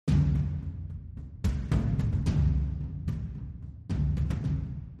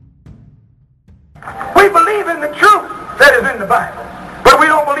We believe in the truth that is in the Bible, but we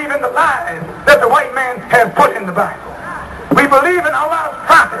don't believe in the lies that the white man has put in the Bible. We believe in Allah's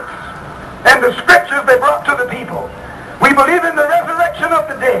prophets and the scriptures they brought to the people. We believe in the resurrection of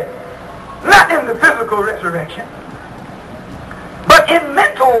the dead, not in the physical resurrection, but in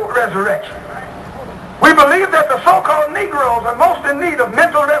mental resurrection. We believe that the so-called Negroes are most in need of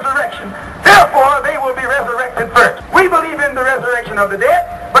mental resurrection. Therefore, they will be resurrected first. We believe in the resurrection of the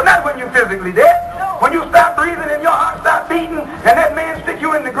dead, but not when you're physically dead. When you stop breathing and your heart stops beating and that man stick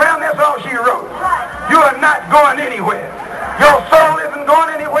you in the ground, that's all she wrote. You are not going anywhere. Your soul isn't going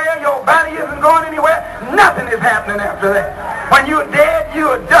anywhere. Your body isn't going anywhere. Nothing is happening after that. When you're dead,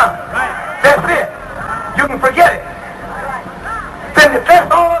 you are done. That's it. You can forget it. Then if that's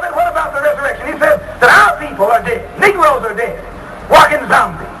all of it, what about the resurrection? He says that our people are dead. Negroes are dead. Walking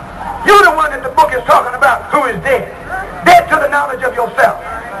zombies. You're the one that the book is talking about who is dead. Dead to the knowledge of yourself.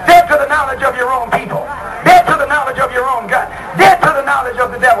 Dead to the knowledge of your own people. Dead to the knowledge of your own God. Dead to the knowledge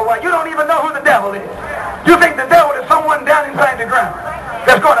of the devil. Why, you don't even know who the devil is. You think the devil is someone down inside the ground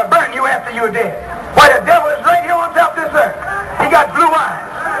that's going to burn you after you're dead. Why, the devil is right here on top of this earth. He got blue eyes,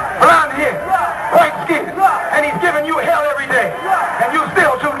 blonde hair, white skin, and he's giving you hell every day. And you're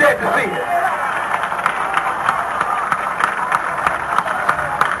still too dead to see it.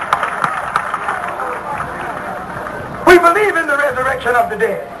 We believe in the resurrection of the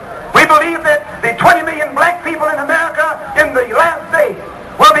dead. We believe that the 20 million black people in America in the last days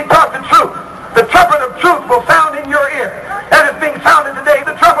will be taught the truth. The trumpet of truth will sound in your ear. As it's being sounded today,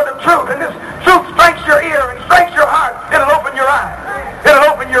 the trumpet of truth. And this truth strikes your ear and strikes your heart. It'll open your eyes.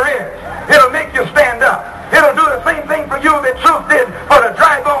 It'll open your ears. It'll make you stand up. It'll do the same thing for you that truth did for the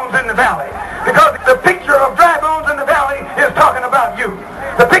dry bones in the valley. Because the picture of dry bones in the valley is talking about you.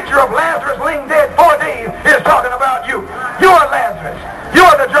 The picture of Lazarus laying dead 4 days is talking about you. You are Lazarus. You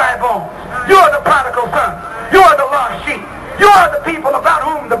are the dry bones. You are the prodigal son. You are the lost sheep. You are the people about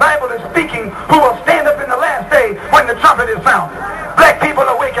whom the Bible is speaking who will stand up in the last day when the trumpet is sounded. Black people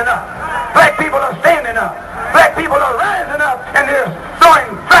are waking up. Black people are standing up. Black people are rising up and they're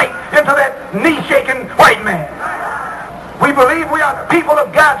throwing fight into that knee-shaking white man. We believe we are the people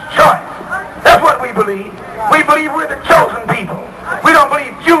of God's choice. That's what we believe. We believe we're the chosen people. We don't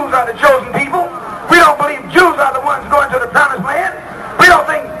believe Jews are the chosen people. We don't believe Jews are the ones going to the promised land. We don't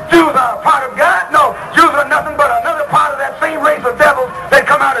think Jews are a part of God. No, Jews are nothing but another part of that same race of devils that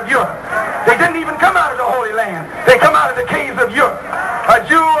come out of Europe. They didn't even come out of the Holy Land. They come out of the caves of Europe. A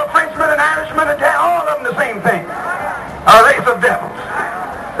Jew, a Frenchman, an Irishman, all of them the same thing. A race of devils.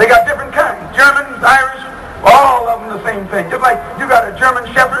 They got different kinds. Germans, Irish, all of them the same thing. Just like you got a German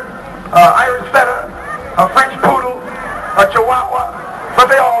Shepherd, Irish Setter, a French Poodle, a Chihuahua, but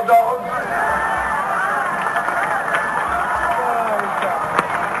they all dogs.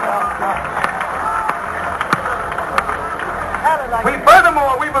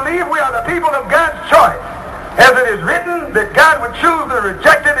 Furthermore, we believe we are the people of God's choice. As it is written that God would choose the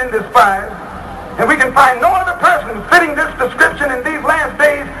rejected and despised, and we can find no other person fitting this description in these last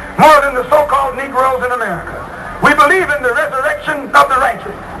days more than the so-called Negroes in America. We believe in the resurrection of the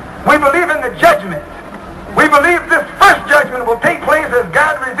righteous. We believe in the judgment. We believe this first judgment will take place as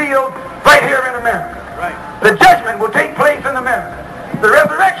God revealed right here in America. Right. The judgment will take place in America. The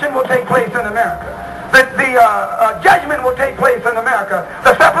resurrection will take place in America. The judgment will take place in America.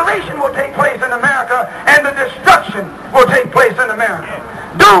 The separation will take place in America. And the destruction will take place in America.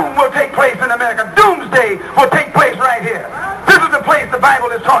 Doom will take place in America. Doomsday will take place right here. This is the place the Bible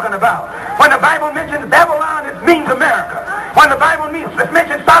is talking about. When the Bible mentions Babylon, it means America. When the Bible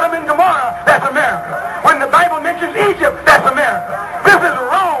mentions Sodom and Gomorrah, that's America. When the Bible mentions Egypt, that's America. This is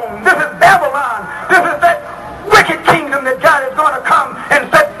Rome. This is Babylon. This is that wicked kingdom that God is going to come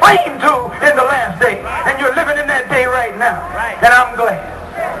and set flame to in the last day. And you're living in that day right now. And I'm glad.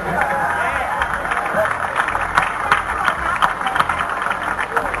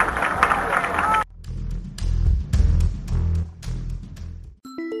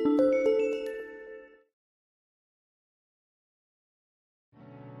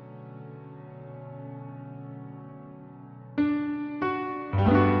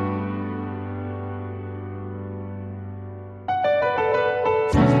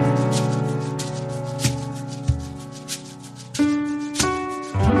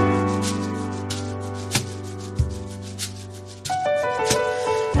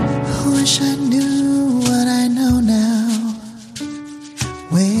 Wish I knew what I know now.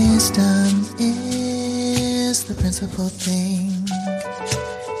 Wisdom is the principal thing.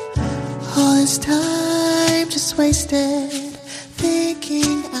 All this time just wasted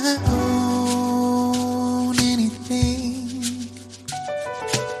thinking I own anything.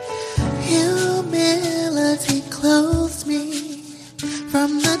 You miss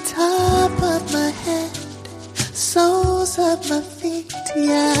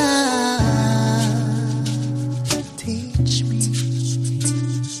yeah. Teach me.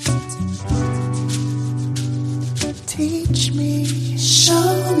 Teach me.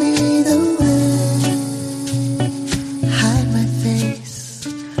 Show me the way. Hide my face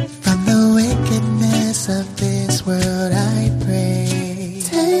from the wickedness of this world, I pray.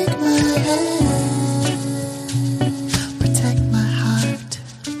 Take my hand, protect my heart,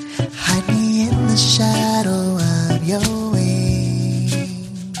 hide me in the shadow of your wing.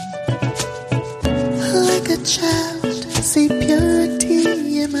 Like a child, see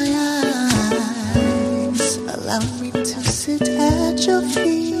purity in my eyes. Allow me to sit at your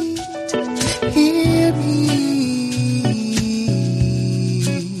feet. Hear me.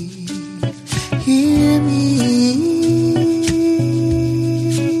 Hear me.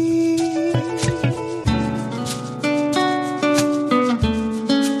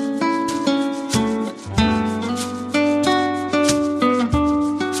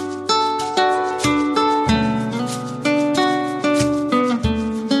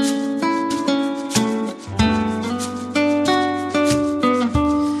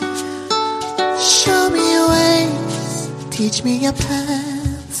 Show me your ways, teach me your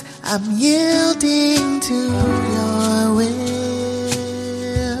paths. I'm yielding to your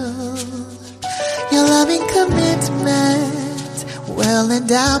will. Your loving commitment will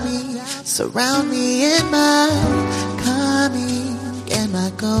endow me, surround me in my coming and my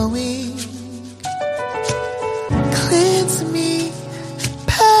going. Cleanse me,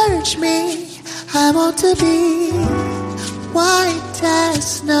 purge me. I want to be white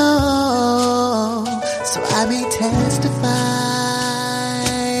as snow, so I may testify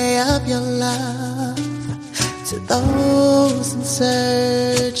of your love to those in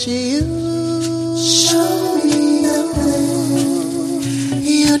search of you. Show me the way.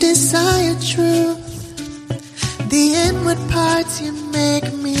 You desire truth. The inward parts you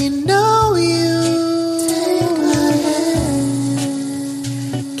make me know you. Take my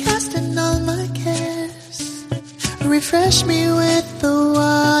hand, casting all my cares. Refresh me with the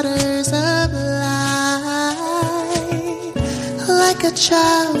waters of life. Like a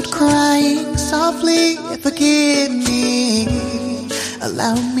child crying softly, forgive me.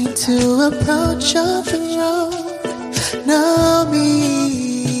 Allow me to approach your throne. Know me,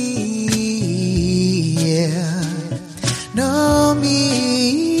 yeah. Know me.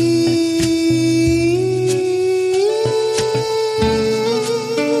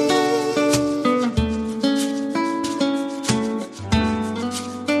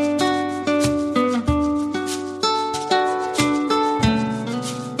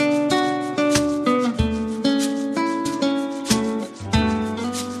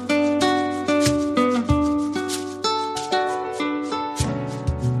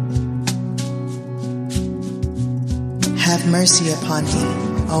 Have mercy upon me,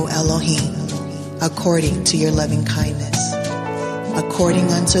 O Elohim, according to your loving kindness.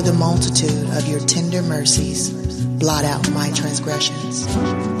 According unto the multitude of your tender mercies, blot out my transgressions.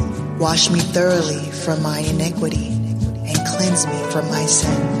 Wash me thoroughly from my iniquity and cleanse me from my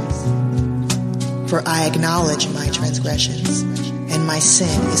sin. For I acknowledge my transgressions, and my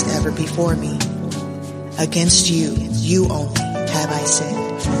sin is ever before me. Against you, you only, have I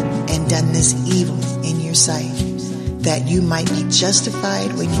sinned, and done this evil in your sight, that you might be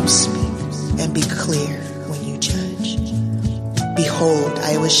justified when you speak and be clear when you judge. Behold,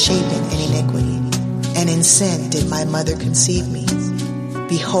 I was shapen in iniquity, and in sin did my mother conceive me.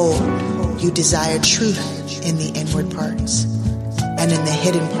 Behold, you desire truth in the inward parts, and in the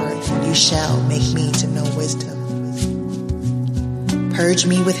hidden part you shall make me to know wisdom. Purge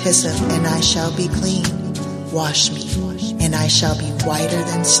me with hyssop, and I shall be clean. Wash me, and I shall be whiter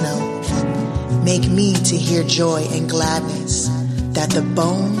than snow. Make me to hear joy and gladness, that the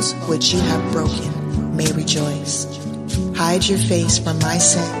bones which you have broken may rejoice. Hide your face from my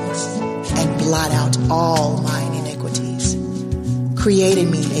sins, and blot out all mine iniquities. Create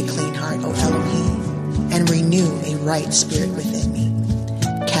in me a clean heart, O Elohim, and renew a right spirit within me.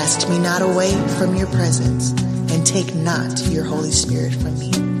 Cast me not away from your presence, and take not your Holy Spirit from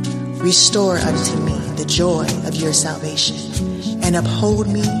me. Restore unto me the joy of your salvation, and uphold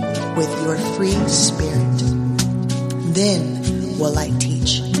me with your free spirit. Then will I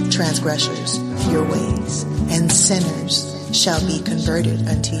teach transgressors your ways, and sinners shall be converted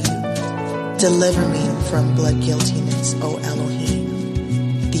unto you. Deliver me from blood guiltiness, O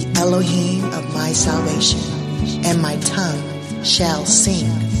Elohim, the Elohim of my salvation, and my tongue shall sing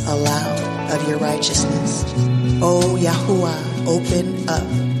aloud of your righteousness. O Yahuwah, open up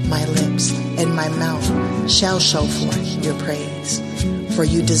my lips, and my mouth shall show forth your praise. For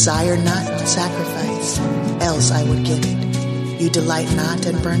you desire not sacrifice, else I would give it. You delight not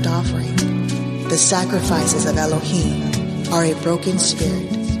in burnt offering. The sacrifices of Elohim are a broken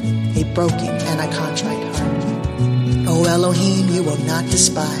spirit, a broken and a contrite heart. O Elohim, you will not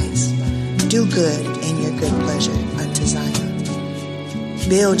despise. Do good in your good pleasure unto Zion.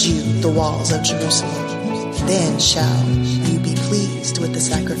 Build you the walls of Jerusalem. Then shall you be pleased with the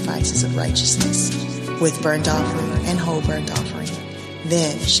sacrifices of righteousness, with burnt offering and whole burnt offering.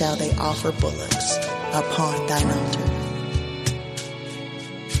 Then shall they offer bullocks upon thine altar.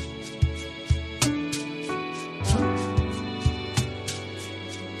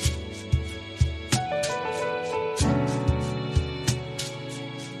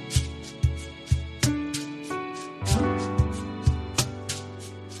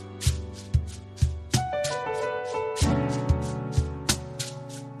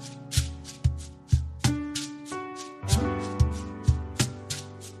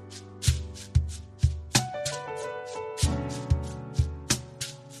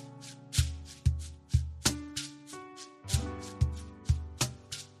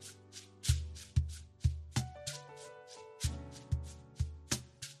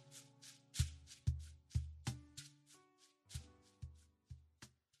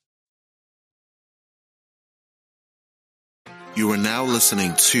 You are now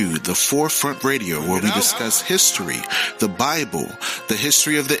listening to The Forefront Radio, where we discuss history, the Bible, the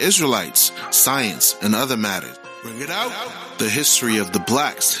history of the Israelites, science, and other matters. Bring it out. The history of the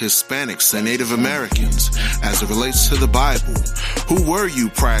blacks, Hispanics, and Native Americans as it relates to the Bible. Who were you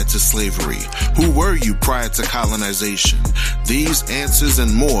prior to slavery? Who were you prior to colonization? These answers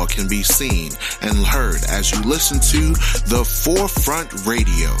and more can be seen and heard as you listen to The Forefront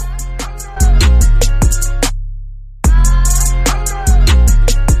Radio.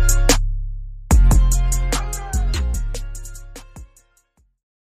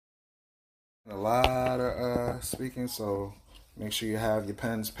 A lot of speaking, so make sure you have your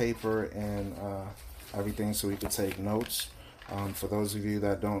pens, paper, and everything so we can take notes. For those of you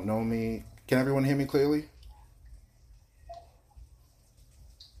that don't know me, can everyone hear me clearly?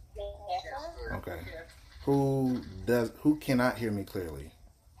 Okay. Who cannot hear me clearly?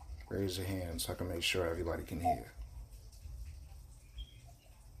 Raise your hand so I can make sure everybody can hear.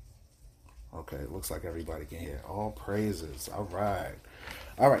 Okay, it looks like everybody can hear. All praises. All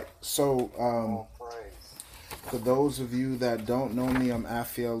right. So for those of you that don't know me, I'm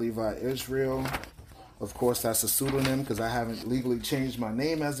Afiel Levi Israel. Of course, that's a pseudonym because I haven't legally changed my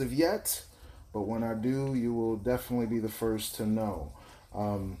name as of yet. But when I do, you will definitely be the first to know.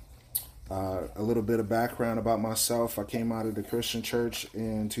 A little bit of background about myself. I came out of the Christian church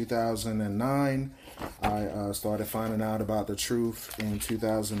in 2009. I started finding out about the truth in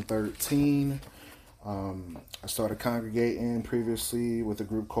 2013. I started congregating previously with a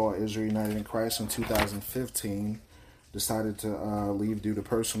group called Israel United in Christ in 2015. Decided to leave due to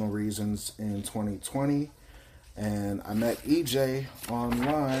personal reasons in 2020. And I met EJ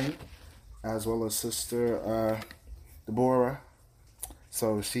online, as well as Sister Deborah.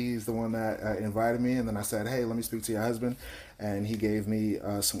 So she's the one that invited me, and then I said, hey, let me speak to your husband. And he gave me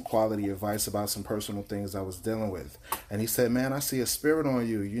some quality advice about some personal things I was dealing with. And he said, man, I see a spirit on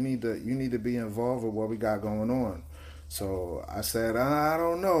you. You need to be involved with what we got going on. So I said, I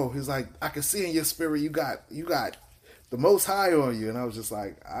don't know. He's like, I can see in your spirit you got the Most High on you. And I was just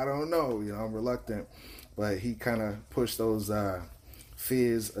like, I don't know. I'm reluctant. But he kind of pushed those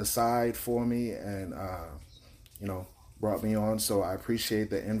fears aside for me and, brought me on. So I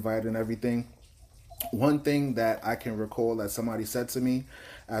appreciate the invite and everything. One thing that I can recall that somebody said to me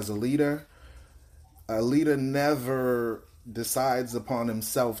as a leader never decides upon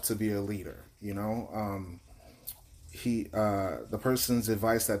himself to be a leader. The person's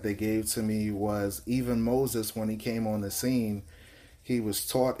advice that they gave to me was, even Moses, when he came on the scene, he was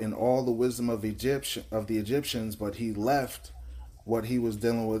taught in all the wisdom of the Egyptians, but he left what he was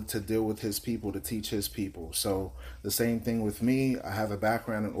dealing with to deal with his people, to teach his people. So the same thing with me. I have a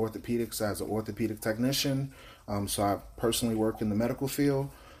background in orthopedics as an orthopedic technician. So I personally work in the medical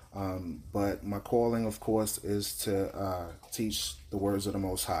field. But my calling, of course, is to teach the words of the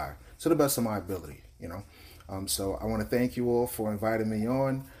Most High to the best of my ability, So I want to thank you all for inviting me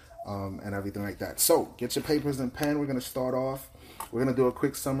on and everything like that. So get your papers and pen. We're going to start off. We're going to do a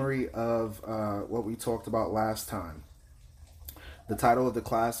quick summary of what we talked about last time. The title of the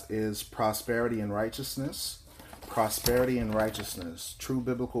class is Prosperity and Righteousness. Prosperity and Righteousness, True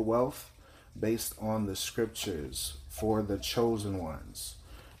Biblical Wealth Based on the Scriptures for the Chosen Ones.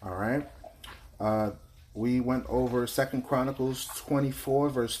 All right. We went over 2 Chronicles 24,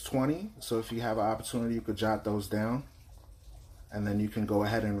 verse 20. So if you have an opportunity, you could jot those down. And then you can go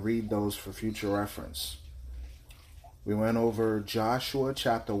ahead and read those for future reference. We went over Joshua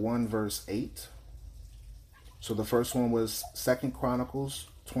chapter 1 verse 8. So the first one was 2 Chronicles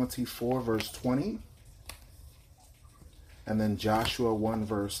 24 verse 20. And then Joshua 1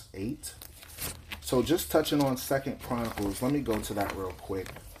 verse 8. So just touching on 2 Chronicles, let me go to that real quick.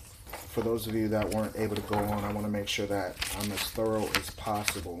 For those of you that weren't able to go on, I want to make sure that I'm as thorough as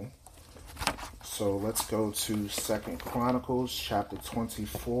possible. So let's go to 2 Chronicles chapter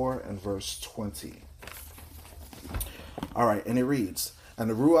 24 and verse 20. All right, and it reads, "And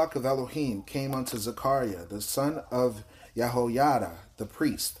the Ruach of Elohim came unto Zechariah, the son of Jehoiada, the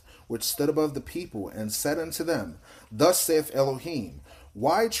priest, which stood above the people, and said unto them, Thus saith Elohim,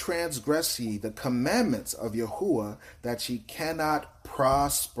 Why transgress ye the commandments of Yahuwah, that ye cannot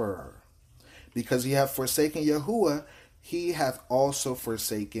prosper? Because ye have forsaken Yahuwah, he hath also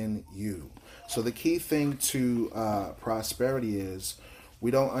forsaken you." So the key thing to prosperity is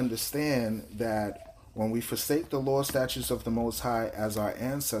we don't understand that when we forsake the law, statutes of the Most High, as our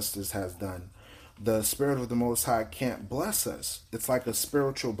ancestors has done, the Spirit of the Most High can't bless us. It's like a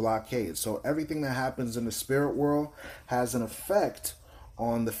spiritual blockade. So everything that happens in the spirit world has an effect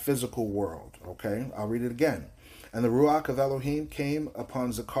on the physical world. Okay, I'll read it again. "And the Ruach of Elohim came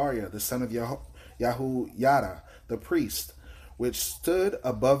upon Zechariah, the son of Jehoiada, the priest, which stood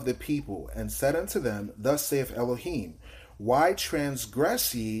above the people, and said unto them, Thus saith Elohim, Why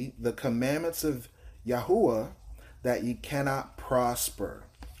transgress ye the commandments of Yahuwah, that ye cannot prosper?"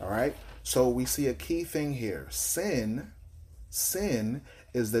 All right. So we see a key thing here. Sin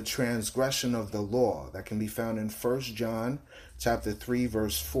is the transgression of the law. That can be found in 1 John chapter 3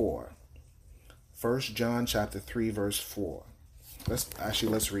 verse 4. 1 John chapter 3 verse 4.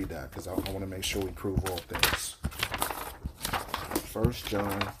 Let's read that, because I want to make sure we prove all things. 1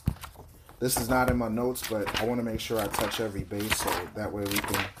 John. This is not in my notes, but I want to make sure I touch every base, so that way we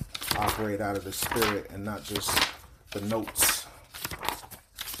can operate out of the spirit and not just the notes.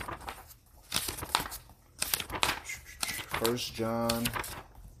 1 John.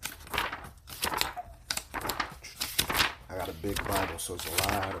 I got a big Bible, so it's a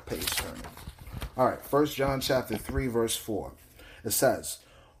lot of page turning. All right, 1 John chapter 3 verse 4. It says,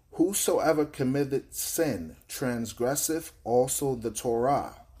 "Whosoever committeth sin transgresseth also the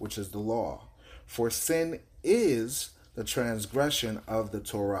Torah," which is the law. "For sin is the transgression of the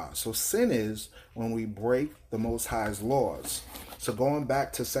Torah." So sin is when we break the Most High's laws. So going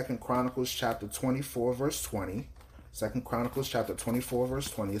back to 2 Chronicles chapter 24 verse 20. 2 Chronicles chapter 24 verse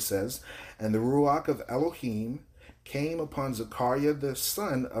 20, it says, "And the Ruach of Elohim came upon Zechariah the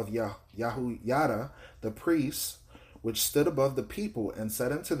son of Jehoiada the priest, which stood above the people, and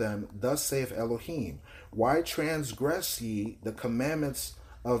said unto them, Thus saith Elohim, Why transgress ye the commandments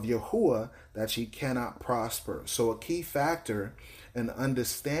of Yahuwah, that ye cannot prosper?" So a key factor in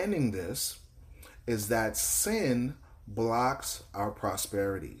understanding this is that sin blocks our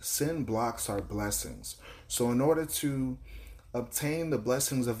prosperity. Sin blocks our blessings. So in order to obtain the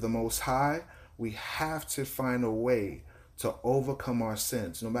blessings of the Most High, we have to find a way to overcome our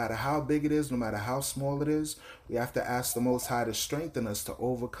sins. No matter how big it is, no matter how small it is, we have to ask the Most High to strengthen us to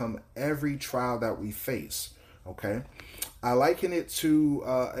overcome every trial that we face. Okay? I liken it to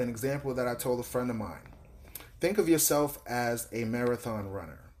an example that I told a friend of mine. Think of yourself as a marathon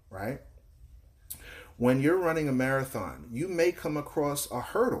runner, right? When you're running a marathon, you may come across a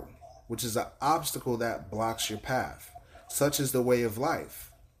hurdle, which is an obstacle that blocks your path, such as the way of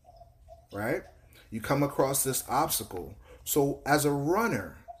life, right? You come across this obstacle. So as a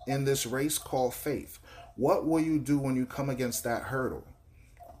runner in this race called faith, what will you do when you come against that hurdle?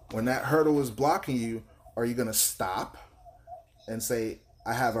 When that hurdle is blocking you, are you going to stop and say,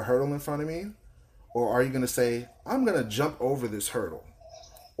 I have a hurdle in front of me? Or are you going to say, I'm going to jump over this hurdle?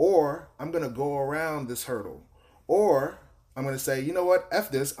 Or I'm going to go around this hurdle? Or I'm going to say, you know what,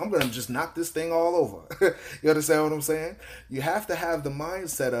 F this, I'm going to just knock this thing all over. You understand what I'm saying? You have to have the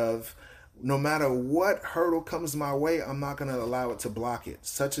mindset of, no matter what hurdle comes my way, I'm not going to allow it to block it.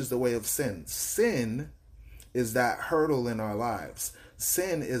 Such is the way of sin. Sin is that hurdle in our lives.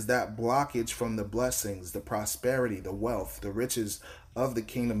 Sin is that blockage from the blessings, the prosperity, the wealth, the riches of the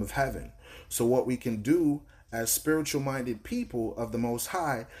kingdom of heaven. So what we can do as spiritual-minded people of the Most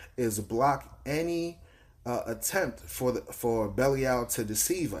High is block any attempt for Belial to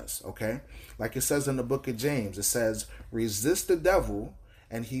deceive us, okay? Like it says in the book of James, it says, resist the devil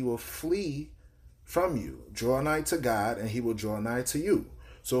and he will flee from you. Draw nigh to God and he will draw nigh to you.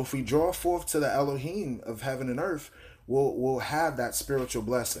 So if we draw forth to the Elohim of heaven and earth, we'll have that spiritual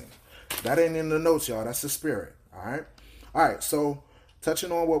blessing. That ain't in the notes, y'all. That's the spirit, all right? All right, so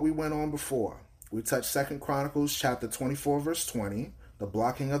touching on what we went on before. We touched 2 Chronicles chapter 24, verse 20. the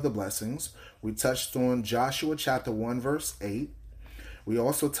blocking of the blessings. We touched on Joshua chapter 1, verse 8. We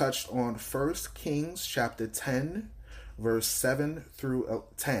also touched on 1 Kings chapter 10, verse 7 through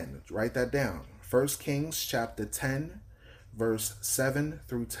 10. Write that down. 1 Kings chapter 10, verse 7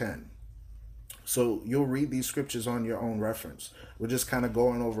 through 10. So you'll read these scriptures on your own reference. We're just kind of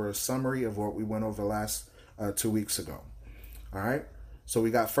going over a summary of what we went over last 2 weeks ago. All right. So we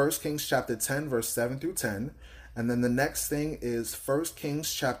got 1 Kings chapter 10, verse 7 through 10. And then the next thing is 1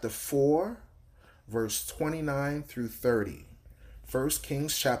 Kings chapter 4, verse 29 through 30. 1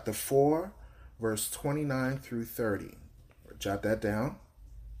 Kings chapter 4, verse 29 through 30. Jot that down.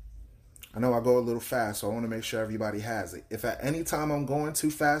 I know I go a little fast, so I want to make sure everybody has it. If at any time I'm going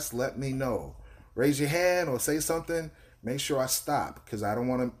too fast, let me know. Raise your hand or say something. Make sure I stop, because I don't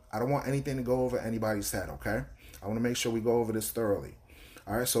want anything to go over anybody's head, okay? I want to make sure we go over this thoroughly.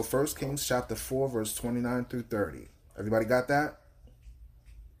 All right, so 1 Kings chapter 4, verse 29 through 30. Everybody got that?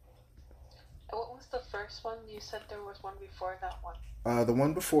 What was the first one? You said there was one before that one. The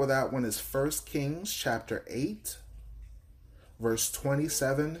one before that one is 1 Kings chapter 8, verse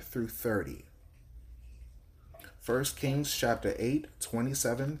 27 through 30. 1 Kings chapter 8,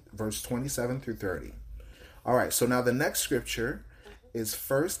 27, verse 27 through 30. All right, so now the next scripture is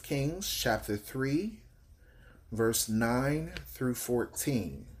 1 Kings chapter 3, verse 9 through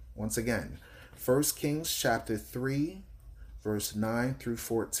 14. Once again, 1 Kings chapter 3, verse 9 through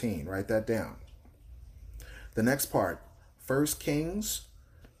 14. Write that down. The next part, 1 Kings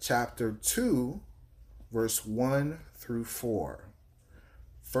chapter 2, verse 1 through 4.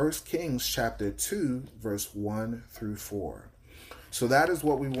 1 Kings chapter 2, verse 1 through 4. So that is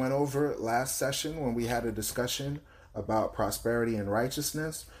what we went over last session when we had a discussion about prosperity and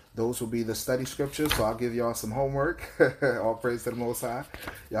righteousness. Those will be the study scriptures, so I'll give y'all some homework. All praise to the Most High.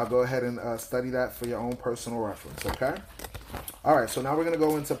 Y'all go ahead and study that for your own personal reference, okay? All right, so now we're going to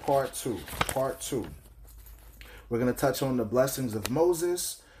go into part 2. Part 2. We're going to touch on the blessings of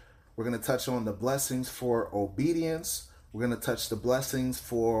Moses. We're going to touch on the blessings for obedience. We're going to touch the blessings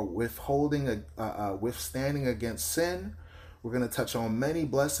for withstanding against sin. We're going to touch on many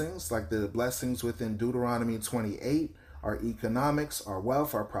blessings, like the blessings within Deuteronomy 28, our economics, our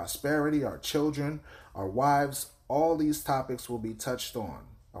wealth, our prosperity, our children, our wives. All these topics will be touched on,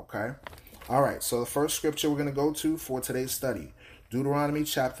 okay? All right, so the first scripture we're going to go to for today's study, Deuteronomy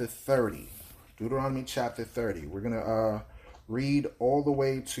chapter 30. Deuteronomy chapter 30. We're going to read all the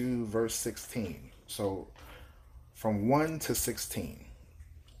way to verse 16. So from 1 to 16.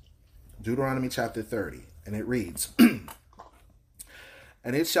 Deuteronomy chapter 30. And it reads,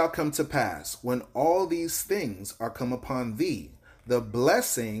 And it shall come to pass, when all these things are come upon thee, the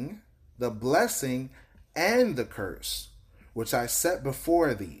blessing, and the curse, which I set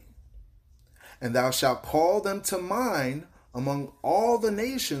before thee, and thou shalt call them to mind among all the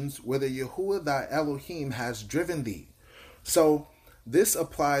nations whither Yahuwah thy Elohim has driven thee. So this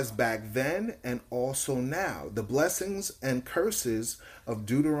applies back then and also now. The blessings and curses of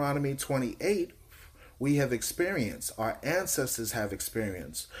Deuteronomy 28 we have experienced, our ancestors have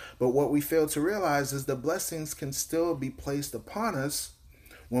experienced. But what we fail to realize is the blessings can still be placed upon us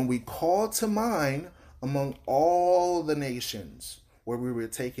when we call to mind among all the nations where we were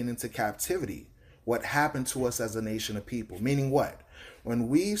taken into captivity, what happened to us as a nation of people. Meaning what? When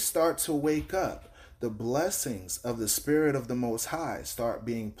we start to wake up, the blessings of the Spirit of the Most High start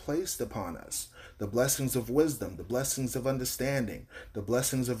being placed upon us. The blessings of wisdom, the blessings of understanding, the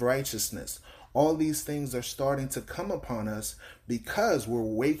blessings of righteousness. All these things are starting to come upon us because we're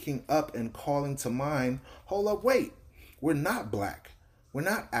waking up and calling to mind, hold up, wait, we're not black. We're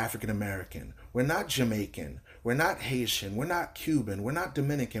not African American. We're not Jamaican. We're not Haitian. We're not Cuban. We're not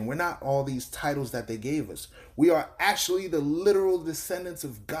Dominican. We're not all these titles that they gave us. We are actually the literal descendants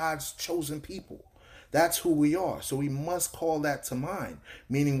of God's chosen people. That's who we are. So we must call that to mind.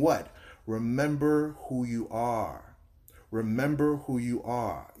 Meaning what? Remember who you are. Remember who you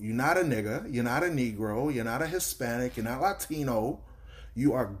are. You're not a nigga. You're not a Negro. You're not a Hispanic. You're not Latino.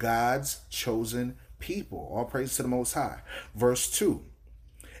 You are God's chosen people. All praise to the Most High. Verse 2.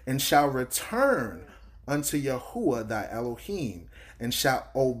 And shall return unto Yahuwah thy Elohim, and shall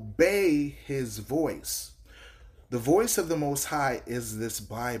obey his voice. The voice of the Most High is this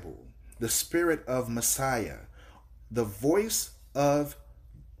Bible, the Spirit of Messiah. The voice of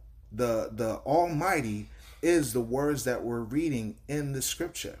the Almighty is the words that we're reading in the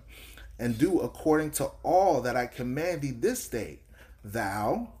scripture. And do according to all that I command thee this day.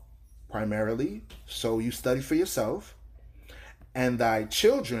 Thou, primarily, so you study for yourself, and thy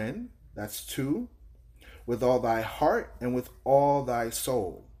children, that's 2, with all thy heart and with all thy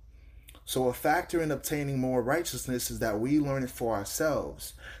soul. So a factor in obtaining more righteousness is that we learn it for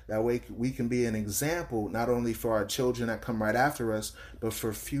ourselves. That way we can be an example not only for our children that come right after us, but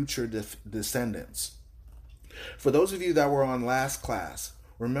for future descendants. For those of you that were on last class,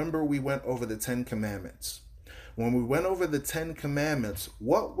 remember we went over the 10 Commandments. When we went over the 10 Commandments,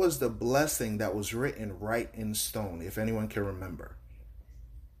 what was the blessing that was written right in stone, if anyone can remember?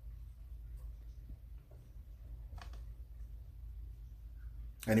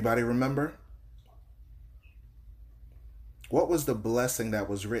 Anybody remember? What was the blessing that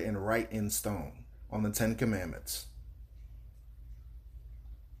was written right in stone on the 10 Commandments?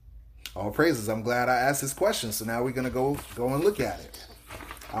 All praises. I'm glad I asked this question. So now we're going to go and look at it.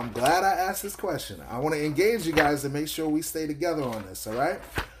 I'm glad I asked this question. I want to engage you guys to make sure we stay together on this, all right?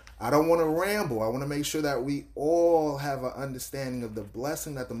 I don't want to ramble. I want to make sure that we all have an understanding of the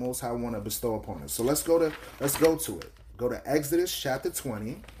blessing that the Most High want to bestow upon us. So let's go to it. Go to Exodus chapter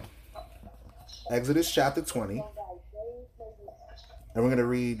 20. Exodus chapter 20. And we're going to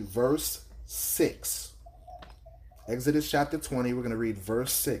read verse 6. Exodus chapter 20, we're going to read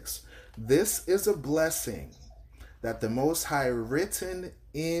verse 6. This is a blessing that the Most High written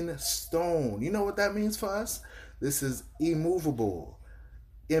in stone. You know what that means for us? This is immovable,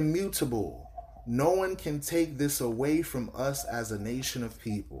 immutable. No one can take this away from us as a nation of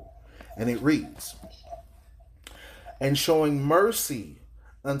people. And it reads, and showing mercy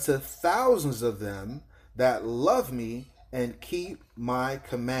unto thousands of them that love me and keep my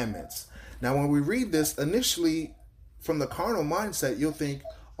commandments. Now, when we read this, initially, from the carnal mindset, you'll think,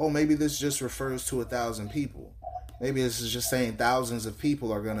 oh, maybe this just refers to 1,000 people. Maybe this is just saying thousands of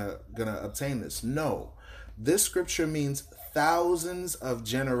people are gonna obtain this. No, this scripture means thousands of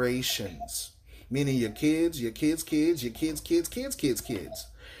generations, meaning your kids, your kids' kids, your kids' kids, kids' kids' kids.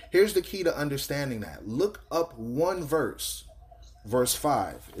 Here's the key to understanding that. Look up one verse, verse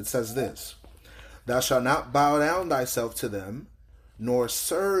 5. It says this, thou shalt not bow down thyself to them, nor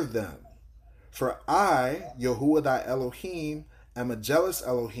serve them. For I, Yahuwah thy Elohim, am a jealous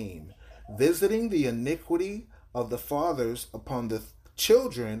Elohim, visiting the iniquity of the fathers upon the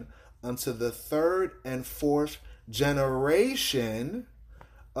children unto the third and fourth generation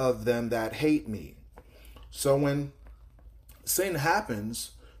of them that hate me. So when sin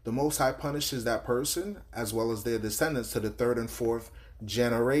happens, the Most High punishes that person as well as their descendants to the third and fourth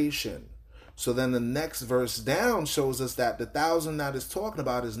generation. So then the next verse down shows us that the 1,000 that is talking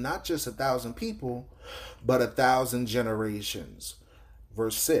about is not just 1,000 people, but 1,000 generations.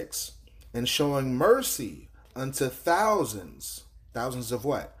 Verse 6, and showing mercy unto thousands. Thousands of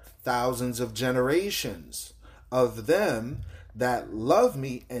what? Thousands of generations of them that love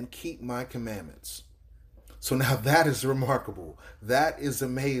me and keep my commandments. So now that is remarkable. That is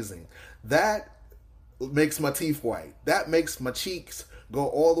amazing. That makes my teeth white. That makes my cheeks go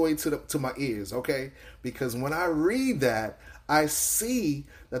all the way to my ears, okay? Because when I read that, I see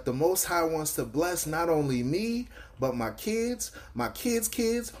that the Most High wants to bless not only me, but my kids, my kids'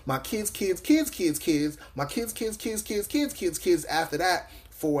 kids, my kids' kids, kids' kids' kids, my kids' kids, kids' kids, kids' kids' kids after that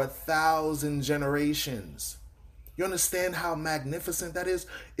for 1,000 generations. You understand how magnificent that is?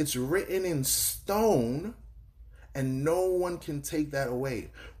 It's written in stone, and no one can take that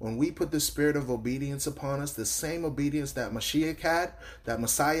away. When we put the spirit of obedience upon us, the same obedience that Mashiach had, that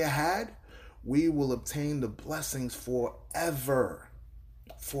Messiah had, we will obtain the blessings forever.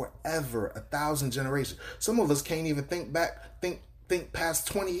 Forever. 1,000 generations. Some of us can't even think past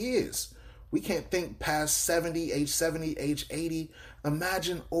 20 years. We can't think past 70, age 70, age 80.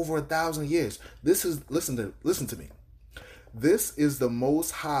 Imagine over 1,000 years. This is, listen to me. This is the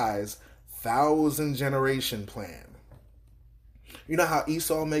Most High's 1,000 generation plan. You know how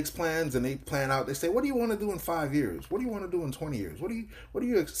Esau makes plans and they plan out, they say, what do you want to do in 5 years? What do you want to do in 20 years? What do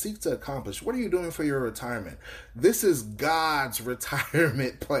you seek to accomplish? What are you doing for your retirement? This is God's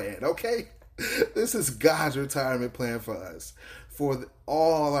retirement plan, okay? This is God's retirement plan for us, for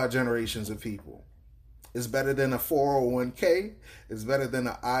all our generations of people. It's better than a 401k. It's better than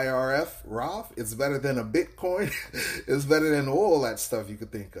an IRF, Roth. It's better than a Bitcoin. It's better than all that stuff you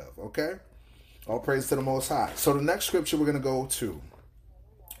could think of, okay? All praise to the Most High. So the next scripture we're going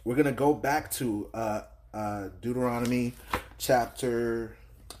to go back to Deuteronomy chapter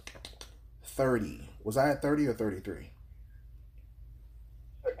 30. Was I at 30 or 33?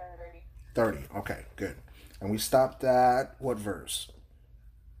 30. Okay, good. And we stopped at what verse?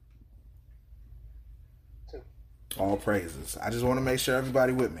 2. All praises. I just want to make sure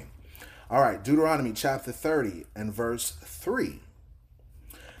everybody with me. All right, Deuteronomy chapter 30 and verse 3.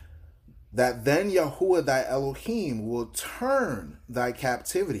 That then Yahuwah thy Elohim will turn thy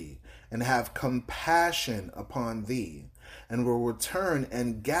captivity and have compassion upon thee, and will return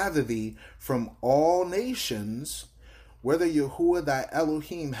and gather thee from all nations, whither Yahuwah thy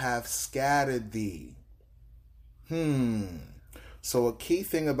Elohim hath scattered thee. So a key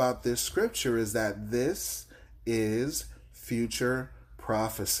thing about this scripture is that this is future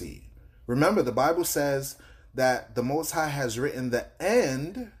prophecy. Remember, the Bible says that the Most High has written the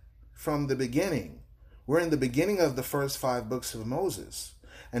end from the beginning. We're in the beginning of the first 5 books of Moses.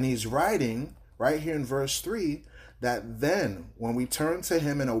 And he's writing right here in verse 3 that then when we turn to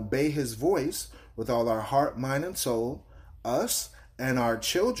him and obey his voice with all our heart, mind, and soul, us and our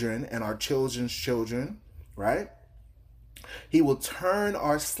children and our children's children, right? He will turn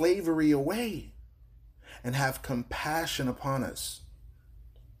our slavery away and have compassion upon us.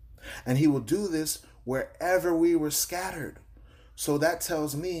 And he will do this wherever we were scattered. So that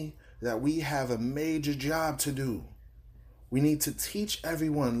tells me that we have a major job to do. We need to teach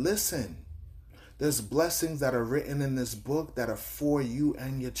everyone, listen, there's blessings that are written in this book that are for you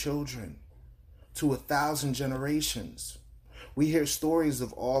and your children to 1,000 generations. We hear stories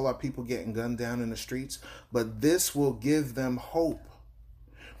of all our people getting gunned down in the streets, but this will give them hope.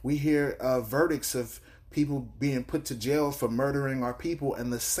 We hear verdicts of people being put to jail for murdering our people,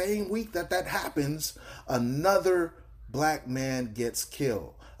 and the same week that happens, another black man gets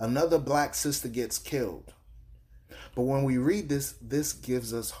killed. Another black sister gets killed. But when we read this, this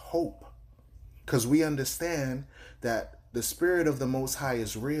gives us hope, because we understand that the Spirit of the Most High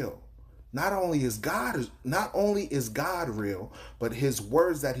is real. Not only is God real, but his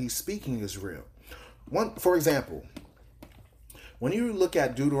words that he's speaking is real. For example, when you look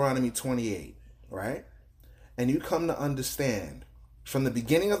at Deuteronomy 28, right? And you come to understand from the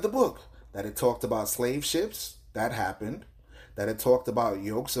beginning of the book that it talked about slave ships, that happened. That it talked about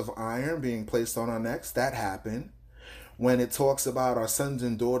yokes of iron being placed on our necks, that happened. When it talks about our sons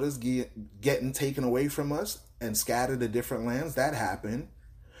and daughters getting taken away from us and scattered to different lands, that happened.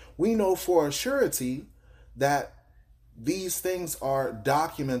 We know for a surety that these things are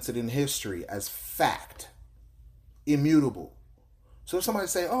documented in history as fact, immutable. So if somebody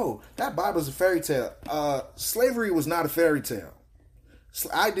say, oh, that Bible's a fairy tale, slavery was not a fairy tale.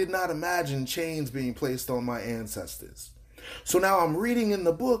 I did not imagine chains being placed on my ancestors. So now I'm reading in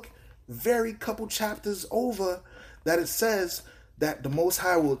the book, very couple chapters over, that it says that the Most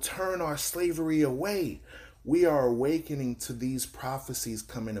High will turn our slavery away. We are awakening to these prophecies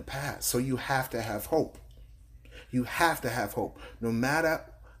coming to pass. So you have to have hope. You have to have hope. No matter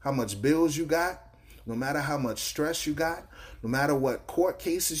how much bills you got, no matter how much stress you got, no matter what court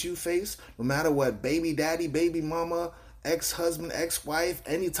cases you face, no matter what baby daddy, baby mama, ex-husband, ex-wife,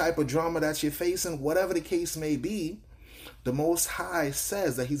 any type of drama that you're facing, whatever the case may be, the Most High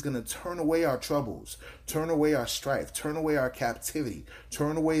says that he's going to turn away our troubles, turn away our strife, turn away our captivity,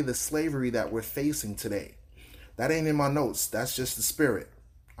 turn away the slavery that we're facing today. That ain't in my notes. That's just the Spirit.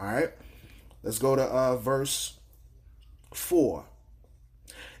 All right. Let's go to verse 4.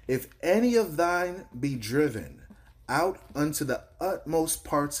 If any of thine be driven out unto the utmost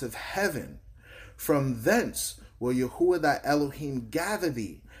parts of heaven, from thence will Yahuwah thy Elohim gather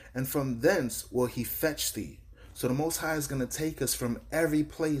thee, and from thence will he fetch thee. So the Most High is going to take us from every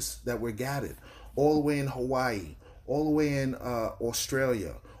place that we're gathered, all the way in Hawaii, all the way in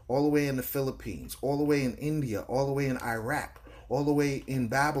Australia, all the way in the Philippines, all the way in India, all the way in Iraq, all the way in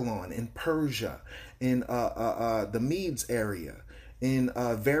Babylon, in Persia, in the Medes area, in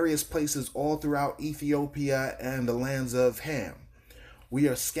various places all throughout Ethiopia and the lands of Ham. We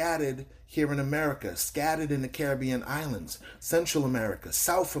are scattered here in America, scattered in the Caribbean islands, Central America,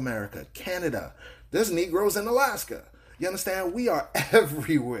 South America, Canada. There's Negroes in Alaska. You understand? We are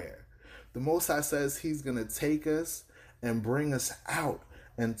everywhere. The Most High says he's going to take us and bring us out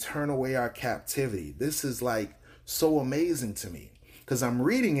and turn away our captivity. This is like so amazing to me, because I'm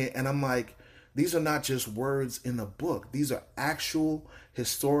reading it and I'm like, these are not just words in a book. These are actual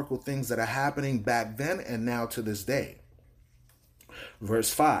historical things that are happening back then and now to this day.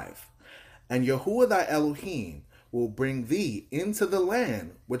 Verse 5. And Yahuwah thy Elohim will bring thee into the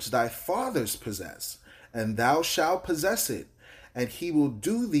land which thy fathers possess, and thou shalt possess it, and he will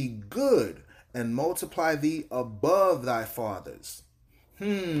do thee good and multiply thee above thy fathers.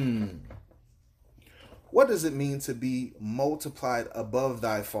 What does it mean to be multiplied above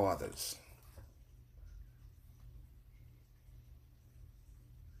thy fathers?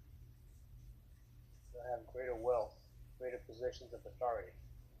 To have greater wealth, greater positions of authority.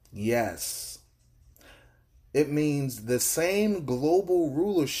 Yes. It means the same global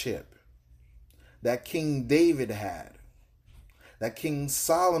rulership that King David had, that King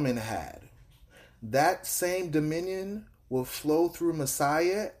Solomon had. That same dominion will flow through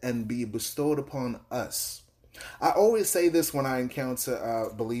Messiah and be bestowed upon us. I always say this when I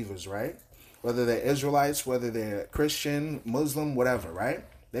encounter believers, right? Whether they're Israelites, whether they're Christian, Muslim, whatever, right?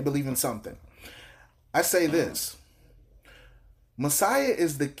 They believe in something. I say this. Messiah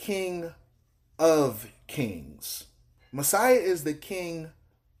is the King of Kings. Messiah is the King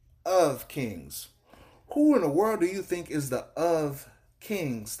of Kings. Who in the world do you think is the of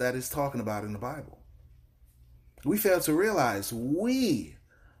kings that is talking about in the Bible? We fail to realize we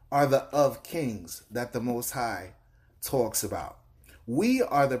are the of kings that the Most High talks about. We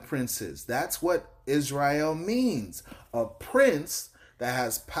are the princes. That's what Israel means. A prince that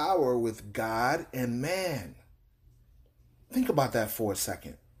has power with God and man. Think about that for a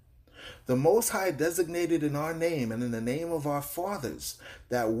second. The Most High designated in our name and in the name of our fathers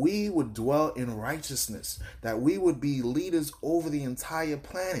that we would dwell in righteousness, that we would be leaders over the entire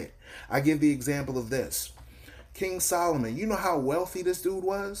planet. I give the example of this. King Solomon, you know how wealthy this dude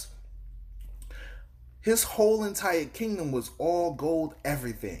was? His whole entire kingdom was all gold,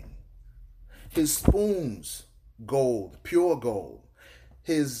 everything. His spoons, gold, pure gold.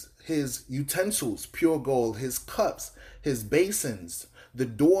 His utensils, pure gold. His cups, his basins, the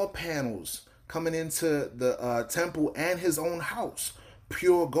door panels coming into the temple and his own house,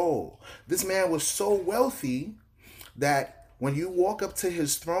 pure gold. This man was so wealthy that when you walk up to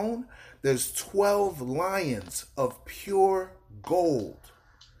his throne, there's 12 lions of pure gold.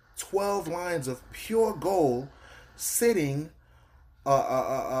 12 lions of pure gold sitting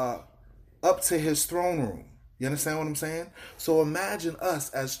up to his throne room. You understand what I'm saying? So imagine us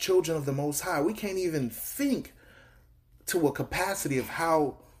as children of the Most High. We can't even think to a capacity of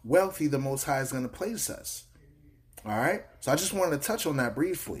how wealthy the Most High is going to place us. All right? So I just wanted to touch on that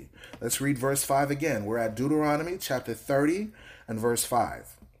briefly. Let's read verse 5 again. We're at Deuteronomy chapter 30 and verse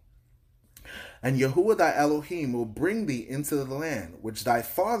 5. And Yahuwah thy Elohim will bring thee into the land which thy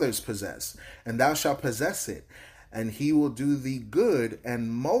fathers possess, and thou shalt possess it, and he will do thee good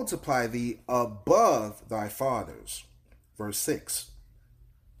and multiply thee above thy fathers. Verse 6.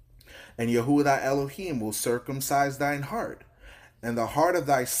 And Yahuwah thy Elohim will circumcise thine heart, and the heart of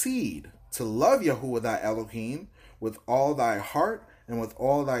thy seed, to love Yahuwah thy Elohim with all thy heart and with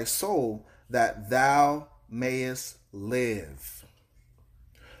all thy soul, that thou mayest live.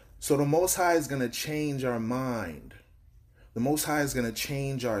 So the Most High is going to change our mind. The Most High is going to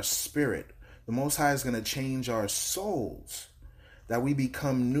change our spirit. The Most High is going to change our souls, that we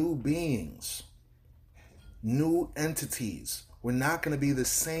become new beings, new entities. We're not going to be the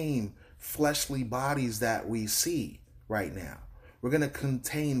same fleshly bodies that we see right now. We're going to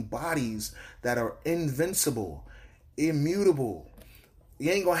contain bodies that are invincible, immutable. You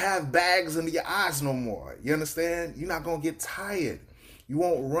ain't going to have bags under your eyes no more. You understand? You're not going to get tired. You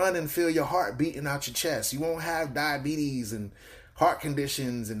won't run and feel your heart beating out your chest. You won't have diabetes and heart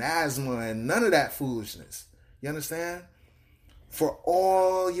conditions and asthma and none of that foolishness. You understand? For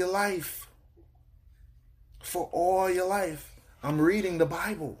all your life. For all your life. I'm reading the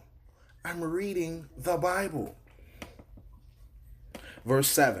Bible. I'm reading the Bible. Verse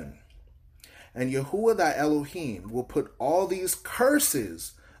 7. And Yahuwah thy Elohim will put all these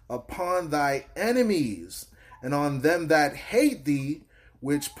curses upon thy enemies and on them that hate thee,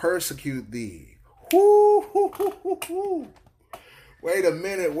 which persecute thee. Wait a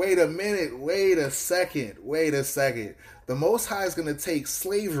minute, wait a second. The Most High is going to take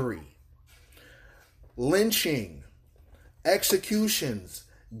slavery, lynching, executions,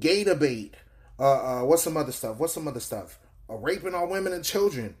 gator bait, what's some other stuff? Raping our women and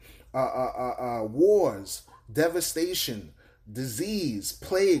children, wars, devastation, disease,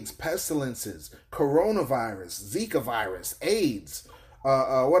 plagues, pestilences, coronavirus, Zika virus, AIDS,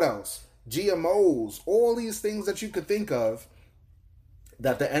 what else? GMOs, all these things that you could think of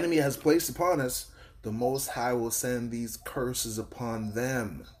that the enemy has placed upon us. The Most High will send these curses upon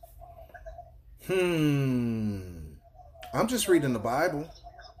them. I'm just reading the Bible.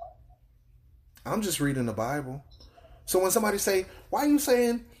 So when somebody say, why are you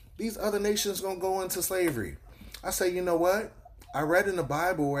saying these other nations going to go into slavery? I say, you know what? I read in the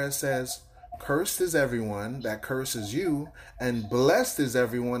Bible where it says, cursed is everyone that curses you, and blessed is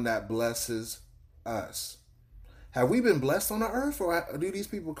everyone that blesses us. Have we been blessed on the earth, or do these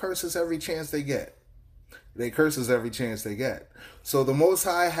people curse us every chance they get? They curse us every chance they get. So the Most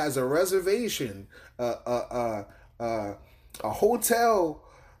High has a reservation, a hotel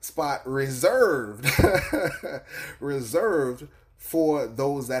spot reserved for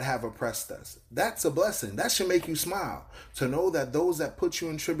those that have oppressed us. That's a blessing. That should make you smile, to know that those that put you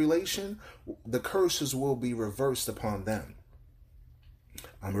in tribulation, the curses will be reversed upon them.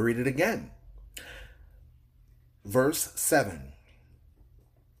 I'm going to read it again. Verse 7.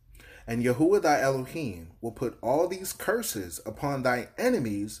 And Yahuwah thy Elohim will put all these curses upon thy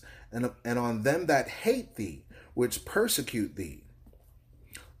enemies and on them that hate thee, which persecute thee.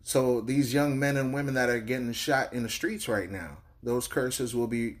 So these young men and women that are getting shot in the streets right now, those curses will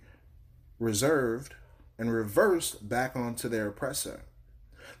be reserved and reversed back onto their oppressor.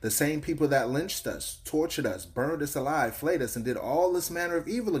 The same people that lynched us, tortured us, burned us alive, flayed us, and did all this manner of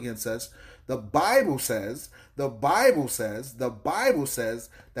evil against us, the Bible says that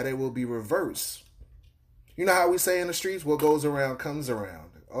it will be reversed. You know how we say in the streets, what goes around comes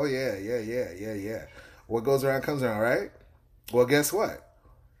around. Oh yeah. What goes around comes around, right? Well, guess what?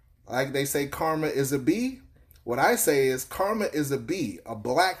 Like they say karma is a bee. What I say is karma is a bee, a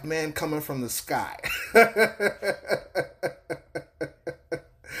black man coming from the sky.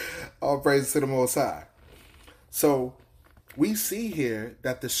 All praise to the Most High. So we see here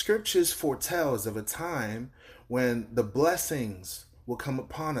that the scriptures foretells of a time when the blessings will come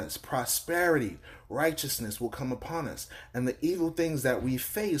upon us, prosperity, righteousness will come upon us, and the evil things that we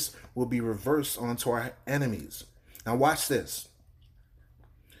face will be reversed onto our enemies. Now watch this.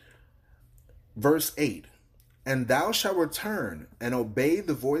 Verse 8, and thou shalt return and obey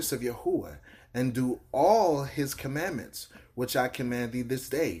the voice of Yahuwah and do all his commandments, which I command thee this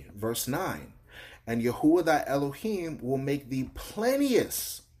day. Verse 9, and Yahuwah thy Elohim will make thee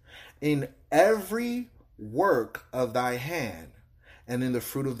plenteous in every work of thy hand, and in the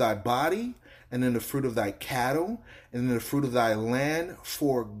fruit of thy body, and in the fruit of thy cattle, and in the fruit of thy land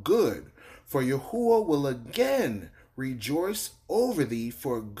for good. For Yahuwah will again rejoice over thee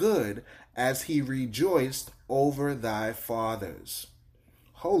for good, as he rejoiced over thy fathers.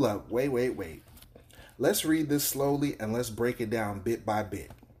 Hold up, wait. Let's read this slowly and let's break it down bit by bit.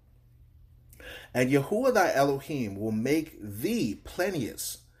 And Yahuwah thy Elohim will make thee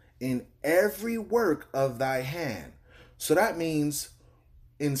plenteous in every work of thy hand. So that means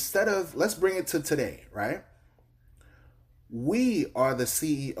instead of, let's bring it to today, right? We are the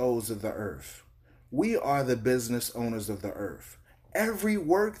CEOs of the earth. We are the business owners of the earth. Every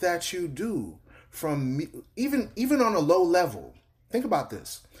work that you do, from even on a low level, think about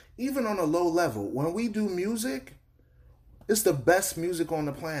this. Even on a low level, when we do music, it's the best music on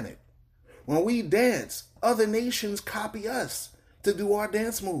the planet. When we dance, other nations copy us to do our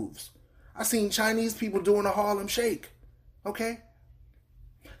dance moves. I seen Chinese people doing a Harlem Shake. Okay?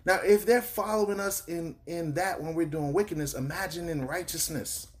 Now, if they're following us in that when we're doing wickedness, imagine in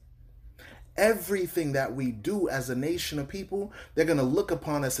righteousness. Everything that we do as a nation of people, they're going to look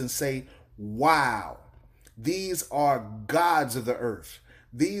upon us and say, wow, these are gods of the earth.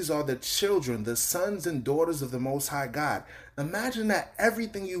 These are the children, the sons and daughters of the Most High God. Imagine that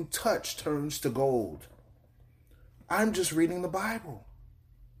everything you touch turns to gold. I'm just reading the Bible.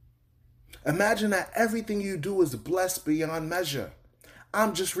 Imagine that everything you do is blessed beyond measure.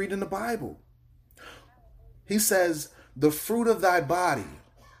 I'm just reading the Bible. He says, the fruit of thy body.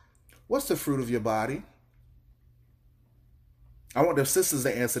 What's the fruit of your body? I want the sisters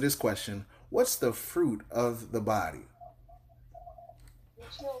to answer this question. What's the fruit of the body? Your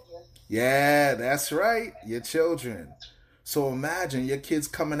children. Yeah, that's right. Your children. So imagine your kids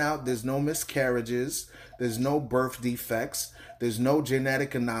coming out. There's no miscarriages. There's no birth defects. There's no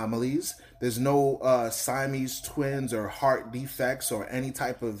genetic anomalies. There's no Siamese twins or heart defects or any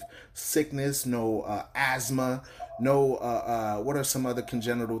type of sickness. No asthma. No, what are some other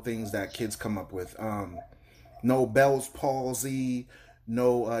congenital things that kids come up with? No Bell's palsy,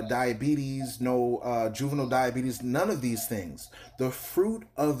 no diabetes, no juvenile diabetes, none of these things. The fruit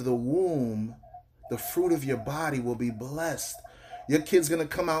of the womb, the fruit of your body will be blessed. Your kid's going to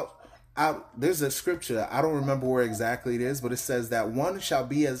come out. There's a scripture, I don't remember where exactly it is, but it says that one shall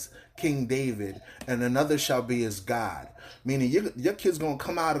be as King David and another shall be as God. Meaning your kid's going to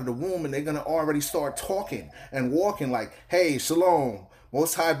come out of the womb and they're going to already start talking and walking like, hey, shalom,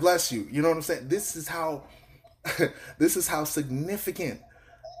 Most High bless you. You know what I'm saying? This is how significant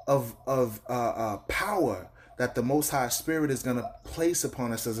of power that the Most High Spirit is going to place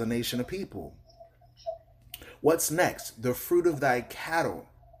upon us as a nation of people. What's next? The fruit of thy cattle.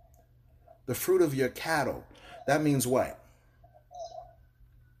 The fruit of your cattle. That means what?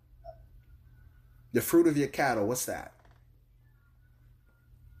 The fruit of your cattle, what's that?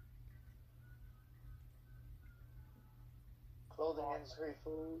 Clothing industry,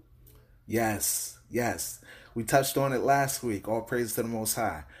 food. Yes. We touched on it last week. All praise to the Most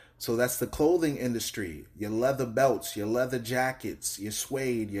High. So that's the clothing industry. Your leather belts, your leather jackets, your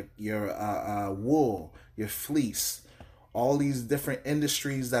suede, your wool, your fleece. All these different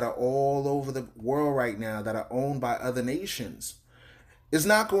industries that are all over the world right now that are owned by other nations. It's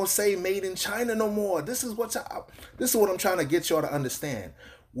not going to say made in China no more. This is what I'm trying to get y'all to understand.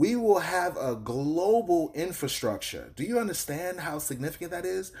 We will have a global infrastructure. Do you understand how significant that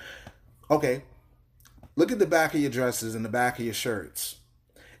is? Okay, look at the back of your dresses and the back of your shirts.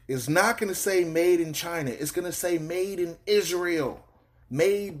 It's not going to say made in China. It's going to say made in Israel.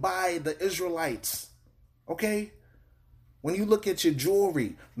 Made by the Israelites. Okay? When you look at your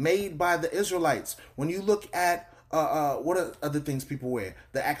jewelry, made by the Israelites. When you look at, what are other things people wear?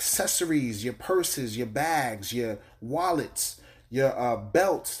 The accessories, your purses, your bags, your wallets, your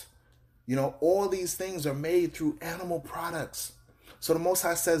belts. You know, all these things are made through animal products. So the Most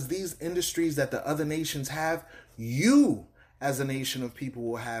High says these industries that the other nations have, you as a nation of people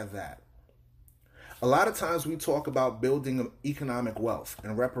will have that. A lot of times we talk about building economic wealth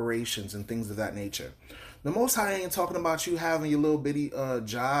and reparations and things of that nature. The Most High ain't talking about you having your little bitty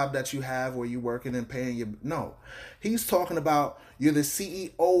job that you have where you working and paying your... No. He's talking about you're the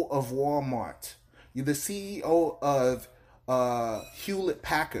CEO of Walmart. You're the CEO of Hewlett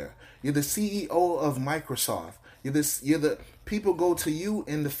Packard. You're the CEO of Microsoft. You're the people go to you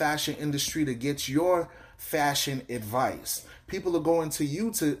in the fashion industry to get your fashion advice. People are going to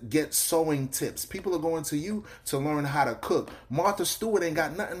you to get sewing tips. People are going to you to learn how to cook. Martha Stewart ain't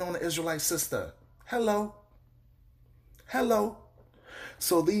got nothing on the Israelite sister. Hello.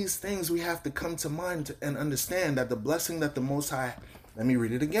 So these things we have to come to mind and understand that the blessing that the Most High... Let me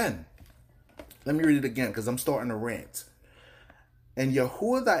read it again because I'm starting to rant. And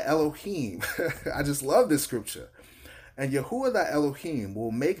Yahuwah thy Elohim, I just love this scripture. And Yahuwah thy Elohim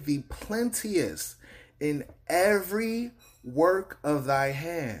will make thee plenteous in every work of thy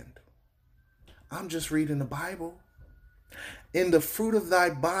hand. I'm just reading the Bible. In the fruit of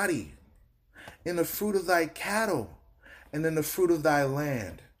thy body, in the fruit of thy cattle, and in the fruit of thy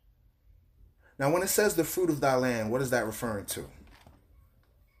land. Now, when it says the fruit of thy land, what is that referring to?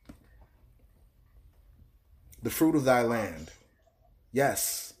 The fruit of thy land.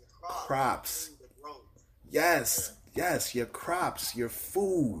 Yes, crops. Yes, your crops, your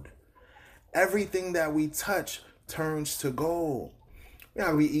food. Everything that we touch turns to gold. We're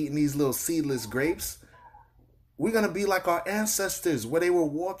not going to be eating these little seedless grapes. We're going to be like our ancestors where they were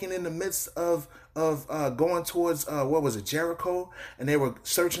walking in the midst of going towards, Jericho? And they were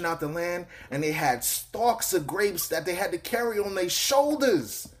searching out the land and they had stalks of grapes that they had to carry on their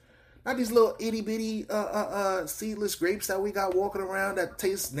shoulders. Not these little itty bitty seedless grapes that we got walking around that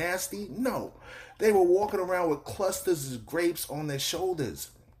taste nasty. No, they were walking around with clusters of grapes on their shoulders.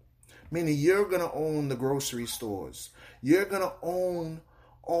 Meaning you're going to own the grocery stores. You're going to own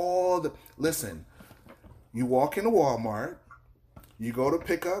all the... Listen, you walk into Walmart. You go to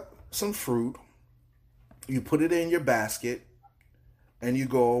pick up some fruit. You put it in your basket. And you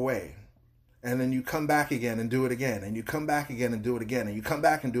go away. And then you come back again and do it again. And you come back again and do it again. And you come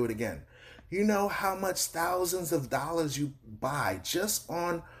back and do it again. You know how much thousands of dollars you buy just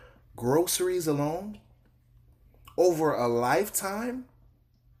on groceries alone? Over a lifetime?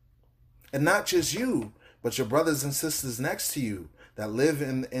 And not just you, but your brothers and sisters next to you that live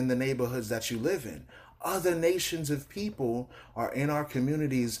in the neighborhoods that you live in. Other nations of people are in our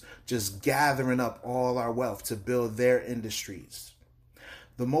communities just gathering up all our wealth to build their industries.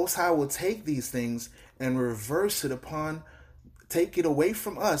 The Most High will take these things and reverse it take it away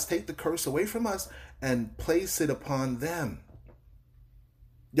from us, take the curse away from us and place it upon them.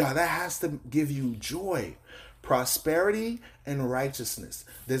 Yeah, that has to give you joy. Prosperity and righteousness.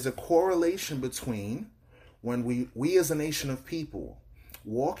 There's a correlation between when we as a nation of people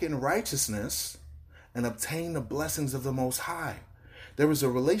walk in righteousness and obtain the blessings of the Most High. There is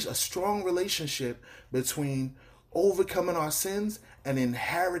a strong relationship between overcoming our sins and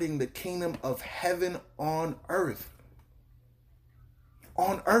inheriting the kingdom of heaven on earth.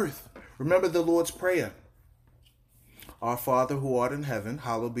 On earth. Remember the Lord's Prayer. Our Father who art in heaven,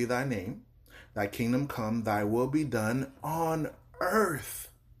 hallowed be thy name. Thy kingdom come, thy will be done on earth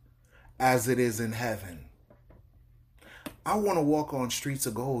as it is in heaven. I want to walk on streets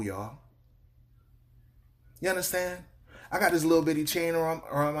of gold, y'all. You understand? I got this little bitty chain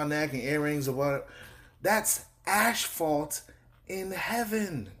around my neck and earrings or what. That's asphalt in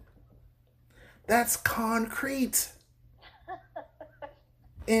heaven. That's concrete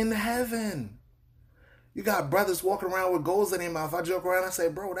in heaven. You got brothers walking around with golds in their mouth. I joke around, I say,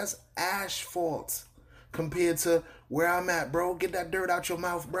 bro, that's asphalt compared to where I'm at, bro. Get that dirt out your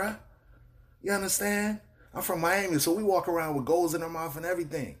mouth, bruh. You understand? I'm from Miami, so we walk around with golds in our mouth and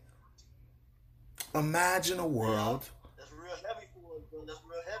everything. Imagine a world. That's real heavy for us, bro. That's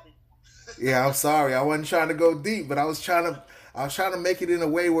real heavy. Yeah, I'm sorry. I wasn't trying to go deep, but I was trying to make it in a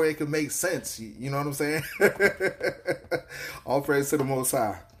way where it could make sense. You know what I'm saying? All praise to the Most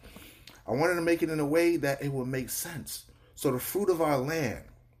High. I wanted to make it in a way that it would make sense. So the fruit of our land,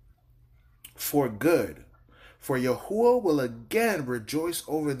 for good. For Yahuwah will again rejoice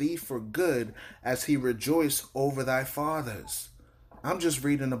over thee for good, as he rejoiced over thy fathers. I'm just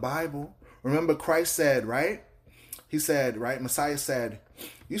reading the Bible. Remember Christ said, right? He said, right? Messiah said,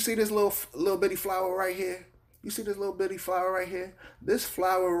 you see this little bitty flower right here? You see this little bitty flower right here? This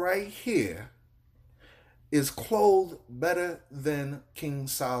flower right here is clothed better than King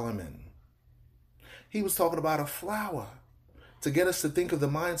Solomon. He was talking about a flower to get us to think of the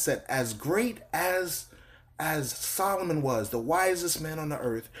mindset as great as Solomon was, the wisest man on the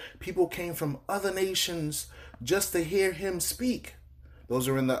earth. People came from other nations just to hear him speak. Those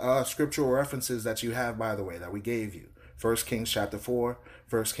are in the scriptural references that you have, by the way, that we gave you. 1 Kings chapter 4,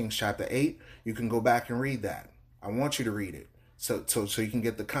 1 Kings chapter 8. You can go back and read that. I want you to read it so you can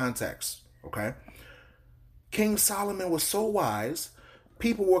get the context, okay? King Solomon was so wise,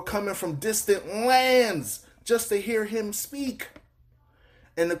 people were coming from distant lands just to hear him speak.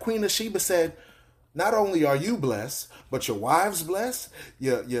 And the Queen of Sheba said, not only are you blessed, but your wives blessed,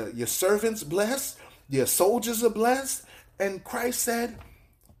 your servants blessed, your soldiers are blessed. And Christ said,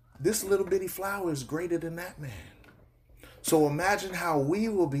 this little bitty flower is greater than that man. So imagine how we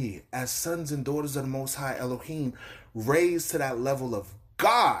will be as sons and daughters of the Most High Elohim, raised to that level of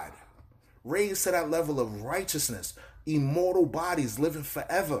God, raised to that level of righteousness, immortal bodies living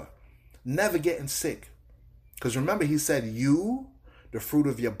forever, never getting sick. Because remember, he said, you, the fruit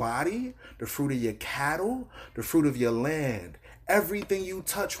of your body, the fruit of your cattle, the fruit of your land, everything you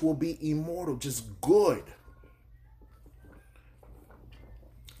touch will be immortal, just good.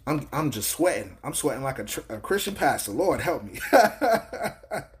 I'm just sweating. I'm sweating like a Christian pastor. Lord, help me.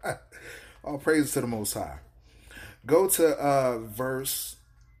 All praise to the Most High. Go to verse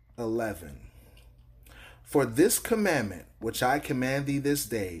 11. For this commandment, which I command thee this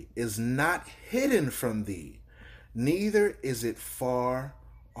day, is not hidden from thee, neither is it far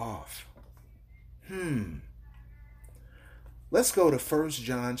off. Let's go to 1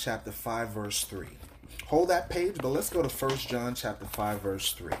 John chapter 5, verse 3. Hold that page, but let's go to 1 John chapter 5,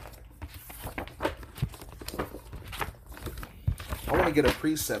 verse 3. I want to get a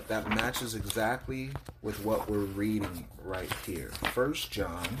precept that matches exactly with what we're reading right here. 1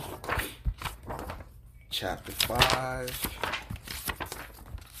 John chapter 5.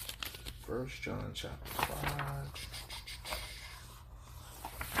 1 John chapter 5.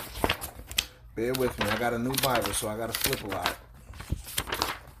 Bear with me. I got a new Bible, so I got to flip a lot.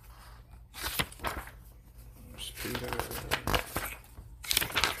 Peter.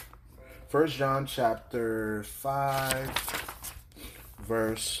 1 John chapter 5,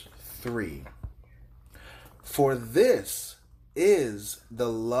 verse 3. For this is the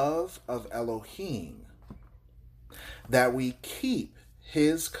love of Elohim, that we keep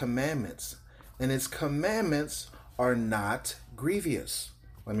his commandments, and his commandments are not grievous.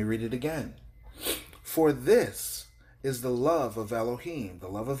 Let me read it again. For this is the love of Elohim, the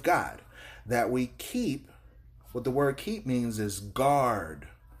love of God, that we keep. What the word keep means is guard,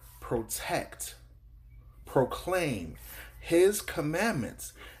 protect, proclaim his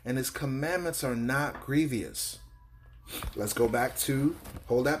commandments, and his commandments are not grievous. Let's go back to,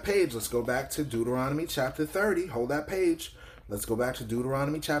 hold that page. Let's go back to Deuteronomy chapter 30. Hold that page. Let's go back to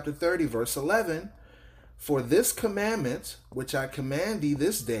Deuteronomy chapter 30, verse 11. For this commandment, which I command thee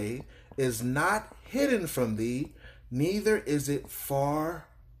this day, is not hidden from thee, neither is it far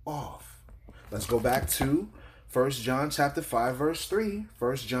off. Let's go back to 1 John chapter 5, verse 3.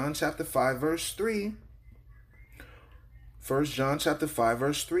 1 John chapter 5, verse 3. 1 John chapter 5,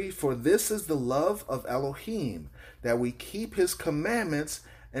 verse 3. For this is the love of Elohim, that we keep his commandments,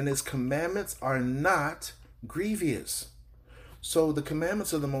 and his commandments are not grievous. So the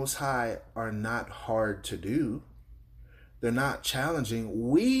commandments of the Most High are not hard to do. They're not challenging.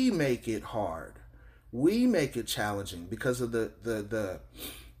 We make it hard. We make it challenging because of the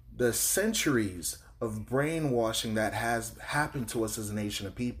centuries of brainwashing that has happened to us as a nation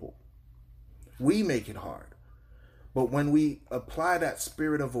of people. We make it hard. But when we apply that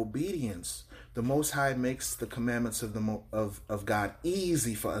spirit of obedience, the Most High makes the commandments of God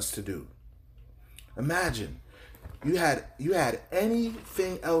easy for us to do. Imagine you had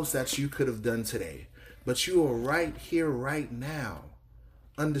anything else that you could have done today, but you are right here, right now,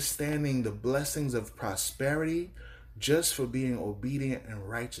 understanding the blessings of prosperity, just for being obedient and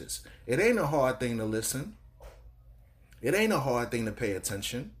righteous. It ain't a hard thing to listen. It ain't a hard thing to pay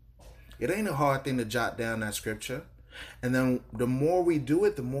attention. It ain't a hard thing to jot down that scripture. And then the more we do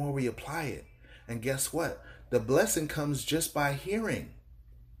it, the more we apply it. And guess what? The blessing comes just by hearing.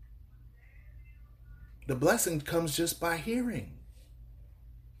 The blessing comes just by hearing.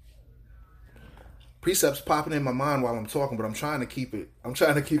 Precepts popping in my mind while I'm talking, but I'm trying to keep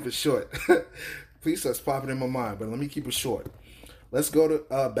it short. Precepts popping in my mind, but let me keep it short. Let's go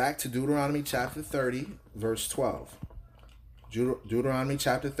to back to Deuteronomy chapter 30, verse 12. Deuteronomy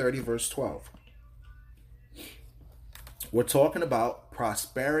chapter 30, verse 12. We're talking about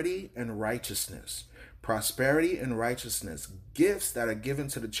prosperity and righteousness. Prosperity and righteousness. Gifts that are given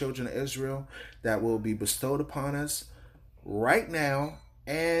to the children of Israel that will be bestowed upon us right now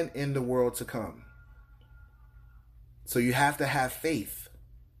and in the world to come. So you have to have faith.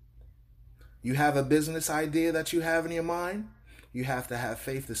 You have a business idea that you have in your mind. You have to have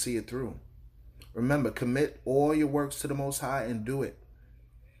faith to see it through. Remember, commit all your works to the Most High and do it.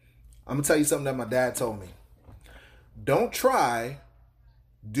 I'm going to tell you something that my dad told me. Don't try,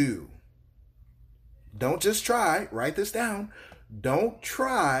 do. Don't just try. Write this down. Don't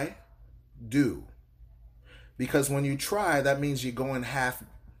try, do. Because when you try, that means you're going half,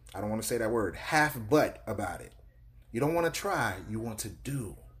 I don't want to say that word, half butt about it. You don't want to try. You want to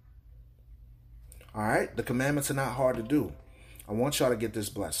do. All right? The commandments are not hard to do. I want y'all to get this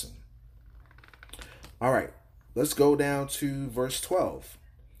blessing. All right. Let's go down to verse 12.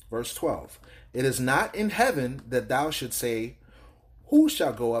 Verse 12. It is not in heaven that thou should say, who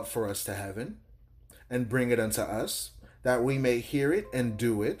shall go up for us to heaven and bring it unto us, that we may hear it and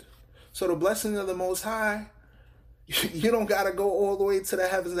do it? So the blessing of the Most High, you don't got to go all the way to the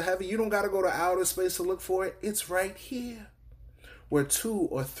heavens of heaven. You don't got to go to outer space to look for it. It's right here. Where 2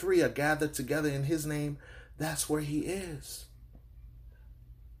 or 3 are gathered together in his name, that's where he is.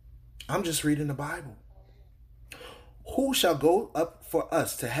 I'm just reading the Bible. Who shall go up for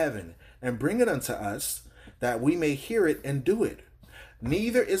us to heaven and bring it unto us, that we may hear it and do it?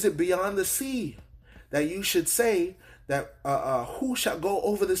 Neither is it beyond the sea, that you should say that who shall go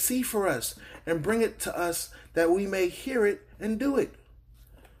over the sea for us and bring it to us, that we may hear it and do it.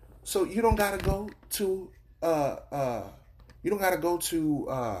 So you don't gotta go to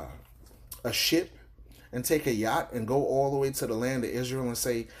a ship and take a yacht and go all the way to the land of Israel and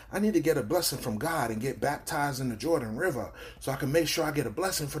say, I need to get a blessing from God and get baptized in the Jordan River so I can make sure I get a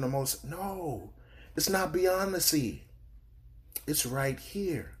blessing from the Most. No, it's not beyond the sea. It's right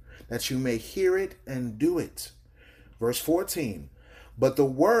here, that you may hear it and do it. Verse 14, but the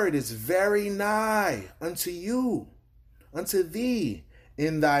word is very nigh unto you, unto thee,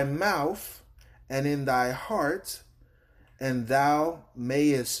 in thy mouth and in thy heart, and thou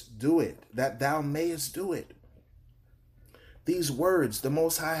mayest do it, that thou mayest do it. These words the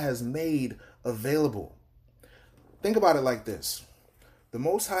Most High has made available. Think about it like this. The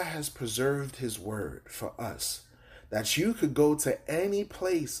Most High has preserved his word for us, that you could go to any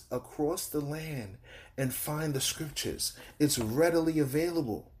place across the land and find the scriptures. It's readily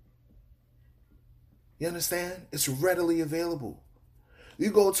available. You understand? It's readily available.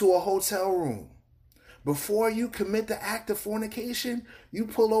 You go to a hotel room. Before you commit the act of fornication, you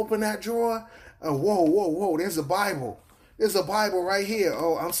pull open that drawer. Whoa, there's a Bible. There's a Bible right here.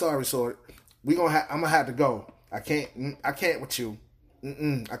 Oh, I'm sorry, Sword. I'm gonna have to go. I can't with you.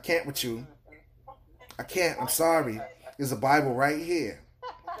 I can't with you. I can't. I'm sorry. There's a Bible right here.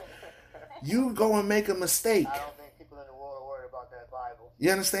 You go and make a mistake. I don't think people in the world are worried about that Bible.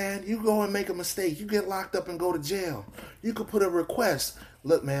 You understand? You go and make a mistake. You get locked up and go to jail. You could put a request.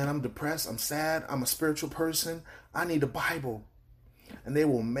 Look, man, I'm depressed. I'm sad. I'm a spiritual person. I need a Bible. And they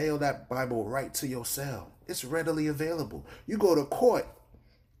will mail that Bible right to your cell. It's readily available. You go to court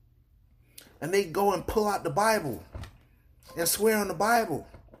and they go and pull out the Bible and swear on the Bible.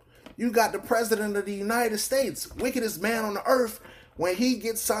 You got the President of the United States, wickedest man on the earth. When he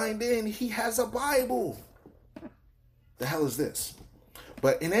gets signed in, he has a Bible. The hell is this?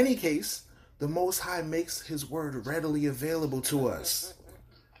 But in any case, the Most High makes his word readily available to us.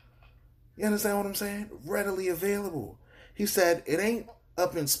 You understand what I'm saying? Readily available. He said it ain't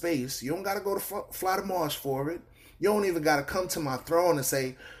up in space. You don't got to go to fly to Mars for it. You don't even got to come to my throne and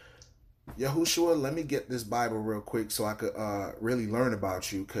say, Yahushua, let me get this Bible real quick so I could really learn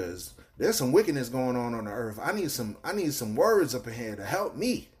about you, because there's some wickedness going on the earth. I need some words up in here to help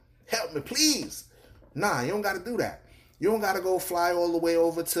me. Help me, please. Nah, you don't got to do that. You don't got to go fly all the way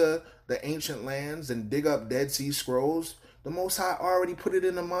over to the ancient lands and dig up Dead Sea Scrolls. The Most High already put it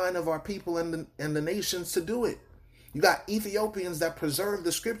in the mind of our people and the nations to do it. You got Ethiopians that preserve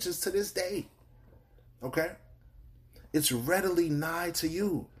the scriptures to this day. Okay? It's readily nigh to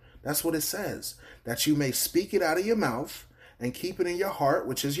you. That's what it says. That you may speak it out of your mouth and keep it in your heart,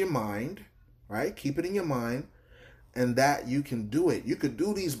 which is your mind. Right? Keep it in your mind. And that you can do it. You could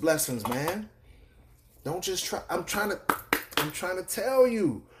do these blessings, man. Don't just try. I'm trying to tell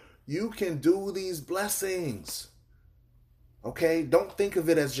you. You can do these blessings. Okay? Don't think of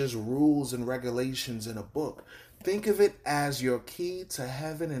it as just rules and regulations in a book. Think of it as your key to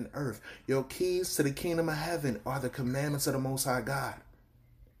heaven and earth. Your keys to the kingdom of heaven are the commandments of the Most High God.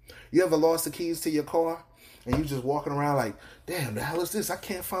 You ever lost the keys to your car and you just walking around like, damn, the hell is this? I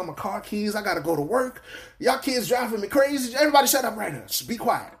can't find my car keys. I got to go to work. Y'all kids driving me crazy. Everybody shut up right now. Just be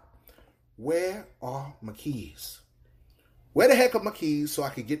quiet. Where are my keys? Where the heck are my keys so I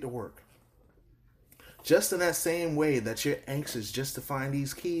can get to work? Just in that same way that you're anxious just to find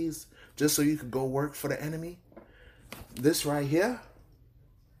these keys, just so you could go work for the enemy, this right here,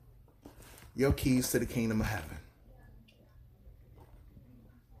 your keys to the kingdom of heaven.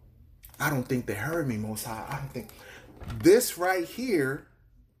 I don't think they heard me, Most High. I don't think. This right here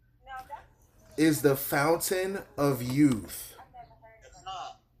is the fountain of youth.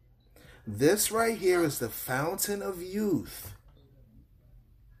 This right here is the fountain of youth.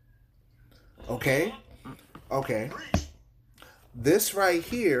 Okay? Okay. This right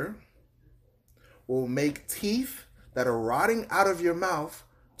here will make teeth that are rotting out of your mouth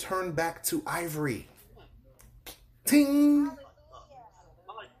turn back to ivory. Ting!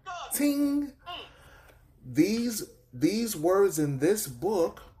 Ting! These words in this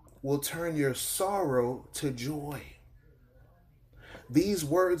book will turn your sorrow to joy. These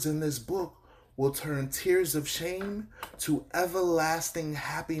words in this book will turn tears of shame to everlasting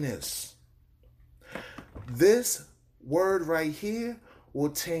happiness. This word right here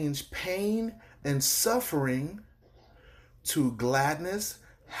will change pain and suffering to gladness,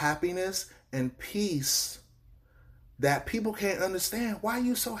 happiness, and peace that people can't understand. Why are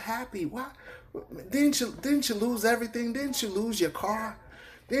you so happy? Why didn't you lose everything? Didn't you lose your car?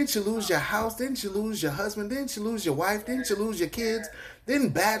 Didn't you lose your house? Didn't you lose your husband? Didn't you lose your wife? Didn't you lose your kids? Didn't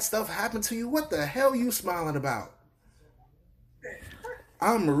bad stuff happen to you? What the hell are you smiling about?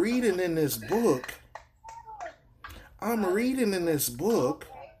 I'm reading in this book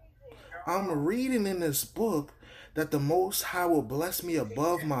that the Most High will bless me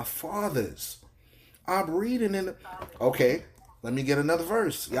above my fathers. I'm reading in... Okay, let me get another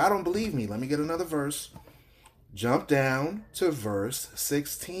verse. Y'all don't believe me. Let me get another verse. Jump down to verse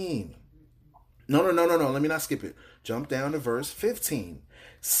 16. No. Let me not skip it. Jump down to verse 15.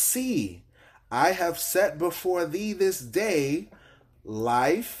 See, I have set before thee this day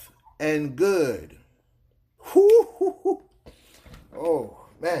life and good. Oh,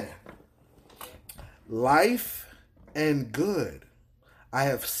 man. Life and good. I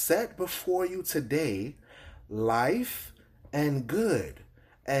have set before you today life and good,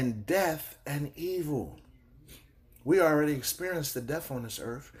 and death and evil. We already experienced the death on this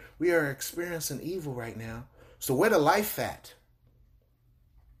earth. We are experiencing evil right now. So where the life at?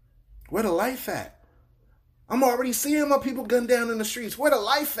 Where the life at? I'm already seeing my people gunned down in the streets. Where the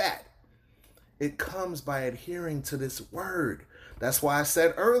life at? It comes by adhering to this word. That's why I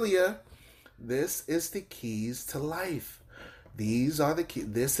said earlier, this is the keys to life. These are the keys.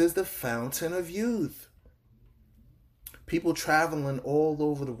 This is the fountain of youth. People traveling all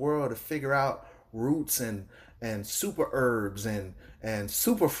over the world to figure out roots and super herbs and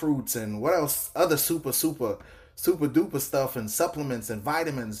super fruits and what else, other super duper stuff and supplements and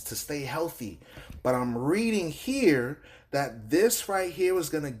vitamins to stay healthy. But I'm reading here that this right here is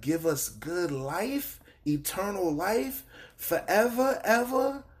going to give us good life, eternal life, forever,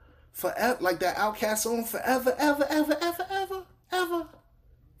 ever, like that Outcast song, forever, ever,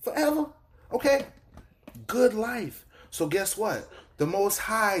 forever. Okay? Good life. So guess what? The Most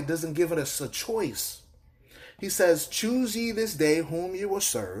High doesn't give us a choice. He says, choose ye this day whom you will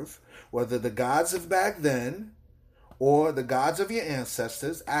serve, whether the gods of back then or the gods of your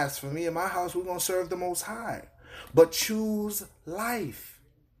ancestors. As for me and my house, we're going to serve the Most High. But choose life.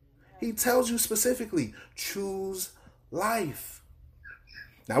 He tells you specifically, choose life.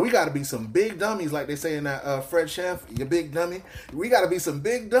 Now, we got to be some big dummies, like they say in that Fred Shamp, you big dummy. We got to be some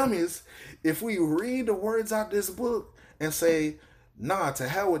big dummies if we read the words out this book and say, nah, to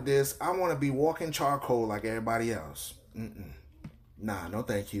hell with this. I want to be walking charcoal like everybody else. Nah, no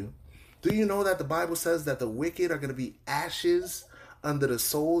thank you. Do you know that the Bible says that the wicked are going to be ashes under the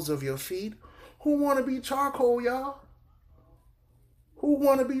soles of your feet? Who want to be charcoal, y'all? Who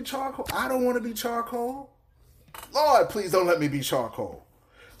want to be charcoal? I don't want to be charcoal. Lord, please don't let me be charcoal.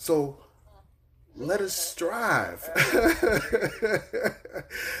 So let us strive.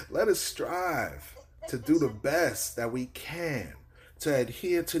 Let us strive to do the best that we can, to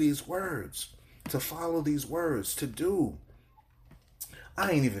adhere to these words, to follow these words, to do.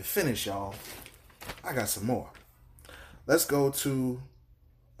 I ain't even finished, y'all. I got some more. Let's go to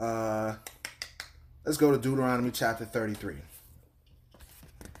Deuteronomy chapter 33.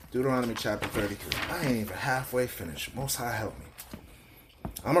 Deuteronomy chapter 33. I ain't even halfway finished. Most High help me.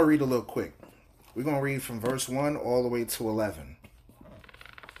 I'm going to read a little quick. We're going to read from verse 1 all the way to 11.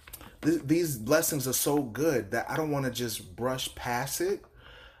 These blessings are so good that I don't want to just brush past it.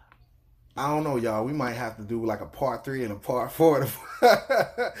 I don't know, y'all. We might have to do like a part 3 and a part 4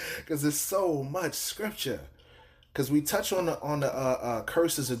 because there's so much scripture. Because we touch on the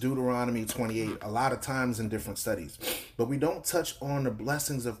curses of Deuteronomy 28 a lot of times in different studies. But we don't touch on the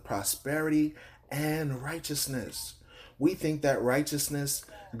blessings of prosperity and righteousness. We think that righteousness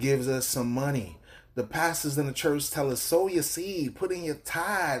gives us some money. The pastors in the church tell us, sow your seed, put in your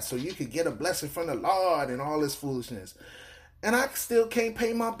tithe so you could get a blessing from the Lord and all this foolishness. And I still can't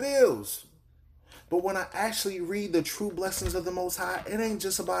pay my bills. But when I actually read the true blessings of the Most High, it ain't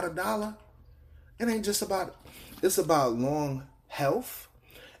just about $1. It ain't just about... It's about long health.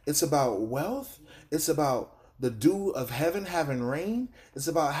 It's about wealth. It's about the dew of heaven having rain. It's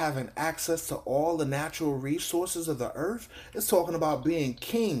about having access to all the natural resources of the earth. It's talking about being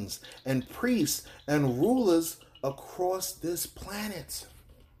kings and priests and rulers across this planet,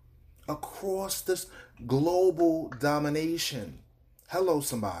 across this global domination. Hello,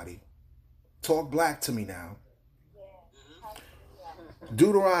 somebody. Talk black to me now.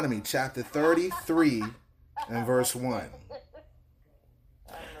 Deuteronomy chapter 33 and verse 1.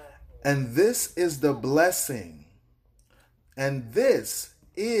 And this is the blessing. And this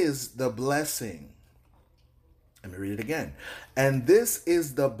is the blessing. Let me read it again. And this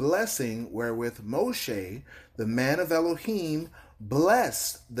is the blessing wherewith Moshe, the man of Elohim,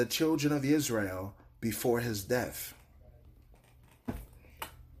 blessed the children of Israel before his death.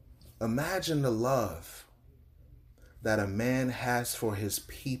 Imagine the love that a man has for his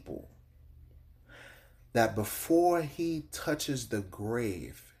people, that before he touches the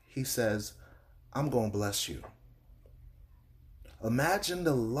grave, he says, I'm going to bless you. Imagine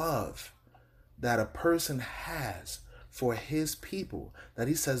the love that a person has for his people, that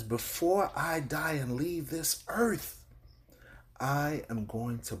he says, before I die and leave this earth, I am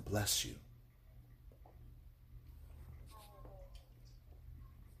going to bless you.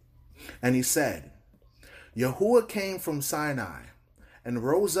 And he said, Yahuwah came from Sinai and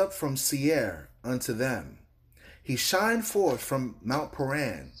rose up from Seir unto them. He shined forth from Mount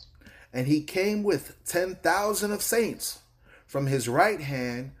Paran, and he came with 10,000 of saints. From his right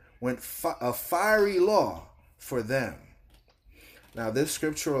hand went a fiery law for them. Now, this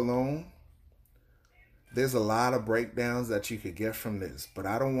scripture alone, there's a lot of breakdowns that you could get from this, but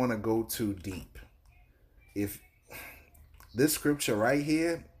I don't want to go too deep. If this scripture right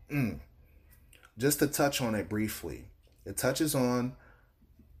here, just to touch on it briefly, it touches on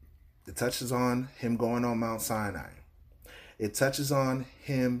him going on Mount Sinai. It touches on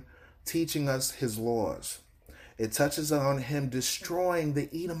him teaching us his laws. It touches on him destroying the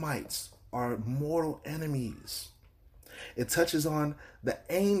Edomites, our mortal enemies. It touches on the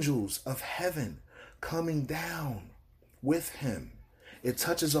angels of heaven coming down with him. It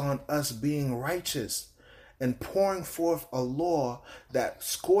touches on us being righteous and pouring forth a law that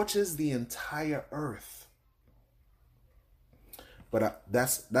scorches the entire earth. But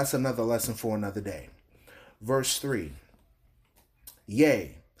that's another lesson for another day. Verse 3.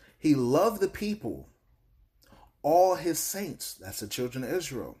 Yea, he loved the people. All his saints, that's the children of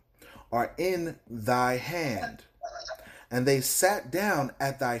Israel, are in thy hand. And they sat down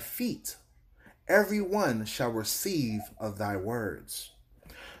at thy feet. Every one shall receive of thy words.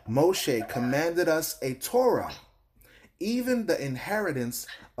 Moshe commanded us a Torah, even the inheritance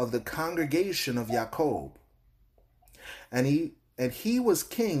of the congregation of Jacob. And he was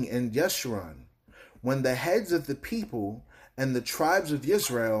king in Jeshurun, when the heads of the people and the tribes of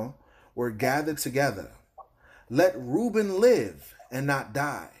Israel were gathered together. Let Reuben live and not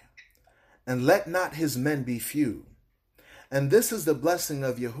die, and let not his men be few. And this is the blessing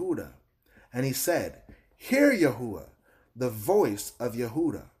of Yehuda. And he said, Hear, Yahuwah, the voice of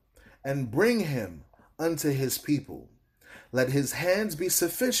Yehuda, and bring him unto his people. Let his hands be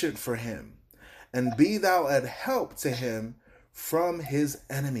sufficient for him, and be thou a help to him from his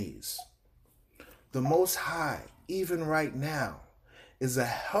enemies. The Most High, even right now, is a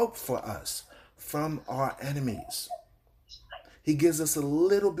help for us from our enemies. He gives us a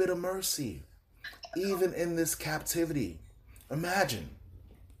little bit of mercy, even in this captivity. Imagine,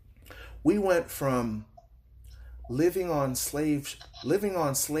 we went from living on slave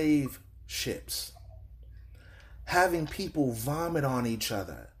ships, having people vomit on each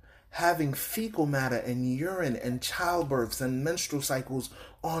other, having fecal matter and urine and childbirths and menstrual cycles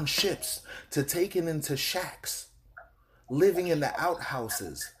on ships, to taking into shacks, living in the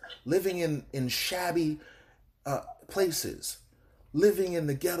outhouses, living in shabby places, living in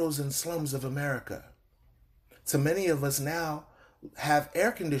the ghettos and slums of America. So many of us now have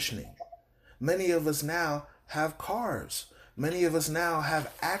air conditioning. Many of us now have cars. Many of us now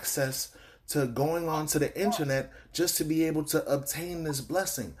have access to going onto the internet just to be able to obtain this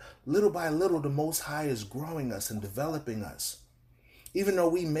blessing. Little by little, the Most High is growing us and developing us. Even though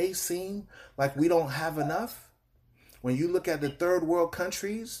we may seem like we don't have enough, when you look at the third world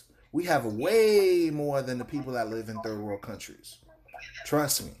countries, we have way more than the people that live in third world countries.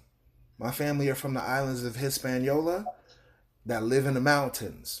 Trust me. My family are from the islands of Hispaniola that live in the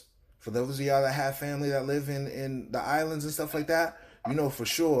mountains. For those of y'all that have family that live in the islands and stuff like that, you know for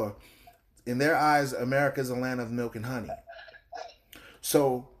sure, in their eyes, America is a land of milk and honey.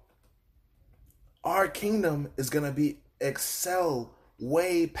 So our kingdom is going to be excel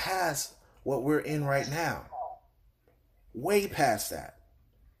way past what we're in right now. Way past that.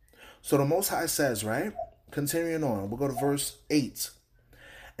 So the Most High says, right? Continuing on, we'll go to verse 8.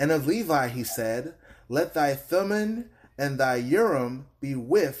 And of Levi he said, let thy Thummim and thy Urim be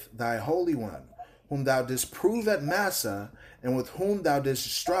with thy Holy One, whom thou didst prove at Massa, and with whom thou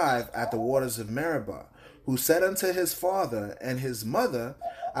didst strive at the waters of Meribah, who said unto his father and his mother,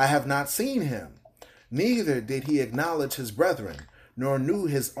 I have not seen him. Neither did he acknowledge his brethren, nor knew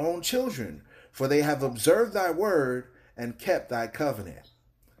his own children, for they have observed thy word and kept thy covenant.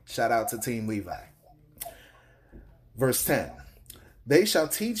 Shout out to Team Levi. Verse 10. They shall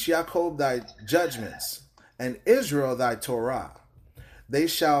teach Jacob thy judgments, and Israel thy Torah. They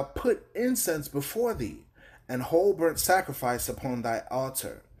shall put incense before thee, and whole burnt sacrifice upon thy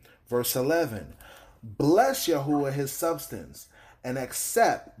altar. Verse 11. Bless Yahuwah his substance, and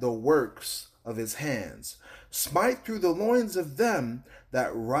accept the works of his hands. Smite through the loins of them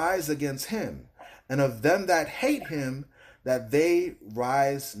that rise against him, and of them that hate him, that they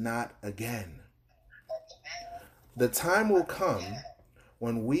rise not again. The time will come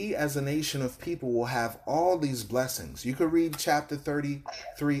when we as a nation of people will have all these blessings. You could read chapter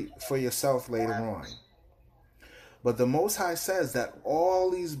 33 for yourself later on. But the Most High says that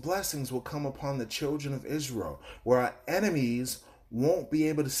all these blessings will come upon the children of Israel, where our enemies won't be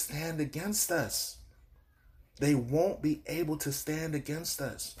able to stand against us. They won't be able to stand against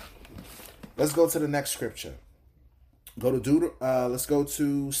us. Let's go to the next scripture. Let's go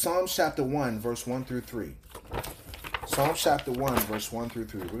to Psalms chapter 1, verse 1 through 3. Psalms chapter 1, verse 1 through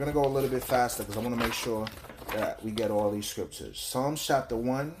 3. We're going to go a little bit faster because I want to make sure that we get all these scriptures. Psalms chapter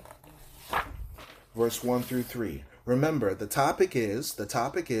 1, verse 1 through 3. Remember, the topic is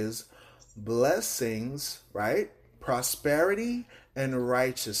blessings, right? Prosperity and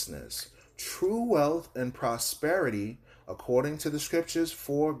righteousness. True wealth and prosperity according to the scriptures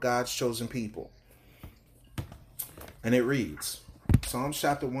for God's chosen people. And it reads, Psalms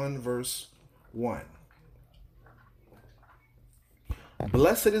chapter 1, verse 1.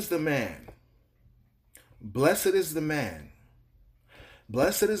 Blessed is the man. Blessed is the man.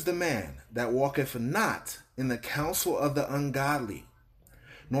 Blessed is the man that walketh not in the counsel of the ungodly,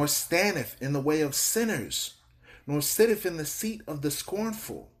 nor standeth in the way of sinners, nor sitteth in the seat of the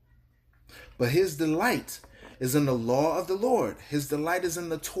scornful. But his delight is in the law of the Lord. His delight is in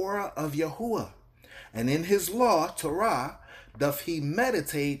the Torah of Yahuwah. And in his law, Torah, doth he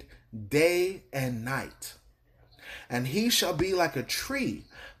meditate day and night. And he shall be like a tree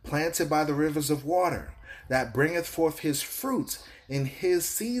planted by the rivers of water, that bringeth forth his fruit in his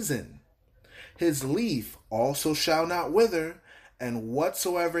season. His leaf also shall not wither, and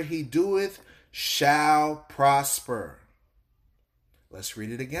whatsoever he doeth shall prosper. Let's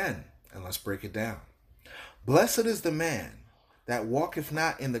read it again, and let's break it down. Blessed is the man that walketh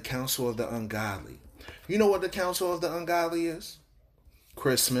not in the counsel of the ungodly. You know what the counsel of the ungodly is?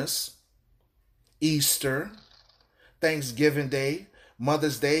 Christmas, Easter, Thanksgiving Day,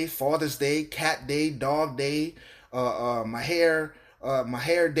 Mother's Day, Father's Day, Cat Day, Dog Day, my hair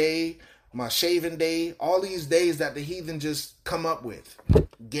day, my shaving day, all these days that the heathen just come up with.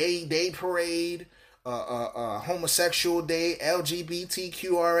 Gay Day Parade, Homosexual Day,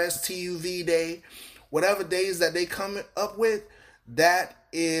 LGBTQRSTUV Day, whatever days that they come up with, that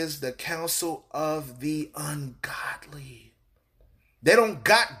is the counsel of the ungodly. They don't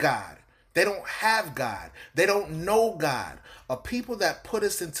got God. They don't have God. They don't know God. A people that put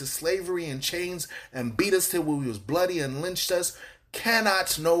us into slavery and chains and beat us till we was bloody and lynched us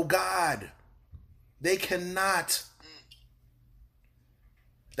cannot know God. They cannot.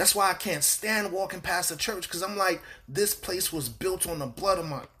 That's why I can't stand walking past a church, because I'm like, this place was built on the blood of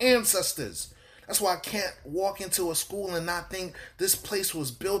my ancestors. That's why I can't walk into a school and not think this place was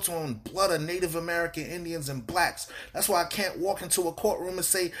built on blood of Native American Indians and blacks. That's why I can't walk into a courtroom and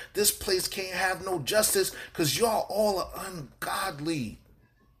say this place can't have no justice because y'all all are ungodly.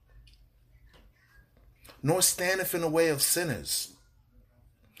 Nor standeth in the way of sinners,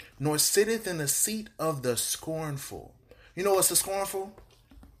 nor sitteth in the seat of the scornful. You know what's the scornful?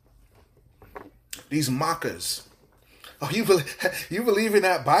 These mockers. Oh, you believe in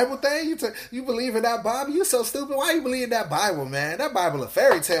that Bible thing? You believe in that Bible? You so stupid. Why you believe in that Bible, man? That Bible a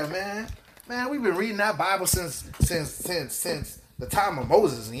fairy tale, man. Man, we've been reading that Bible since the time of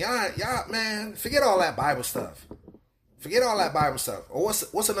Moses. And y'all, man, forget all that Bible stuff. Forget all that Bible stuff. Or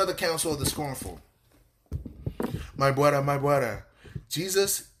what's another counsel of the scornful? My brother,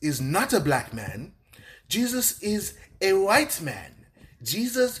 Jesus is not a black man. Jesus is a white man.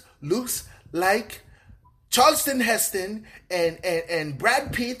 Jesus looks like Charleston Heston and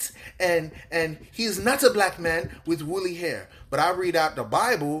Brad Pitt, and he is not a black man with woolly hair. But I read out the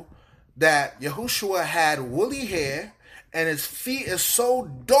Bible that Yahushua had woolly hair, and his feet is so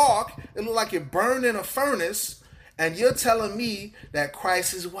dark, it looked like it burned in a furnace, and you're telling me that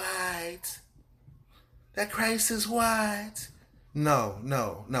Christ is white. That Christ is white. No.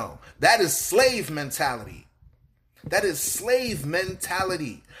 That is slave mentality. That is slave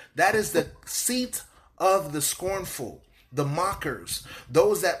mentality. That is the seat of the scornful, the mockers,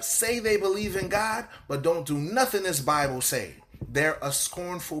 those that say they believe in God, but don't do nothing this Bible say. They're a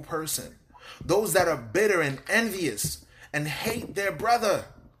scornful person. Those that are bitter and envious and hate their brother.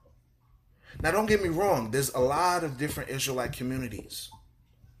 Now, don't get me wrong. There's a lot of different Israelite communities.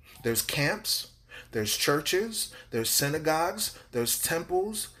 There's camps. There's churches, there's synagogues, there's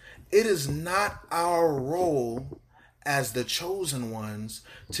temples. It is not our role as the chosen ones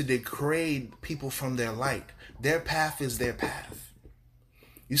to degrade people from their light. Their path is their path.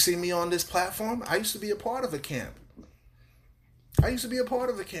 You see me on this platform? I used to be a part of a camp.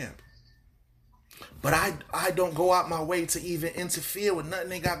 But I don't go out my way to even interfere with nothing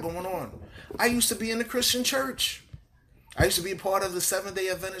they got going on. I used to be in the Christian church. I used to be a part of the Seventh-day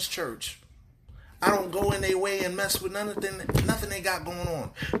Adventist church. I don't go in their way and mess with nothing they got going on,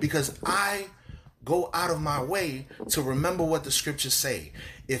 because I go out of my way to remember what the scriptures say.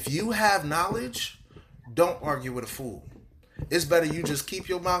 If you have knowledge, don't argue with a fool. It's better you just keep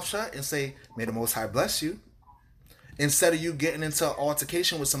your mouth shut and say, may the Most High bless you, instead of you getting into an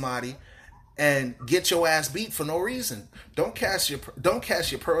altercation with somebody and get your ass beat for no reason. Don't cast your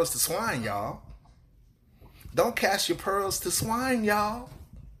pearls to swine, y'all. Don't cast your pearls to swine, y'all,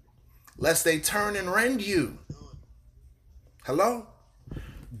 lest they turn and rend you. Hello?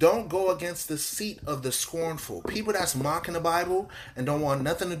 Don't go against the seat of the scornful. People that's mocking the Bible and don't want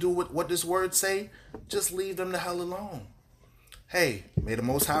nothing to do with what this word say, just leave them the hell alone. Hey, may the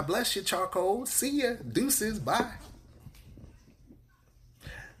Most High bless you, charcoal. See ya. Deuces. Bye.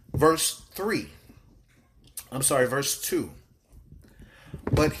 Verse 2.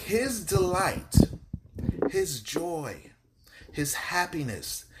 But his delight, his joy, his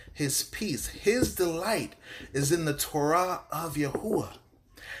happiness, his peace, his delight is in the Torah of Yahuwah.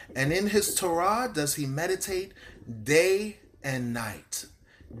 And in his Torah does he meditate day and night.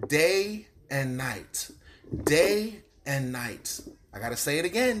 Day and night. Day and night. I got to say it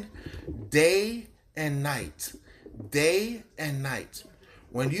again. Day and night. Day and night.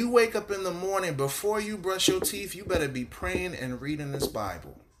 When you wake up in the morning, before you brush your teeth, you better be praying and reading this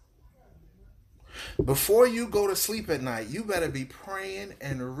Bible. Before you go to sleep at night, you better be praying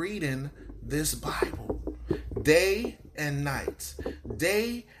and reading this Bible. Day and night.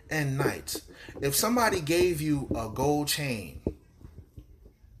 Day and night. If somebody gave you a gold chain,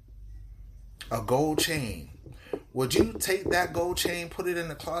 would you take that gold chain, put it in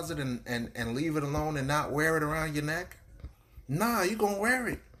the closet and leave it alone and not wear it around your neck? Nah, you're going to wear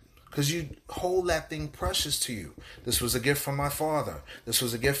it. Because you hold that thing precious to you. This was a gift from my father. This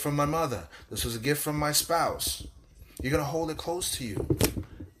was a gift from my mother. This was a gift from my spouse. You're going to hold it close to you.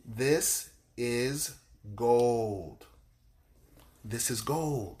 This is gold. This is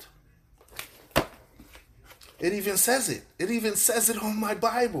gold. It even says it. It even says it on my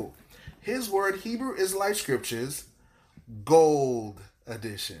Bible. His word, Hebrew Israelite Scriptures, gold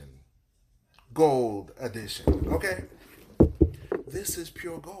edition. Gold edition. Okay? This is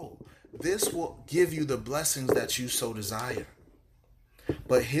pure gold. This will give you the blessings that you so desire.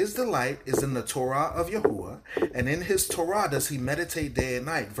 But his delight is in the Torah of Yahuwah, and in his Torah does he meditate day and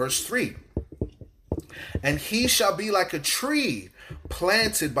night. Verse 3. And he shall be like a tree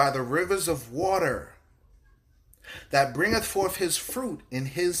planted by the rivers of water, that bringeth forth his fruit in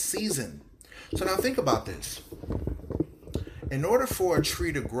his season. So now think about this. In order for a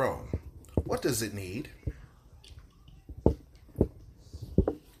tree to grow, what does it need?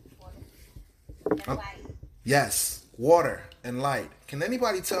 Yes, water and light. Can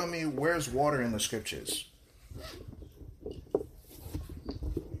anybody tell me where's water in the scriptures?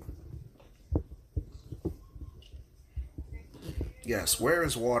 Yes, where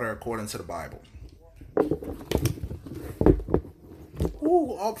is water according to the Bible?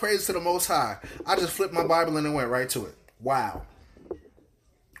 Ooh, all praise to the Most High. I just flipped my Bible and it went right to it. Wow.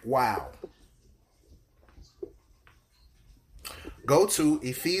 Wow. Go to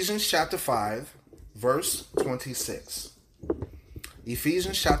Ephesians chapter 5, verse 26.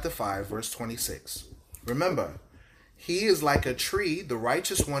 Ephesians chapter 5, verse 26. Remember, he is like a tree. The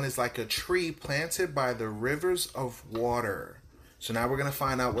righteous one is like a tree planted by the rivers of water. So now we're going to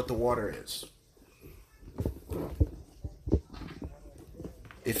find out what the water is.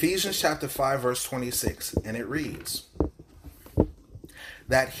 Ephesians chapter 5, verse 26. And it reads,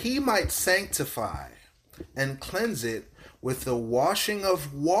 that he might sanctify and cleanse it with the washing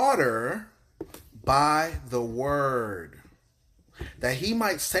of water by the word. That he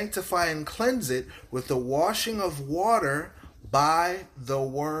might sanctify and cleanse it with the washing of water by the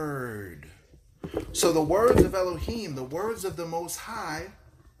word. So the words of Elohim, the words of the Most High,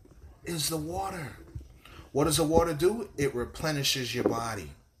 is the water. What does the water do? It replenishes your body.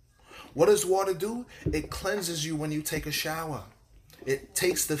 What does water do? It cleanses you when you take a shower. It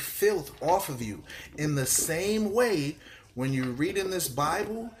takes the filth off of you. In the same way, when you read in this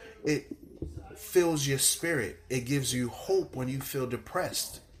Bible, it fills your spirit. It gives you hope when you feel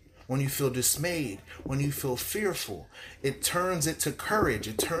depressed, when you feel dismayed, when you feel fearful. It turns it to courage.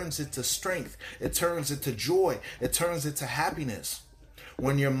 It turns it to strength. It turns it to joy. It turns it to happiness.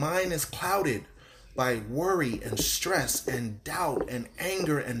 When your mind is clouded by worry and stress and doubt and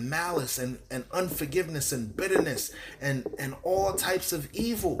anger and malice and unforgiveness and bitterness and all types of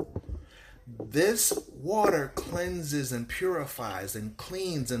evil, this water cleanses and purifies and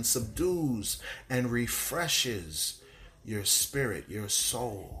cleans and subdues and refreshes your spirit, your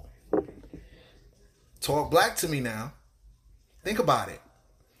soul. Talk black to me now. Think about it.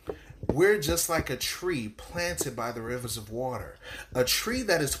 We're just like a tree planted by the rivers of water. A tree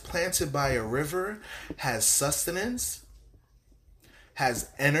that is planted by a river has sustenance, has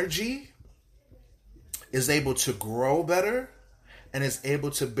energy, is able to grow better, and is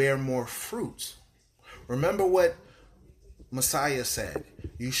able to bear more fruit. Remember what Messiah said,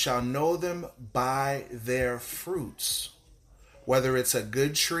 you shall know them by their fruits. Whether it's a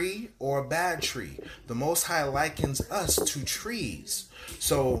good tree or a bad tree, the Most High likens us to trees.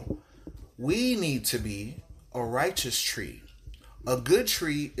 So we need to be a righteous tree. A good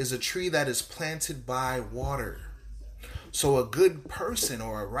tree is a tree that is planted by water. So a good person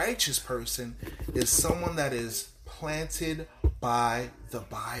or a righteous person is someone that is planted by the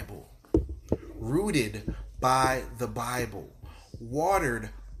Bible, rooted by the Bible, watered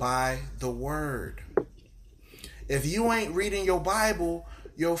by the Word. If you ain't reading your Bible,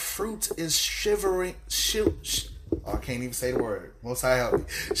 your fruit is shivering. I can't even say the word. Most High help me.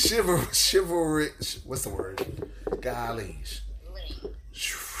 Shivering. What's the word? Golly.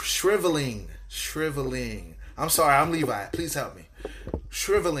 Shriveling. I'm sorry, I'm Levi. Please help me.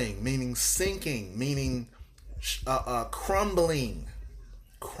 Shriveling, meaning sinking, meaning crumbling.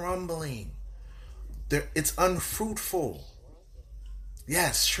 It's unfruitful.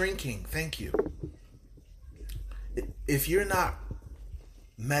 Yes, shrinking. Thank you. If you're not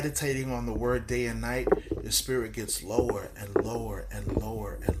meditating on the word day and night, your spirit gets lower and lower and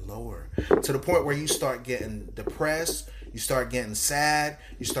lower and lower, to the point where you start getting depressed, you start getting sad,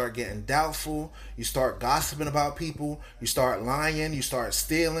 you start getting doubtful, you start gossiping about people, you start lying, you start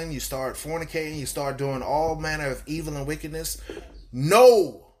stealing, you start fornicating, you start doing all manner of evil and wickedness.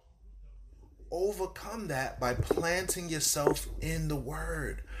 No! Overcome that by planting yourself in the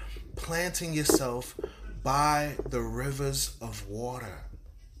word, planting yourself by the rivers of water.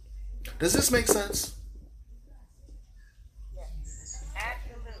 Does this make sense? Yes,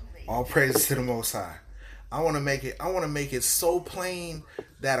 absolutely. All praises to the Most High. I want to make it so plain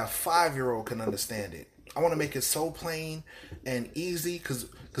that a 5-year-old can understand it. I want to make it so plain and easy because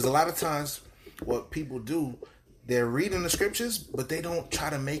a lot of times what people do, they're reading the scriptures, but they don't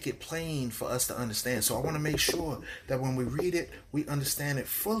try to make it plain for us to understand. So I want to make sure that when we read it, we understand it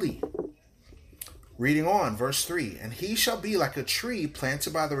fully. Reading on, verse 3, and he shall be like a tree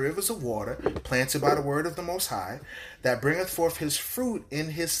planted by the rivers of water, planted by the word of the Most High, that bringeth forth his fruit in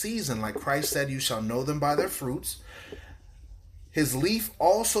his season. Like Christ said, you shall know them by their fruits. His leaf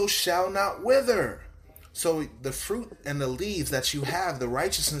also shall not wither. So the fruit and the leaves that you have, the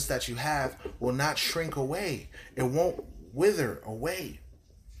righteousness that you have, will not shrink away. It won't wither away.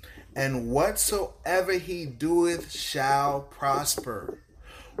 and whatsoever he doeth shall prosper.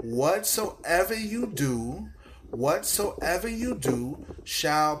 Whatsoever you do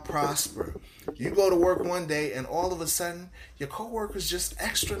shall prosper. You go to work one day and all of a sudden your coworker's just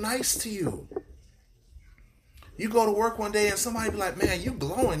extra nice to you. You go to work one day and somebody be like, man, you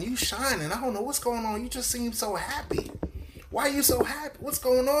glowing, you shining. I don't know what's going on. You just seem so happy. Why are you so happy? What's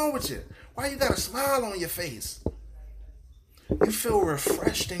going on with you? Why you got a smile on your face? You feel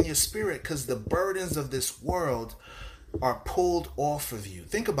refreshed in your spirit because the burdens of this world are pulled off of you.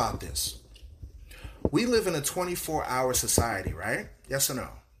 Think about this. We live in a 24-hour society, right? Yes or no?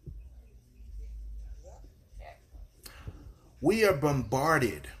 We are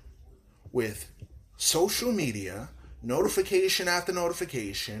bombarded with social media, notification after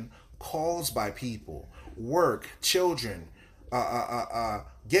notification, calls by people, work, children,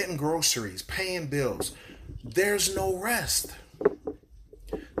 getting groceries, paying bills. There's no rest.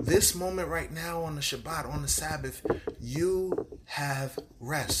 This moment right now on the Shabbat, on the Sabbath, you have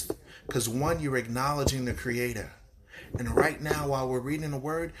rest. Because one, you're acknowledging the Creator. And right now, while we're reading the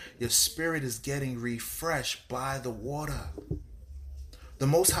Word, your spirit is getting refreshed by the water. The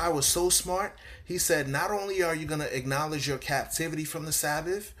Most High was so smart, he said, not only are you going to acknowledge your captivity from the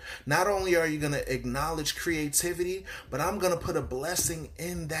Sabbath, not only are you going to acknowledge creativity, but I'm going to put a blessing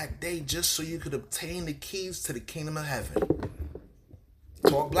in that day just so you could obtain the keys to the kingdom of heaven.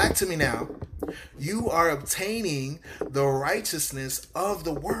 Talk black to me now. You are obtaining the righteousness of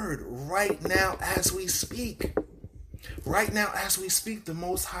the Word right now as we speak. Right now, as we speak, the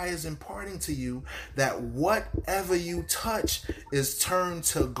Most High is imparting to you that whatever you touch is turned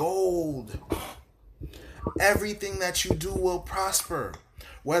to gold. Everything that you do will prosper.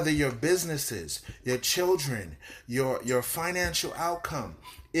 Whether your businesses, your children, your financial outcome.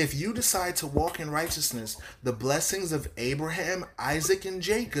 If you decide to walk in righteousness, the blessings of Abraham, Isaac, and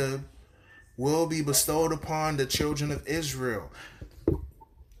Jacob will be bestowed upon the children of Israel.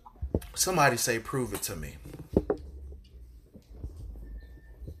 Somebody say, prove it to me.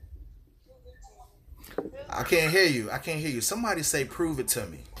 I can't hear you. Somebody say, prove it to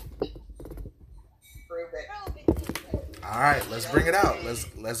me. Prove it. All right, let's bring it out.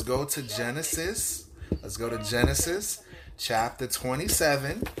 Let's go to Genesis. Let's go to Genesis chapter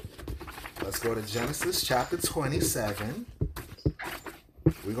 27. Let's go to Genesis chapter 27.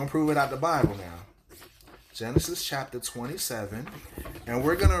 We're going to prove it out the Bible now. Genesis chapter 27. And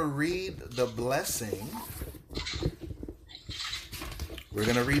we're going to read the blessing. We're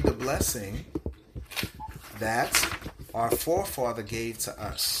going to read the blessing that our forefather gave to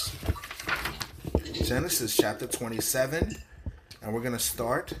us. Genesis chapter 27, and we're going to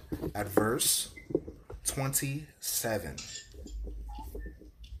start at verse 27.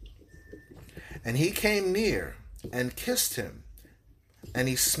 And he came near and kissed him, and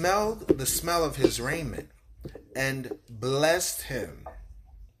he smelled the smell of his raiment, and blessed him.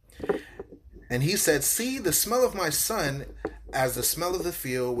 And he said, see, the smell of my son as the smell of the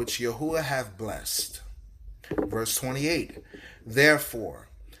field which Yahuwah hath blessed. Verse 28, therefore,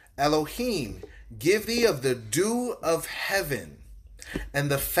 Elohim, give thee of the dew of heaven, and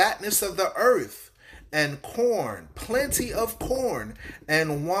the fatness of the earth, and corn, plenty of corn,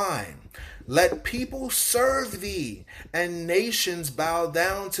 and wine. Let people serve thee, and nations bow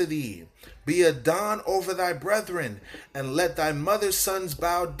down to thee. Be a don over thy brethren, and let thy mother's sons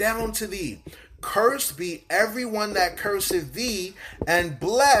bow down to thee. Cursed be everyone that curseth thee, and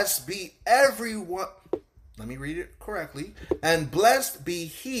blessed be everyone. Let me read it correctly. And blessed be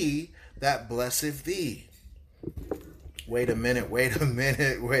he that blesseth thee. Wait a minute. Let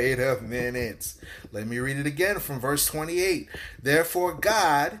me read it again from verse 28. Therefore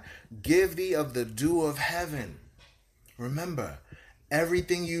God, give thee of the dew of heaven. Remember,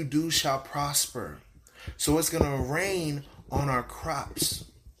 everything you do shall prosper. So it's going to rain on our crops.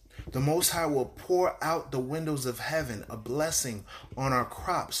 The Most High will pour out the windows of heaven, a blessing on our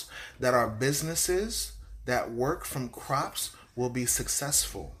crops, that our businesses that work from crops will be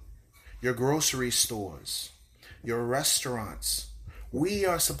successful. Your grocery stores, your restaurants. We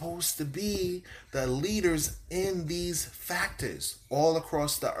are supposed to be the leaders in these factors all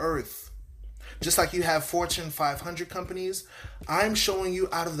across the earth. Just like you have Fortune 500 companies, I'm showing you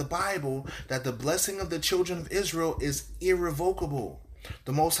out of the Bible that the blessing of the children of Israel is irrevocable.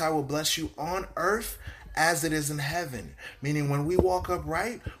 The Most High will bless you on earth as it is in heaven. Meaning when we walk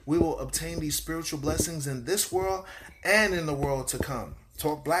upright, we will obtain these spiritual blessings in this world and in the world to come.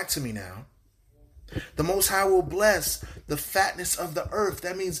 Talk black to me now. The Most High will bless the fatness of the earth.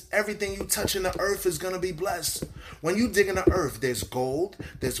 That means everything you touch in the earth is going to be blessed. When you dig in the earth, there's gold,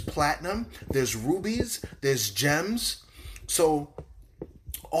 there's platinum, there's rubies, there's gems. So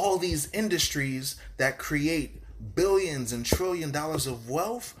all these industries that create billions and trillion dollars of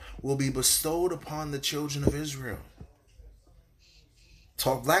wealth will be bestowed upon the children of Israel.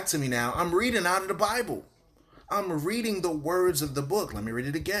 Talk black to me now. I'm reading out of the Bible. I'm reading the words of the book. Let me read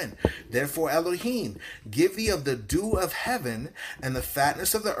it again. Therefore, Elohim, give thee of the dew of heaven and the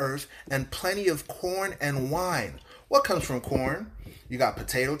fatness of the earth and plenty of corn and wine. What comes from corn? You got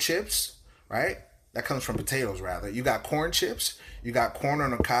potato chips, right? That comes from potatoes, rather. You got corn chips. You got corn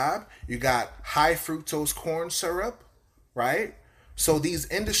on the cob. You got high fructose corn syrup, right? So these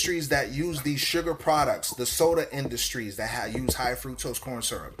industries that use these sugar products, the soda industries that use high fructose corn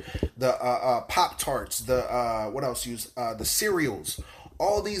syrup, the Pop-Tarts, what else use? The cereals,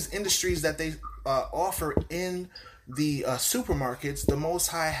 all these industries that they offer in the supermarkets, the Most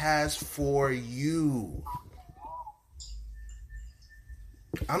High has for you.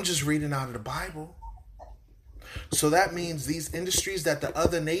 I'm just reading out of the Bible. So that means these industries that the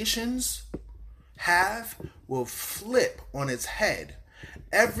other nations have will flip on its head.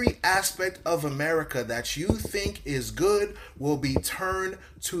 Every aspect of America that you think is good will be turned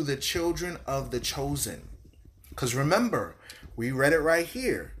to the children of the chosen. Because remember, we read it right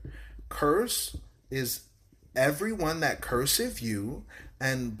here. Curse is everyone that curseth you,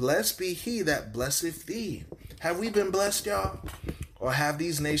 and blessed be he that blesseth thee. Have we been blessed, y'all? Or have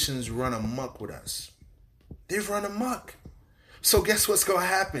these nations run amok with us? They've run amok. So guess what's going to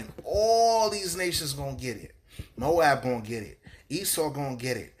happen? All these nations going to get it. Moab going to get it. Esau going to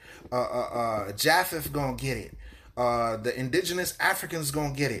get it. Japheth going to get it. The indigenous Africans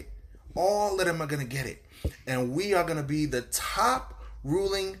going to get it. All of them are going to get it. And we are going to be the top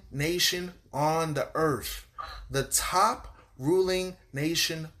ruling nation on the earth. The top ruling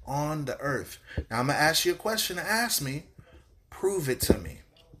nation on the earth. Now I'm going to ask you a question to ask me. Prove it to me.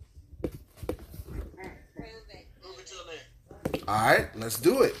 All right, let's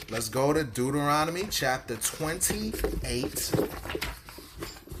do it. Let's go to Deuteronomy chapter 28,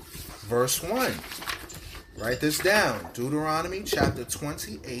 verse 1. Write this down. Deuteronomy chapter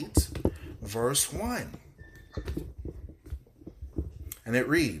 28, verse 1. And it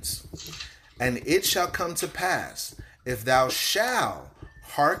reads, And it shall come to pass, if thou shalt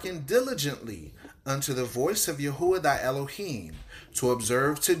hearken diligently unto the voice of Yahuwah thy Elohim, to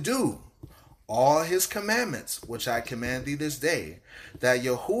observe to do all his commandments, which I command thee this day, that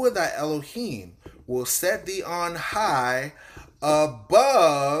Yahuwah thy Elohim will set thee on high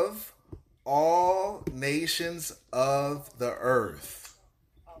above all nations of the earth.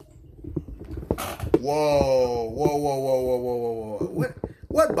 Whoa, whoa, whoa, whoa, whoa, whoa, whoa.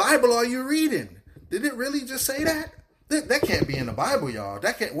 What Bible are you reading? Did it really just say that? That can't be in the Bible, y'all.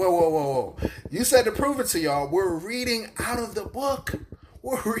 That can't. Whoa, whoa, whoa, whoa. You said to prove it to y'all. We're reading out of the book.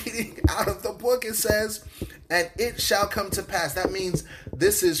 We're reading out of the book. It says, and it shall come to pass. That means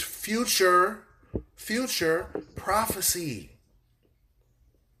this is future prophecy.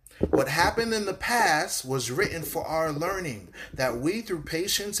 What happened in the past was written for our learning, that we through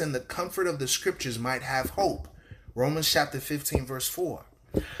patience and the comfort of the scriptures might have hope. Romans chapter 15, verse 4.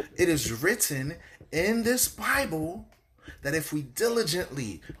 It is written in this Bible that if we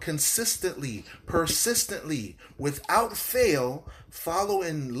diligently, consistently, persistently, without fail, follow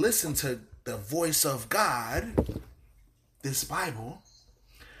and listen to the voice of God, this Bible,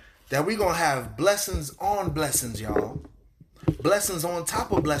 that we're going to have blessings on blessings, y'all. Blessings on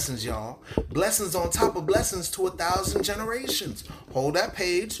top of blessings, y'all. Blessings on top of blessings to 1,000 generations. Hold that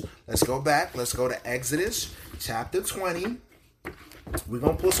page. Let's go back. Let's go to Exodus chapter 20. We're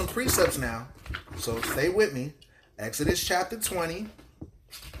going to pull some precepts now, so stay with me. Exodus chapter 20.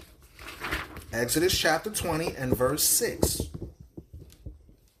 Exodus chapter 20 and verse 6.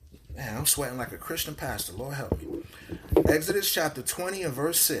 Man, I'm sweating like a Christian pastor. Lord help me. Exodus chapter 20 and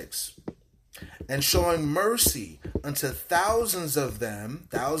verse 6. And showing mercy unto thousands of them,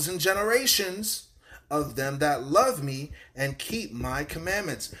 1,000 generations of them that love me and keep my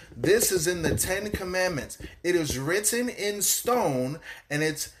commandments. This is in the 10 commandments. It is written in stone and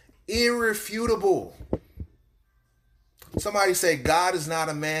it's irrefutable. Somebody say, God is not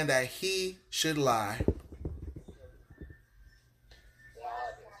a man that he should lie.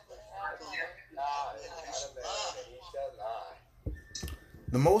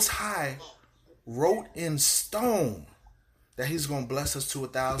 The Most High wrote in stone that he's going to bless us to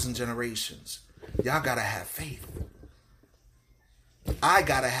 1,000 generations. Y'all got to have faith. I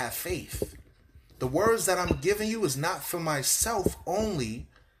got to have faith. The words that I'm giving you is not for myself only,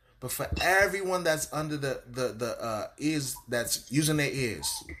 but for everyone that's under the ears, that's using their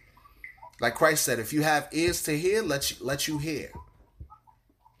ears. Like Christ said, if you have ears to hear, let you hear.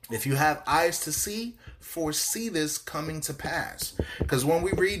 If you have eyes to see, foresee this coming to pass. Because when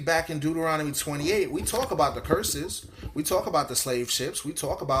we read back in Deuteronomy 28, we talk about the curses. We talk about the slave ships. We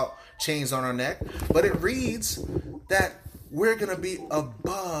talk about chains on our neck. But it reads that we're going to be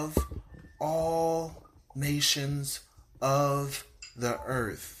above all nations of the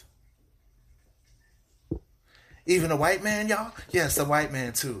earth. Even the white man, y'all? Yes, the white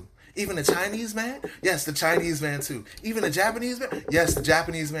man too. Even the Chinese man? Yes, the Chinese man too. Even the Japanese man? Yes, the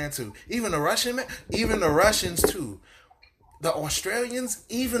Japanese man too. Even the Russian man? Even the Russians too. The Australians?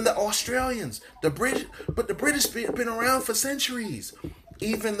 Even the Australians. The British, but the British been around for centuries.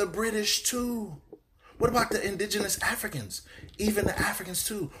 Even the British too. What about the indigenous Africans? Even the Africans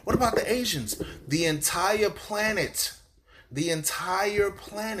too. What about the Asians? The entire planet. The entire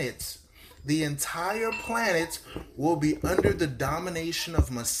planet will be under the domination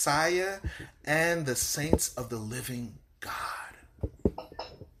of Messiah and the saints of the living God.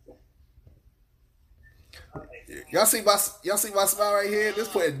 Y'all see my smile right here? This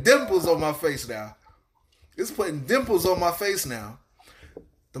putting dimples on my face now.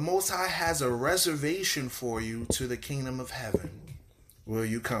 The Most High has a reservation for you to the kingdom of heaven. Will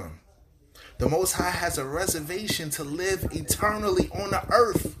you come? The Most High has a reservation to live eternally on the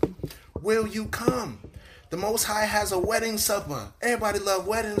earth. Will you come? The Most High has a wedding supper. Everybody love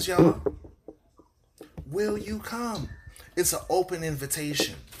weddings, y'all. Will you come? It's an open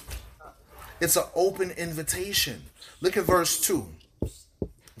invitation. Look at verse 2.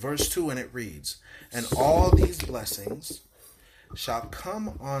 Verse 2, and it reads, and all these blessings shall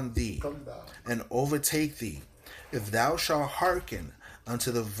come on thee and overtake thee, if thou shalt hearken unto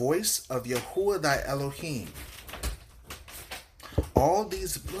the voice of Yahuwah thy Elohim. All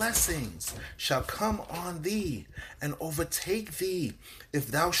these blessings shall come on thee and overtake thee, if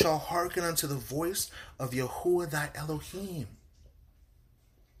thou shalt hearken unto the voice of Yahuwah thy Elohim.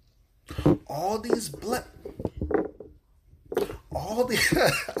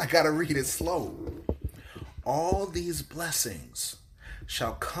 I gotta read it slow. All these blessings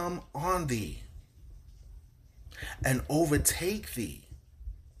shall come on thee and overtake thee,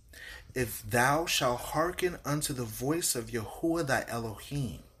 if thou shalt hearken unto the voice of Yahuwah thy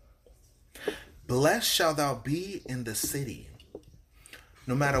Elohim. Blessed shalt thou be in the city.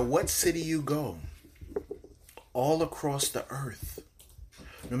 No matter what city you go, all across the earth,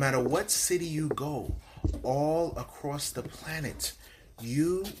 no matter what city you go, all across the planet,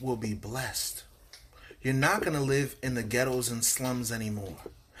 you will be blessed. You're not going to live in the ghettos and slums anymore.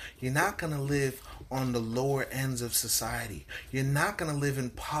 You're not going to live on the lower ends of society. You're not going to live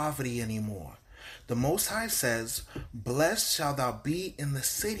in poverty anymore. The Most High says, blessed shall thou be in the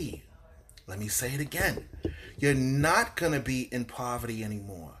city. Let me say it again. You're not going to be in poverty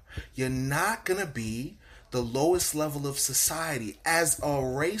anymore. You're not going to be the lowest level of society. As a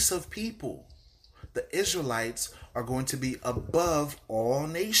race of people, the Israelites are going to be above all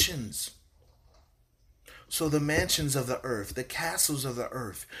nations. So the mansions of the earth, the castles of the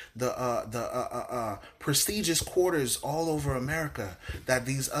earth, the prestigious quarters all over America that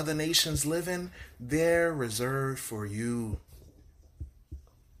these other nations live in, they're reserved for you.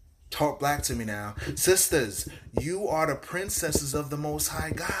 Talk black to me now. Sisters, you are the princesses of the Most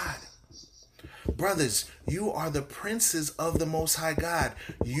High God. Brothers, you are the princes of the Most High God.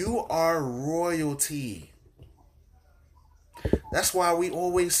 You are royalty. That's why we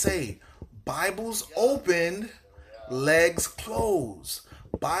always say, Bibles opened, legs closed.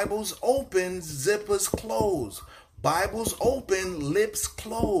 Bibles open, zippers closed. Bibles open, lips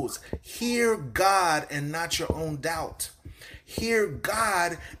closed. Hear God and not your own doubt. Hear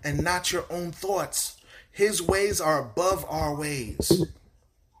God and not your own thoughts. His ways are above our ways.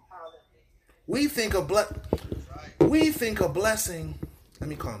 We think a blessing. Let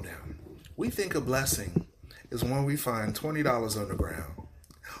me calm down. We think a blessing is when we find $20 on the ground.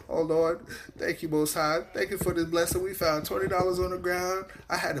 Oh Lord, thank you Most High. Thank you for this blessing. We found $20 on the ground.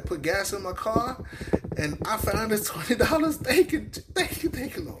 I had to put gas in my car, and I found this $20. Thank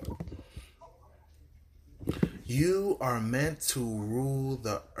you, Lord. You are meant to rule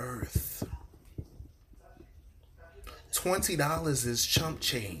the earth. $20 is chump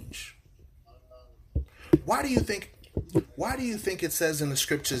change. Why do you think it says in the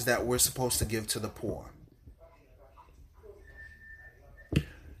scriptures that we're supposed to give to the poor?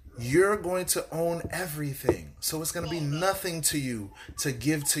 You're going to own everything. So it's going to be nothing to you to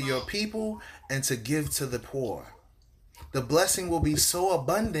give to your people and to give to the poor. The blessing will be so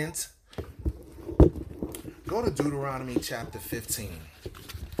abundant. Go to Deuteronomy chapter 15.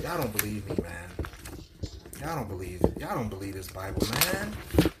 Y'all don't believe me, man. Y'all don't believe this Bible, man.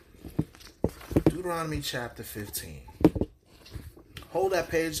 Deuteronomy chapter 15. Hold that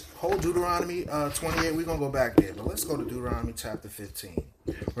page. Hold Deuteronomy 28. We're going to go back there. But let's go to Deuteronomy chapter 15.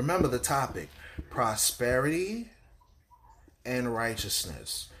 Remember the topic. Prosperity and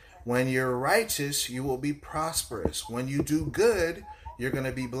righteousness. When you're righteous, you will be prosperous. When you do good, you're going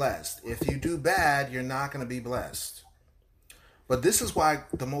to be blessed. If you do bad, you're not going to be blessed. But this is why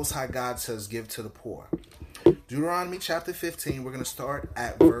the Most High God says, give to the poor. Deuteronomy chapter 15, we're going to start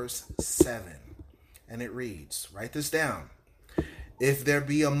at verse 7. And it reads, write this down. If there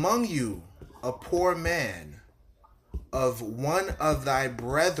be among you a poor man of one of thy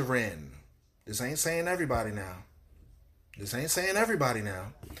brethren, this ain't saying everybody now. This ain't saying everybody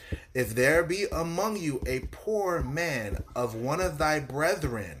now. If there be among you a poor man of one of thy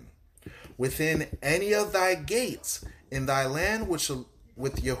brethren within any of thy gates in thy land which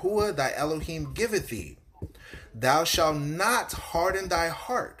with Yahuwah thy Elohim giveth thee, thou shalt not harden thy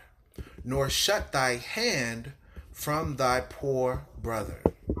heart, nor shut thy hand from thy poor brother.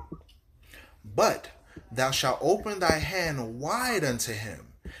 But thou shalt open thy hand wide unto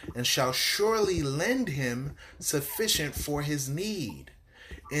him, and shall surely lend him sufficient for his need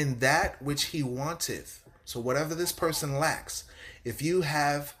in that which he wanteth. So whatever this person lacks, if you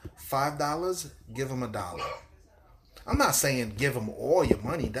have $5, give him $1. I'm not saying give him all your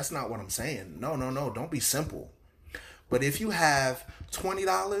money. That's not what I'm saying. No. Don't be simple. But if you have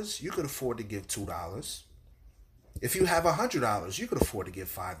 $20, you could afford to give $2. If you have $100, you could afford to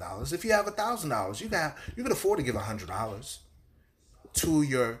give $5. If you have $1,000, you could afford to give $100 to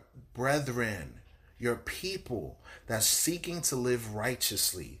your brethren, your people that's seeking to live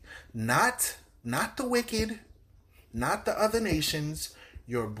righteously. Not the wicked, not the other nations,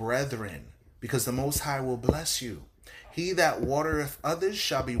 your brethren, because the Most High will bless you. He that watereth others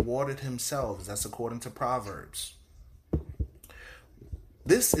shall be watered himself. That's according to Proverbs.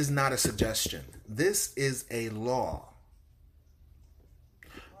 This is not a suggestion. This is a law.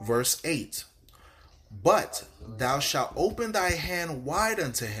 Verse 8. But thou shalt open thy hand wide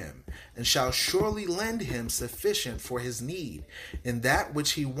unto him, and shalt surely lend him sufficient for his need in that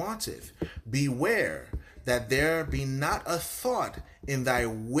which he wanteth. Beware that there be not a thought in thy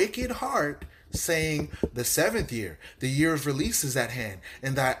wicked heart, saying, the 7th year, the year of release is at hand,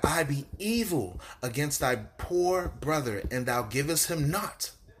 and thy eye be evil against thy poor brother, and thou givest him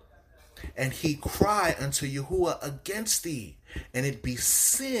not. And he cry unto Yahuwah against thee, and it be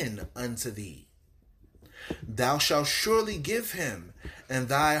sin unto thee. Thou shalt surely give him, and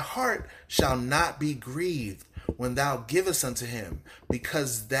thy heart shall not be grieved when thou givest unto him,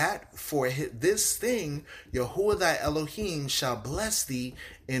 because that for this thing Yahuwah thy Elohim shall bless thee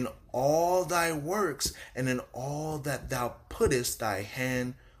in all thy works, and in all that thou puttest thy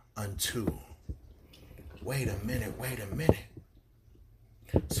hand unto. Wait a minute.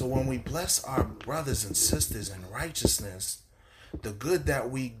 So when we bless our brothers and sisters in righteousness, the good that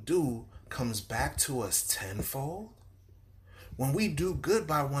we do comes back to us tenfold. When we do good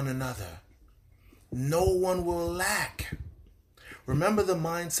by one another, no one will lack. Remember the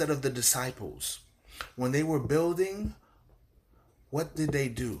mindset of the disciples. When they were building, what did they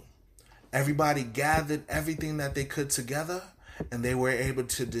do? Everybody gathered everything that they could together, and they were able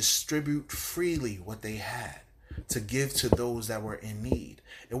to distribute freely what they had to give to those that were in need.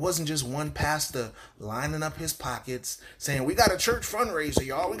 It wasn't just one pastor lining up his pockets saying, we got a church fundraiser,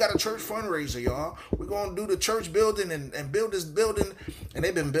 y'all. We got a church fundraiser, y'all. We're going to do the church building and build this building. And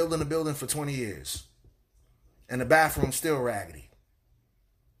they've been building the building for 20 years. And the bathroom's still raggedy.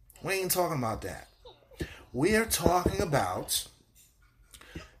 We ain't talking about that. We are talking about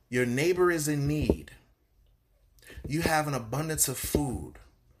your neighbor is in need. You have an abundance of food.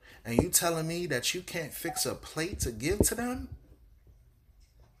 And you telling me that you can't fix a plate to give to them?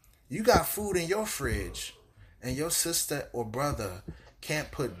 You got food in your fridge, and your sister or brother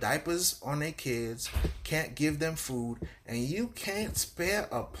can't put diapers on their kids, can't give them food, and you can't spare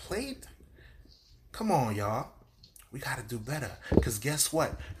a plate? Come on, y'all. We got to do better. Because guess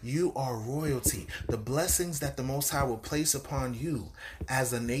what? You are royalty. The blessings that the Most High will place upon you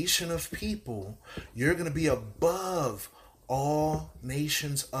as a nation of people, you're going to be above all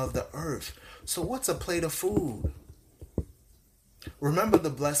nations of the earth. So what's a plate of food? Remember the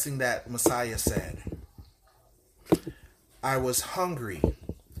blessing that Messiah said. I was hungry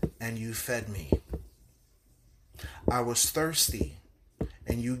and you fed me. I was thirsty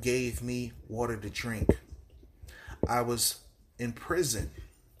and you gave me water to drink. I was in prison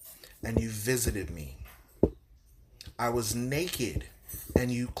and you visited me. I was naked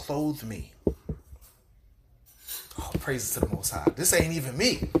and you clothed me. Oh, praises to the Most High. This ain't even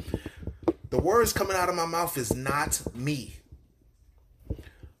me. The words coming out of my mouth is not me.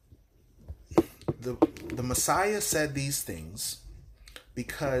 The Messiah said these things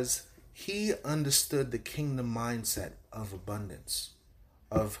because he understood the kingdom mindset of abundance,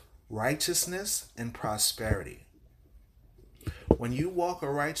 of righteousness and prosperity. When you walk a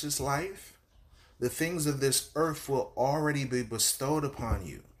righteous life, the things of this earth will already be bestowed upon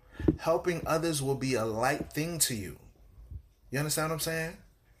you. Helping others will be a light thing to you. You understand what I'm saying?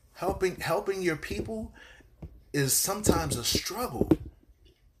 Helping your people is sometimes a struggle.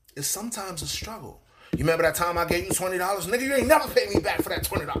 It's sometimes a struggle. You remember that time I gave you $20? Nigga, you ain't never paid me back for that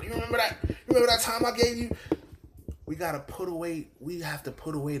 $20. You remember that? You remember that time I gave you? We have to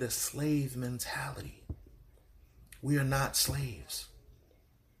put away the slave mentality. We are not slaves.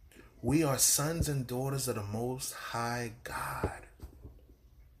 We are sons and daughters of the Most High God.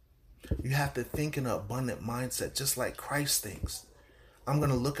 You have to think in an abundant mindset, just like Christ thinks. I'm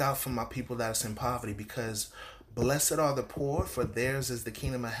going to look out for my people that's in poverty, because blessed are the poor, for theirs is the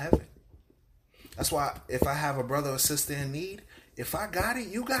kingdom of heaven. That's why if I have a brother or sister in need, if I got it,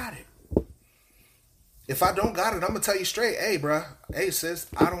 you got it. If I don't got it, I'm going to tell you straight, hey, bro, hey, sis,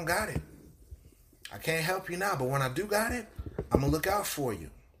 I don't got it. I can't help you now, but when I do got it, I'm going to look out for you.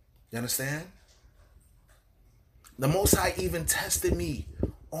 You understand? The Most High even tested me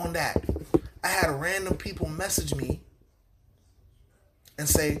on that. I had random people message me and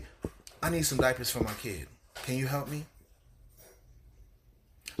say, I need some diapers for my kid. Can you help me?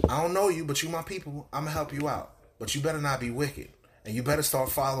 I don't know you, but you my people. I'm going to help you out. But you better not be wicked. And you better start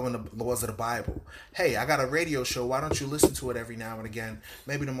following the laws of the Bible. Hey, I got a radio show. Why don't you listen to it every now and again?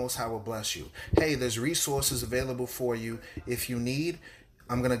 Maybe the Most High will bless you. Hey, there's resources available for you if you need.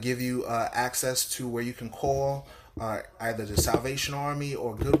 I'm going to give you access to where you can call either the Salvation Army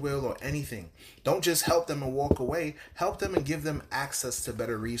or Goodwill or anything. Don't just help them and walk away. Help them and give them access to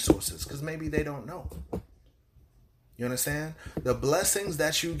better resources, because maybe they don't know. You understand? The blessings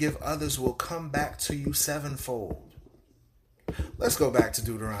that you give others will come back to you sevenfold. Let's go back to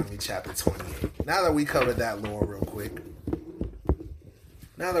Deuteronomy chapter 28. Now that we covered that law real quick.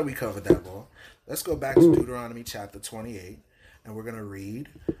 Let's go back to Deuteronomy chapter 28. And we're going to read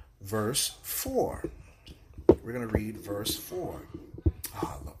verse 4. We're going to read verse 4.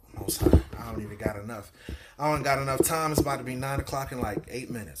 Oh, look, Most High. I don't even got enough. I don't got enough time. It's about to be 9 o'clock in like 8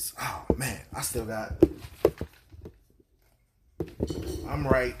 minutes. Oh, man. I still got... I'm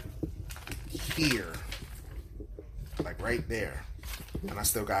right here. Like right there. And I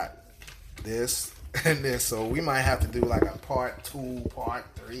still got this and this. So we might have to do like a part 2, part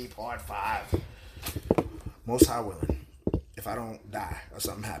 3, part 5. Most High willing. If I don't die or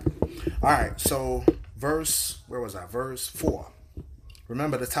something happen. All right, so verse 4.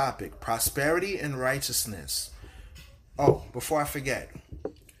 Remember the topic, prosperity and righteousness. Oh, before I forget,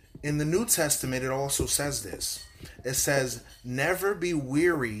 in the New Testament, it also says this. It says, never be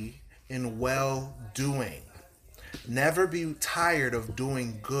weary in well-doing. Never be tired of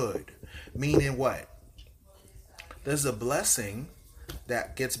doing good. Meaning what? There's a blessing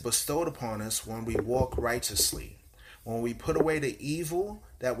that gets bestowed upon us when we walk righteously. When we put away the evil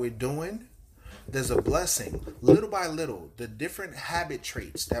that we're doing, there's a blessing. Little by little, the different habit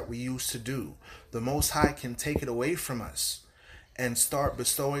traits that we used to do, the Most High can take it away from us and start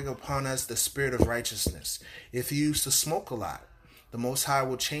bestowing upon us the spirit of righteousness. If you used to smoke a lot, the Most High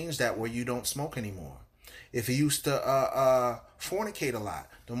will change that where you don't smoke anymore. If you used to fornicate a lot,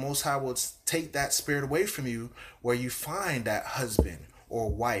 the Most High will take that spirit away from you where you find that husband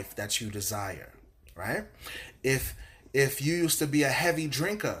or wife that you desire, right? If you used to be a heavy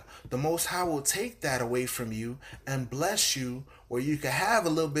drinker, the Most High will take that away from you and bless you where you can have a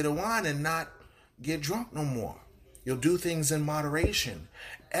little bit of wine and not get drunk no more. You'll do things in moderation.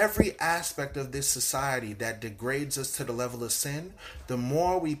 Every aspect of this society that degrades us to the level of sin, the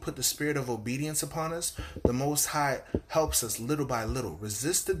more we put the spirit of obedience upon us, the Most High helps us little by little.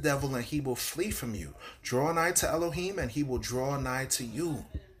 Resist the devil and he will flee from you. Draw nigh to Elohim and he will draw nigh to you.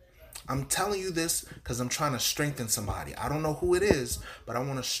 I'm telling you this because I'm trying to strengthen somebody. I don't know who it is, but I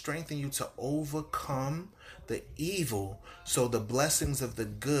want to strengthen you to overcome the evil so the blessings of the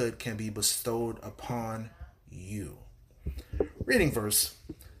good can be bestowed upon you. Reading verse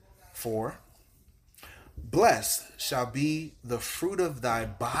 4. Blessed shall be the fruit of thy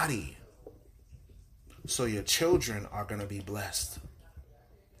body. So your children are going to be blessed.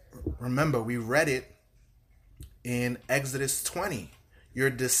 Remember, we read it in Exodus 20. Your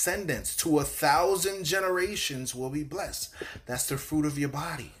descendants to 1,000 generations will be blessed. That's the fruit of your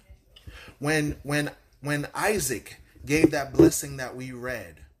body. When Isaac gave that blessing that we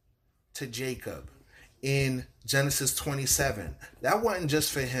read to Jacob in Genesis 27, that wasn't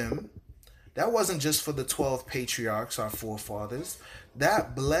just for him. That wasn't just for the 12 patriarchs, our forefathers.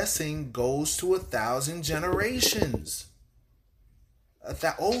 That blessing goes to 1,000 generations.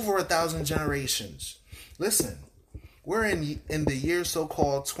 over 1,000 generations. Listen, we're in the year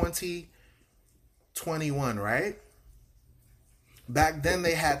so-called 2021, right? Back then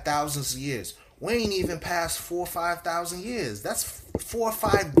they had thousands of years. We ain't even past 4,000 or 5,000 years. That's 4 or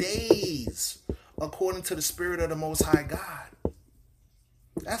 5 days, according to the Spirit of the Most High God.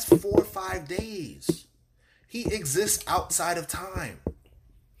 That's 4 or 5 days. He exists outside of time.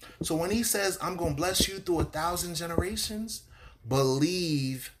 So when he says, I'm going to bless you through 1,000 generations,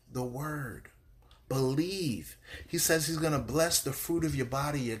 believe the word. Believe. He says he's going to bless the fruit of your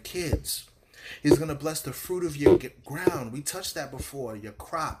body, your kids. He's going to bless the fruit of your ground. We touched that before. Your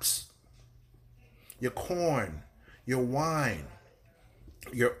crops, your corn, your wine,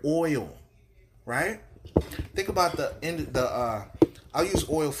 your oil, right? Think about I'll use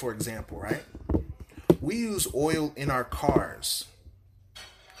oil for example, right? We use oil in our cars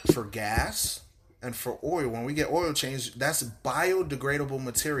for gas and for oil. When we get oil change, that's biodegradable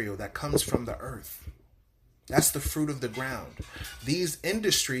material that comes from the earth. That's the fruit of the ground. These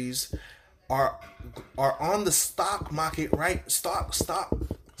industries are on the stock market, right? Stock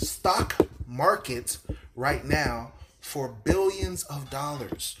market right now for billions of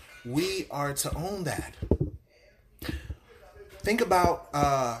dollars. We are to own that. Think about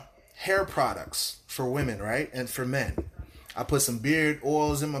hair products for women, right? And for men. I put some beard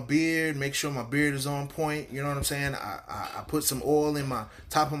oils in my beard, make sure my beard is on point. You know what I'm saying? I put some oil in my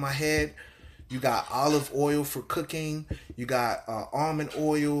top of my head. You got olive oil for cooking. You got almond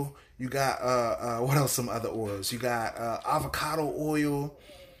oil. You got, what else? Some other oils. You got avocado oil,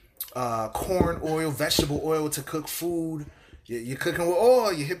 corn oil, vegetable oil to cook food. You're cooking with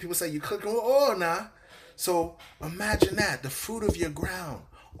oil. You hear people say you're cooking with oil now. So imagine that, the fruit of your ground.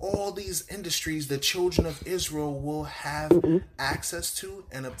 All these industries the children of Israel will have access to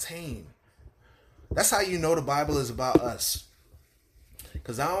and obtain. That's how you know the Bible is about us.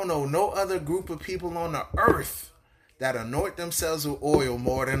 Because I don't know no other group of people on the earth that anoint themselves with oil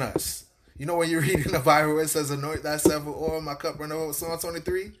more than us. You know when you read in the Bible it says, anoint thyself with oil, my cup run over, Psalm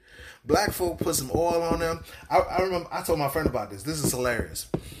 23? Black folk put some oil on them. I remember I told my friend about this. This is hilarious.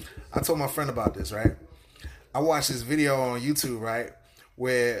 I told my friend about this, right? I watched this video on YouTube, right?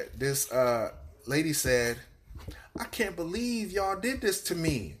 Where this lady said, I can't believe y'all did this to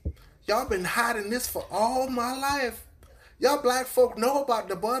me. Y'all been hiding this for all my life. Y'all black folk know about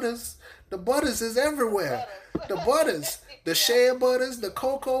the butters. The butters is everywhere. The butters, the shea butters, the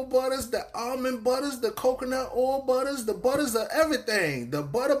cocoa butters, the almond butters, the coconut oil butters, the butters of everything. The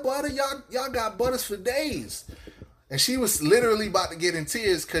butter, y'all got butters for days. And she was literally about to get in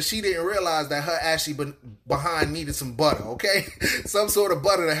tears because she didn't realize that her ashy behind needed some butter, okay? Some sort of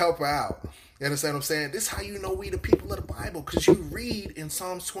butter to help her out. You understand what I'm saying? This is how you know we the people of the Bible, because you read in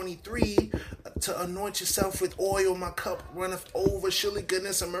Psalms 23 to anoint yourself with oil. My cup runneth over. Surely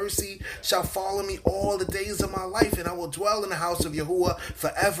goodness and mercy shall follow me all the days of my life, and I will dwell in the house of Yahuwah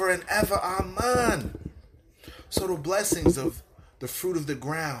forever and ever. Amen. So the blessings of the fruit of the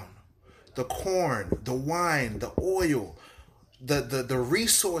ground, the corn, the wine, the oil, the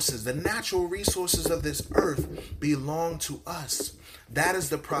resources, the natural resources of this earth belong to us. That is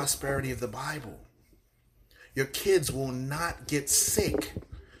the prosperity of the Bible. Your kids will not get sick.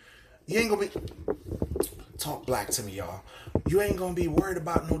 You ain't gonna be, talk black to me, y'all. You ain't gonna be worried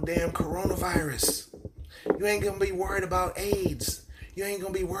about no damn coronavirus. You ain't gonna be worried about AIDS. You ain't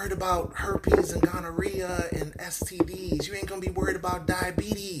gonna be worried about herpes and gonorrhea and STDs. You ain't gonna be worried about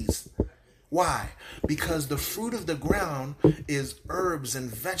diabetes. Why? Because the fruit of the ground is herbs and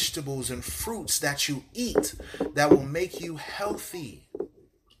vegetables and fruits that you eat that will make you healthy.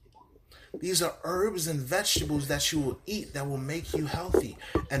 These are herbs and vegetables that you will eat that will make you healthy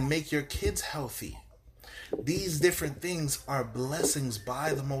and make your kids healthy. These different things are blessings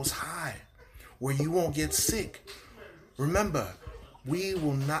by the Most High, where you won't get sick. Remember, we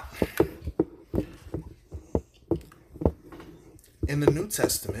will not... In the New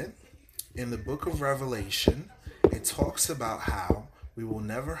Testament, in the book of Revelation, it talks about how we will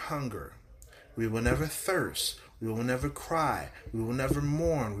never hunger, we will never thirst, we will never cry, we will never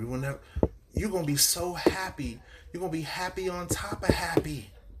mourn, we will never... You're going to be so happy. You're going to be happy on top of happy.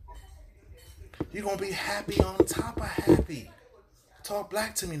 You're going to be happy on top of happy. Talk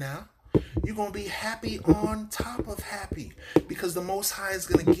black to me now. You're going to be happy on top of happy, because the Most High is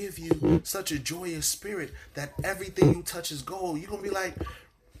going to give you such a joyous spirit that everything you touch is gold. You're going to be like,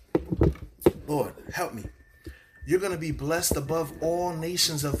 Lord, help me. You're going to be blessed above all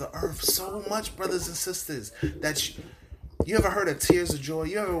nations of the earth so much, brothers and sisters, that you ever heard of tears of joy?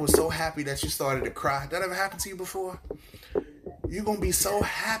 You ever was so happy that you started to cry? That ever happened to you before? You're going to be so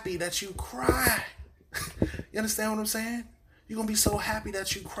happy that you cry. You understand what I'm saying? You're going to be so happy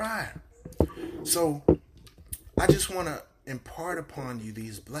that you cried. So I just want to impart upon you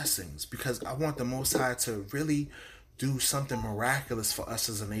these blessings because I want the Most High to really do something miraculous for us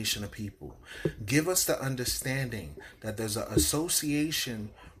as a nation of people. Give us the understanding that there's an association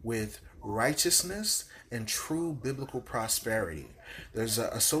with righteousness and true biblical prosperity. There's an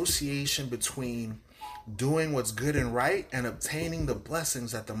association between doing what's good and right and obtaining the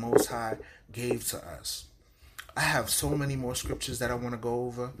blessings that the Most High gave to us. I have so many more scriptures that I want to go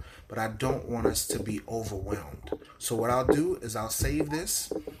over, but I don't want us to be overwhelmed. So what I'll do is I'll save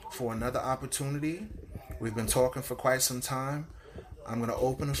this for another opportunity. We've been talking for quite some time. I'm going to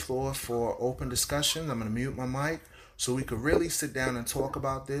open the floor for open discussion. I'm going to mute my mic so we could really sit down and talk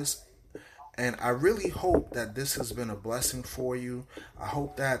about this. And I really hope that this has been a blessing for you. I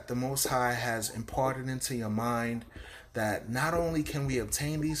hope that the Most High has imparted into your mind that not only can we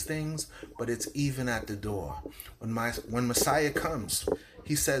obtain these things, but it's even at the door. When Messiah comes,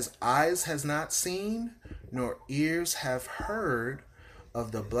 he says, eyes has not seen, nor ears have heard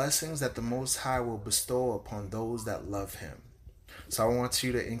of the blessings that the Most High will bestow upon those that love him. So I want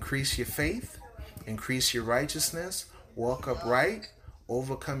you to increase your faith, increase your righteousness, walk upright,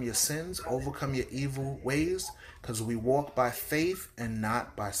 overcome your sins, overcome your evil ways, because we walk by faith and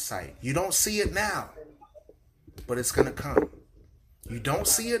not by sight. You don't see it now, but it's going to come. You don't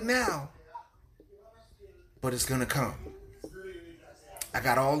see it now, but it's going to come. I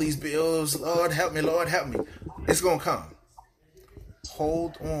got all these bills. Lord, help me. Lord, help me. It's going to come.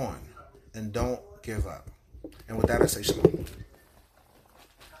 Hold on and don't give up. And with that, I say shalom.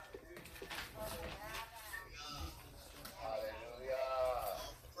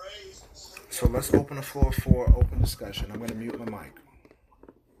 So let's open the floor for open discussion. I'm going to mute my mic.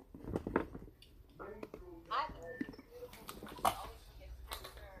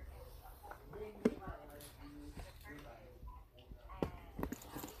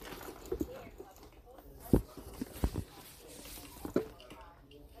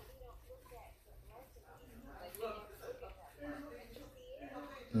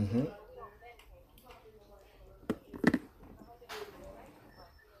 Mm-hmm.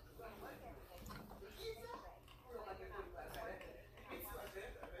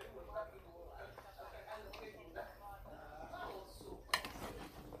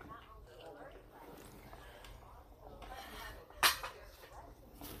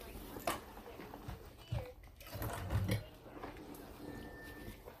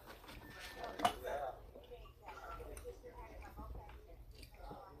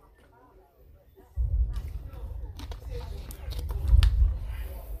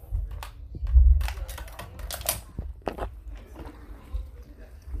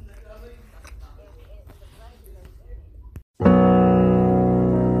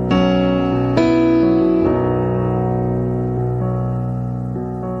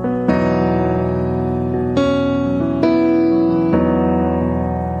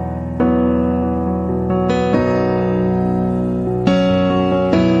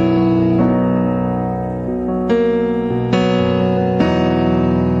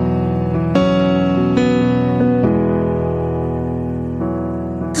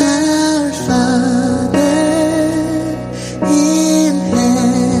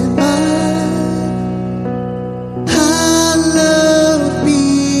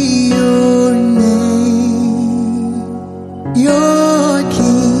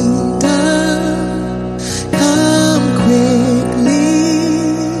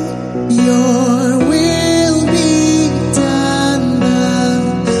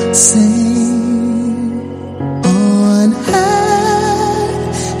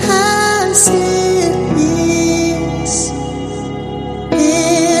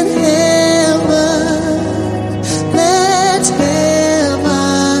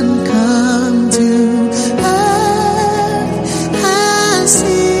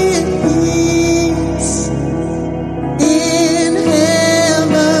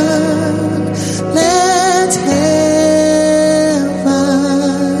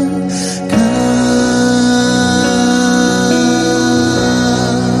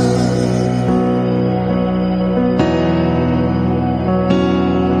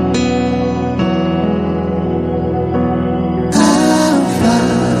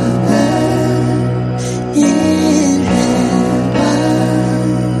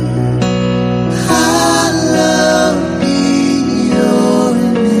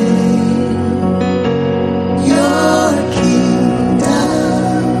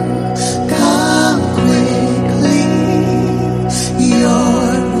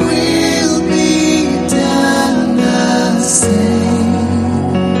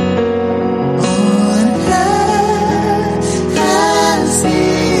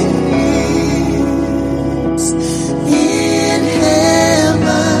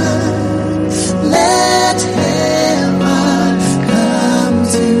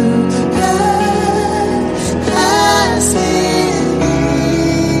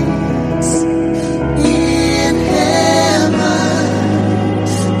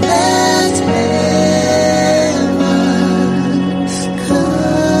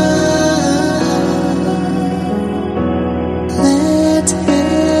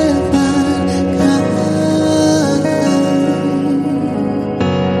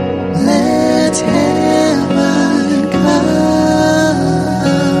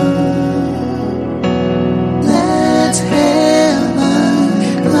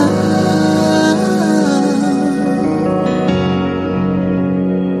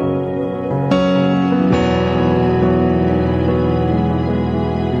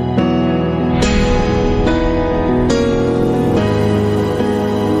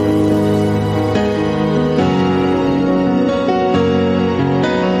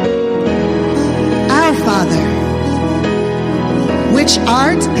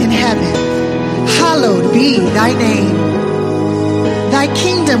 thy name. Thy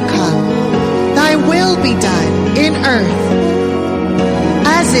kingdom come, thy will be done in earth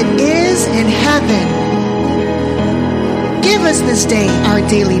as it is in heaven. Give us this day our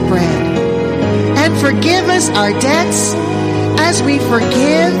daily bread, and forgive us our debts as we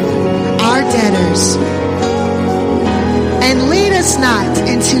forgive our debtors. And lead us not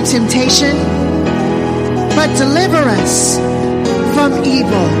into temptation, but deliver us from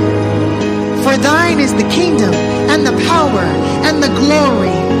evil. For thine is the kingdom and the power and the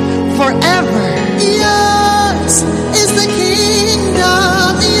glory forever. Yours is the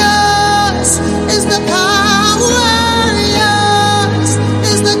kingdom. Yours is the power. Yours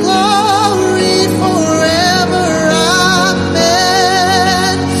is the glory forever.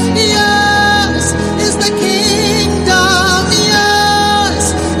 Amen. Yours is the kingdom. Yours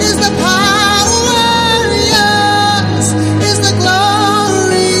is the power. Yours is the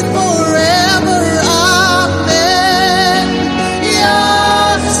glory forever. Amen.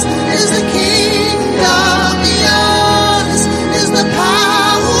 Yours is the kingdom. Yours is the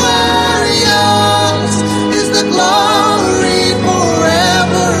power. Yours is the glory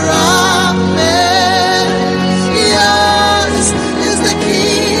forever. Amen. Yours is the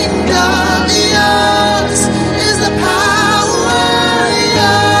kingdom. Yours is the power.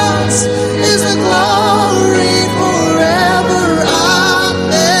 Yours is the glory forever.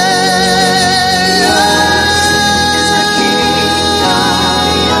 Amen.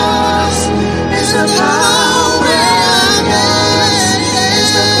 Yours is the power. Yours is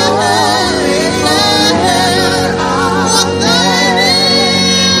the glory forever. Amen.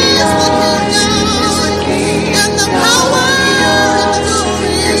 Yours is the kingdom and the power. Yours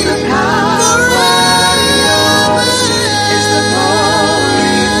is the power. Yours is the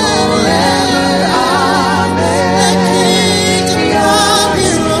glory forever. Amen. Yours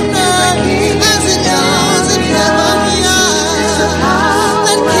is the kingdom as it is in heaven. Yours is the power.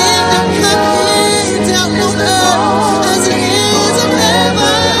 That kingdom come here down on earth as it is in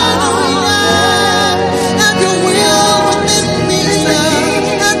heaven. Have your will within me.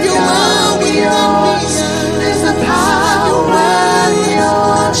 Have your will within me. There's the power.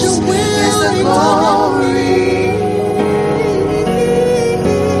 Let your will be done.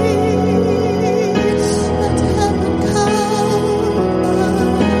 Let heaven come.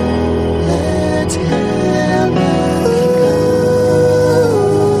 Let heaven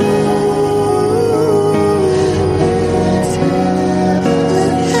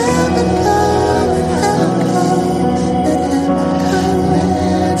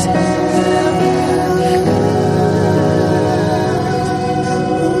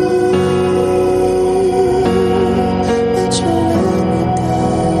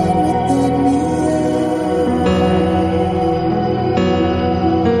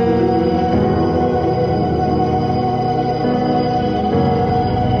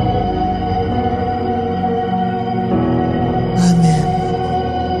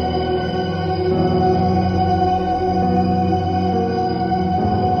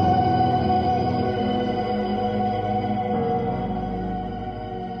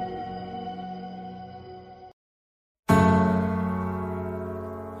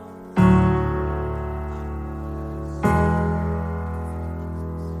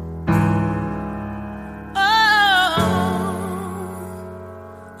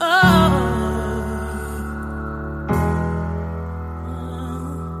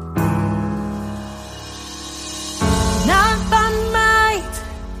Not by might,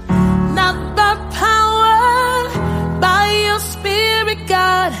 not by power, by your spirit,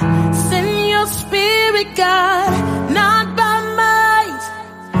 God. Send your spirit, God. Not by might,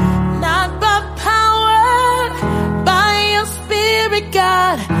 not by power, by your spirit,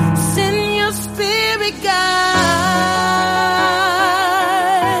 God. Send your spirit, God.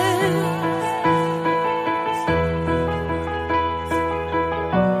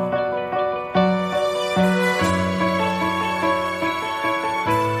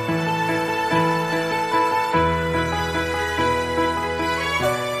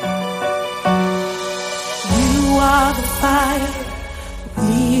 You are the fire,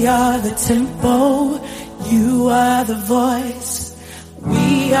 we are the temple. You are the voice,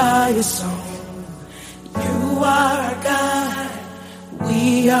 we are your song. You are our God,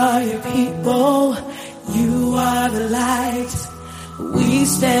 we are your people. You are the light, we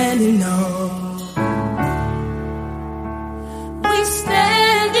stand in awe. We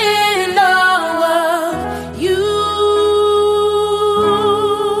stand in awe of you.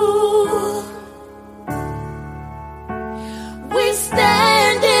 We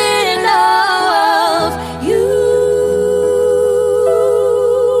stand in awe of you.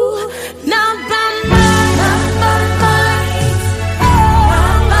 Not by might,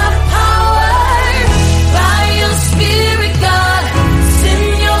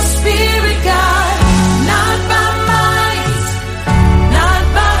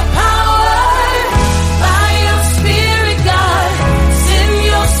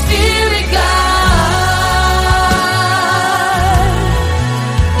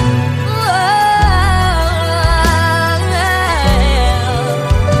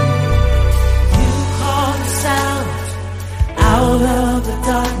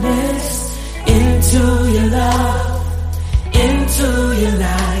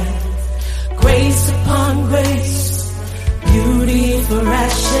 tonight. Grace upon grace, beauty for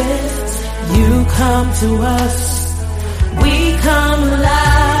ashes. You come to us, we come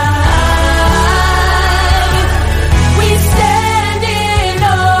alive. We stand in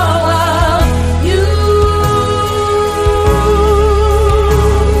awe of you.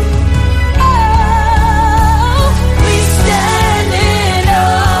 Oh, we stand in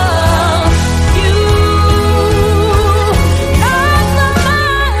awe of you. Not for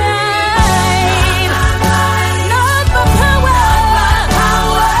might, not for power,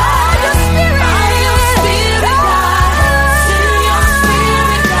 your spirit, God. Send your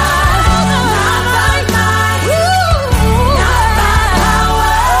spirit, God. Not by might, not by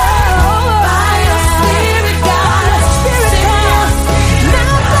power, by your spirit, God. Send your spirit,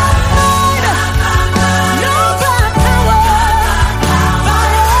 not by might, not by power, by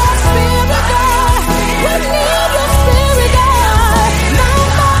your spirit, God. We need your spirit, God. Not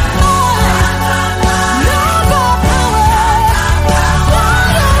by might, not by power, by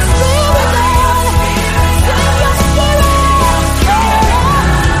your spirit, God. Send your spirit.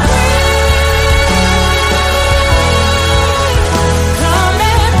 Come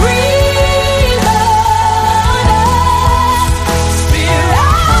and breathe on us,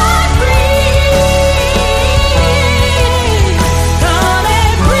 Spirit, breathe. Come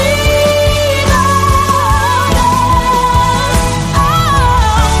and breathe on us,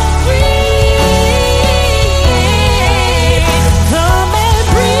 breathe. Come and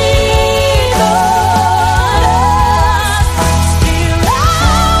breathe on us, Spirit,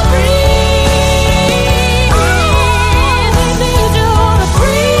 breathe. We need you to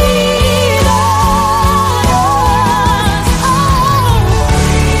breathe on us.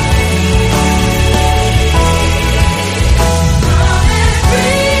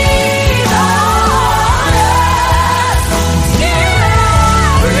 Breathe on us,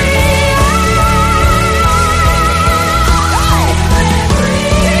 Spirit,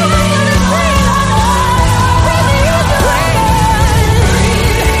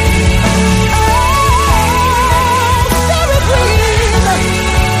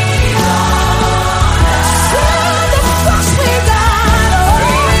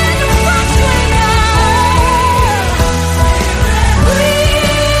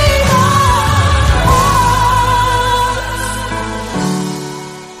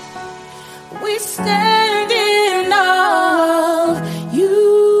 we stand in awe of you.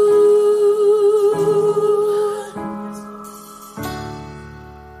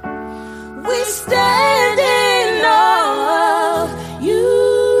 We stand in awe of you.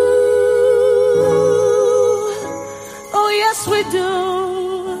 Oh, yes, we do.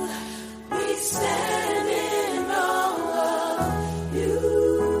 We stand in awe of you.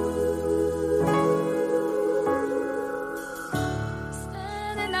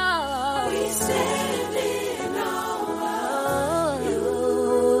 Stand in awe. We stand in awe of you.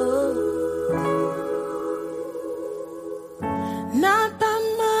 Not by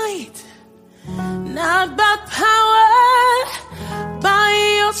might, not by power, by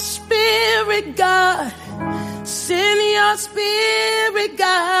your spirit, God. Send your spirit,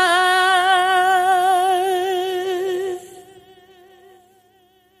 God.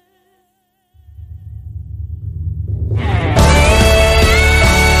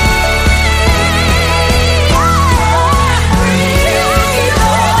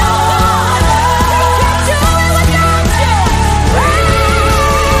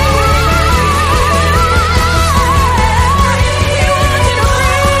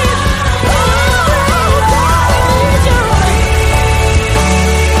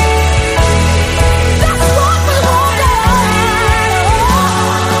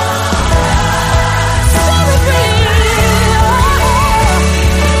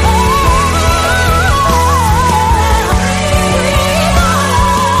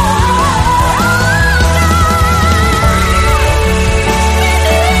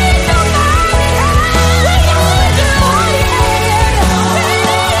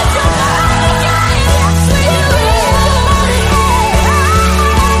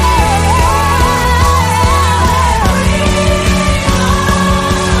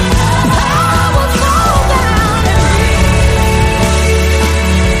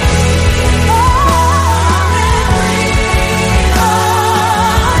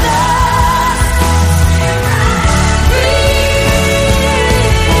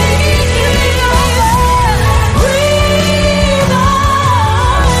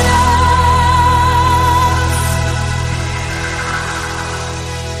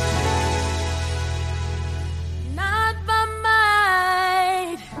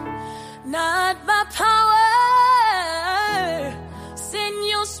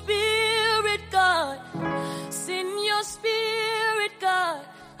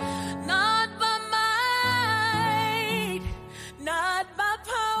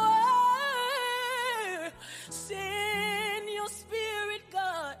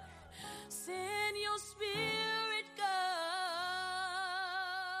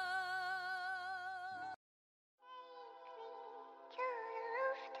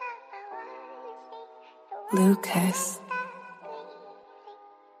 Lucas.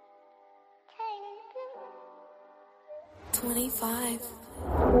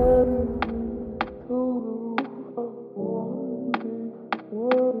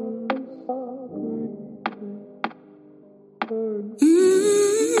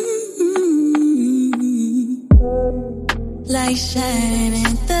 Light shining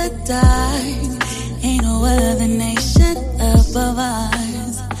in the dark. Ain't no other nation above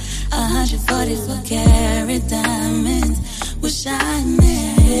ours. 144 karat diamonds was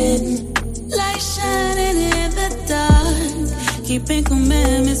shining. Light shining in the dark. Keeping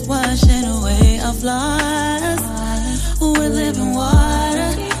commandments, washing away our flaws. We're living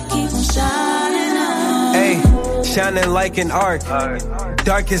water. Keep on shining on. Hey, shining like an arc.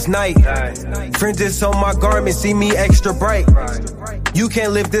 Dark as night. Fringes on my garment, see me extra bright. You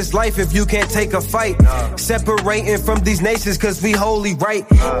can't live this life if you can't take a fight. Separating from these nations cause we holy right.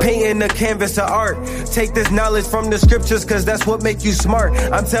 Painting the canvas of art. Take this knowledge from the scriptures cause that's what make you smart.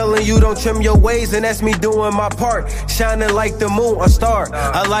 I'm telling you don't trim your ways and that's me doing my part. Shining like the moon, a star.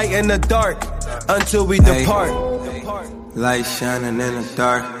 A light in the dark until we depart. Light shining in the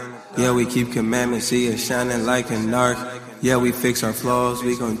dark. Yeah, we keep commandments, see it shining like an arc. Yeah, we fix our flaws,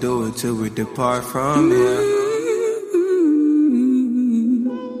 we gon' do it till we depart from here.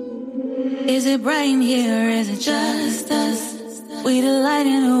 Is it bright in here or is it just us? We the light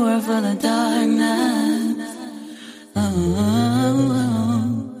in a world full of darkness.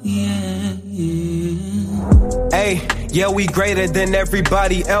 Oh, yeah, yeah. Hey, yeah, we greater than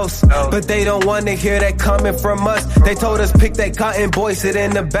everybody else, but they don't wanna hear that coming from us. They told us pick that cotton boy, sit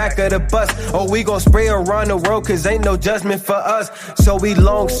in the back of the bus, or we gon' spray around the world cause ain't no judgment for us. So we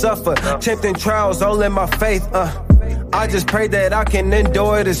long suffer, tempting trials all in my faith. I just pray that I can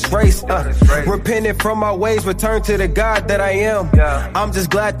endure this race. Repenting from my ways, return to the God that I am. I'm just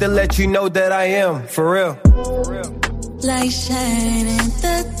glad to let you know that I am, for real. Light shining in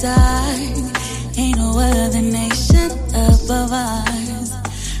the dark. Ain't no other nation above ours.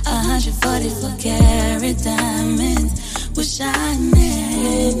 144 karat diamonds was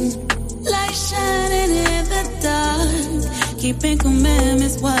shining. Light shining in the dark. Keeping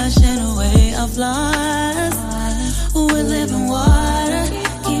commandments, washing away our flaws. We're living water.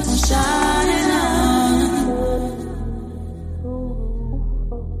 Keep on shining on.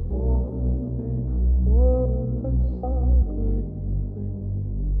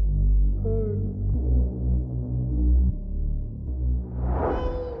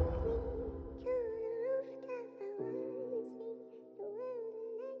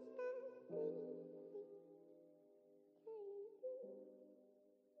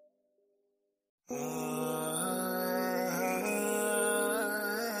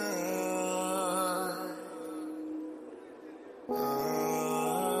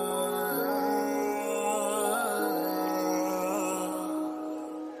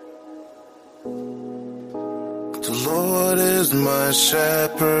 The Lord is my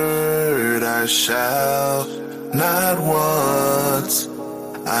shepherd, I shall not want.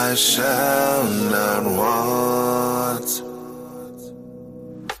 I shall not want.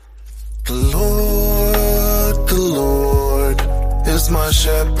 The Lord is my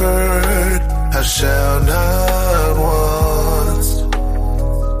shepherd, I shall not want.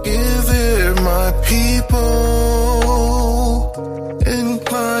 Give ear, my people,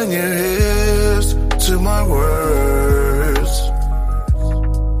 incline your ears to my words.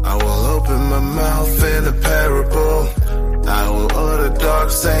 I will open my mouth in a parable. I will utter dark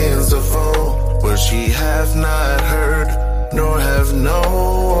sayings of old, which ye have not heard, nor have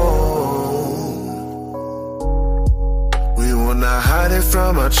known. We will not hide it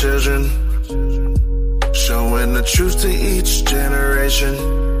from our children, showing the truth to each generation,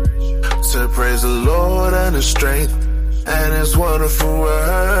 to praise the Lord and His strength and His wonderful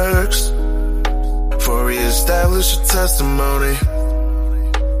works. For He established a testimony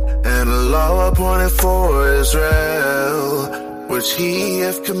and a law appointed for Israel, which He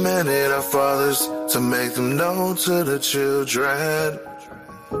hath commanded our fathers to make them known to the children,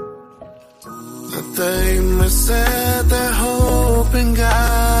 that they may set their hope in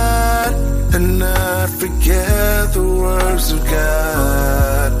God and not forget the works of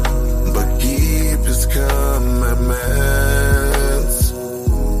God, but keep His commandments.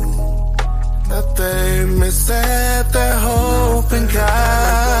 That they may set their hope in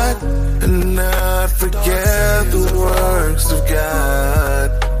God and not forget the works of God,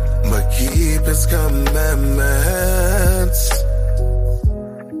 but keep His commandments.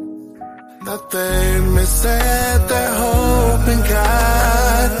 That they may set their hope in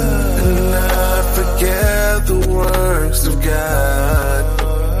God and not forget the works of God,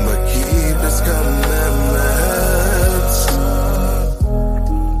 but keep His commandments.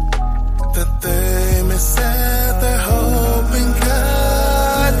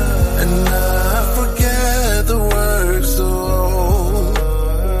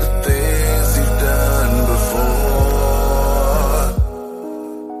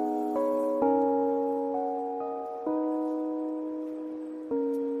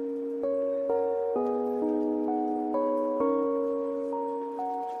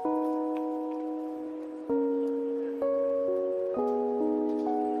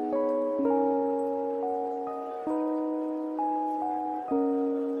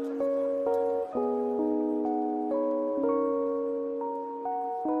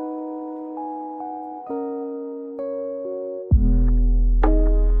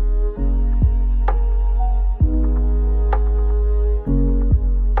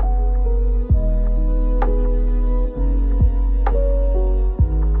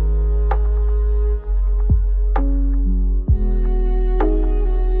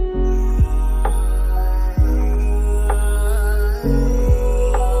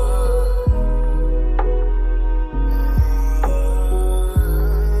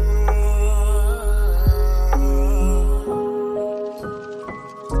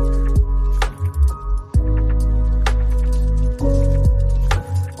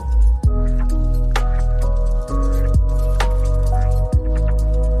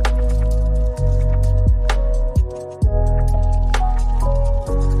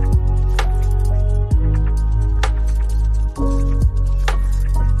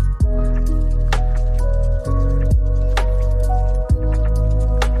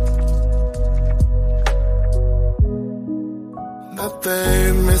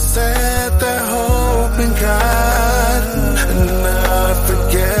 set their hope in God and not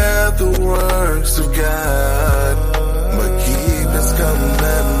forget the works of God, but keep His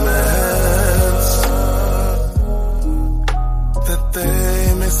commandments, that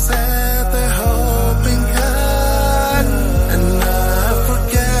they may set their hope in God and not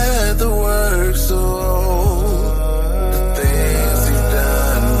forget the works of old, the things He's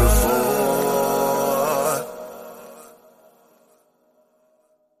done before.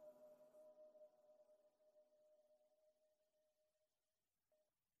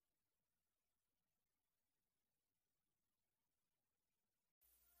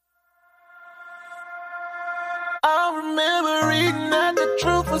 I remember reading that the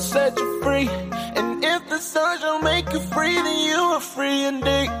truth will set you free, and if the sun shall make you free, then you are free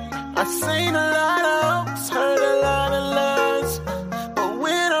indeed. I've seen a lot of hopes, heard a lot of lies, but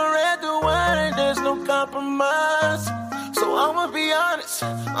when I read the word, there's no compromise. So I'ma be honest,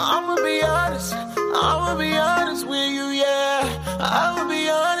 I'ma be honest, I'ma be honest with you, yeah. I'ma be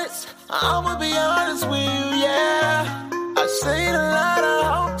honest, I'ma be honest with you, yeah. I've seen a lot of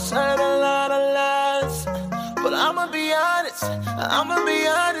hopes, heard a lot of lies, but I'ma be honest, yeah. I'ma be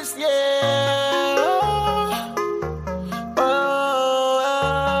honest.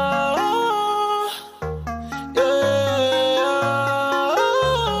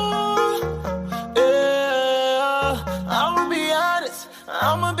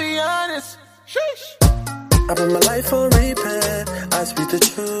 Sheesh. I put my life on repair, I speak the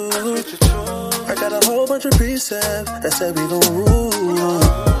truth. I got a whole bunch of precepts that said we gon' rule.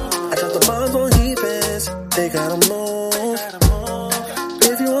 I drop the bombs on heapers, they gotta move.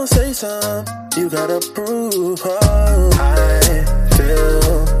 If you won't say something, you gotta prove. Oh, I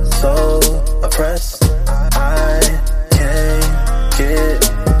feel so oppressed, I can't get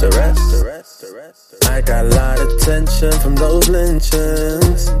the rest. I got a lot of tension from those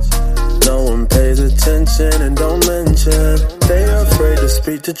lynchings. No one pays attention and don't mention. They afraid to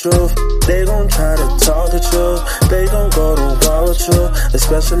speak the truth. They gon' try to talk the truth. They gon' go to war with you,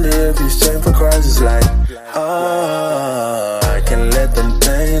 especially if you stand for Christ. It's like, oh, I can let them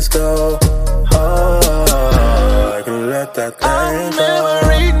things go. Oh, I can let that thing go. I remember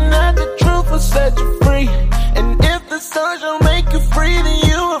reading that the truth will set you free, and if the sun shall make you free, then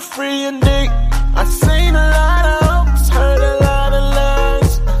you are free indeed. I've seen a lot of hopes, heard a lot of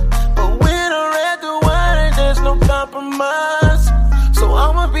lies, but when I read the word, there's no compromise. So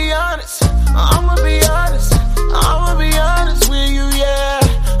I'ma be honest, I'ma be honest, I'ma be honest with you, yeah.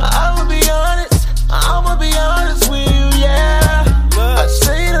 I'ma be honest, I'ma be honest with you, yeah. I've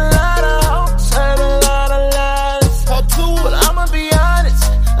seen a lot of hopes, heard a lot of lies, but I'ma be honest,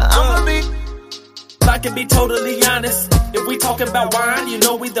 I'ma be. I can be totally honest. If we talking about wine, you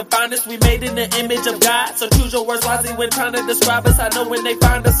know we the finest. We made in the image of God, so choose your words wisely when trying to describe us. I know when they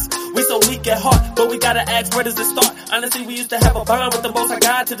find us, we so weak at heart, but we gotta ask, where does it start? Honestly, we used to have a bond with the Most High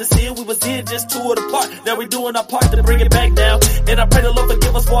God. To the sin we was in, just 2 of the part. Now we doing our part to bring it back now, and I pray the Lord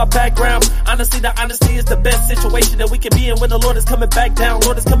forgive us for our background. Honestly, the honesty is the best situation that we can be in when the Lord is coming back down.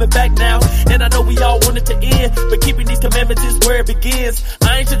 Lord is coming back now, and I know we all want it to end, but keeping these commandments is where it begins.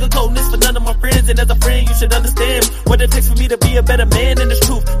 I ain't sugarcoating this for none of my friends, and as a friend, you should understand what it takes for me to be a better man in this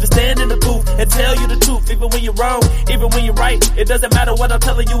truth, to stand in the booth and tell you the truth, even when you're wrong, even when you're right. It doesn't matter what I'm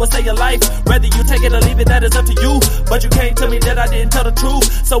telling you or say your life, whether you take it or leave it, that is up to you. But you can't tell me that I didn't tell the truth,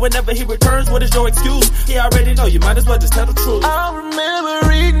 so whenever he returns, what is your excuse? He already know, you might as well just tell the truth. I remember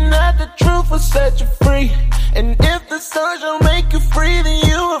reading that the truth will set you free, and if the sun shall make you free, then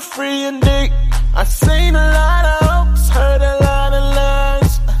you are free indeed. I've seen a lot of hopes, heard a lot of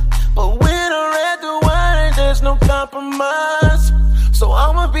lies, but when I read the word, there's no compromise. So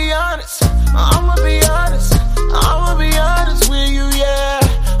I'ma be honest, I'ma be honest, I'ma be honest with you, yeah.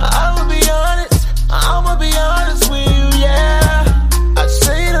 I'ma be honest, I'ma be honest with you, yeah. I've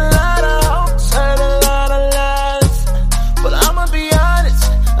seen a lot of hopes, heard a lot of lies, but I'ma be honest,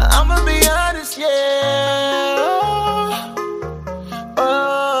 yeah. Oh,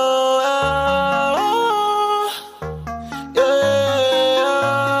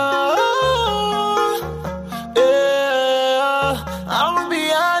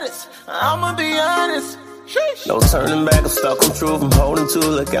 I'ma be honest. Sheesh. No turning back, I'm stuck on truth. I'm holding to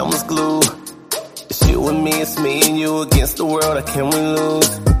like I was glued. It's you and me, it's me and you against the world. How can we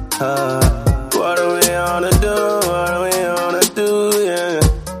lose? What do we wanna do? What do we wanna do? Yeah.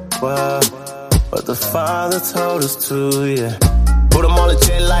 Well, but the Father told us to, yeah. Put them on the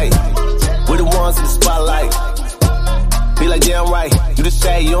jet light. We're the ones in the spotlight. Be like, damn right. You the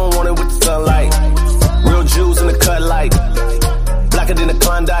shade, you don't want it with the sunlight. Real Jews in the cut light. Blacker than the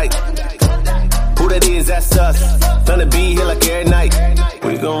Klondike. Who that is, that's us. Gonna be here like every night. We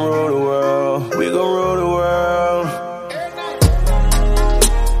We gon' rule the world. We gon' rule the world.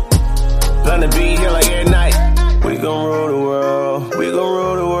 Plan to be here like every night. We gon' rule the world. We gon'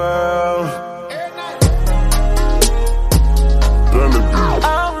 rule the world.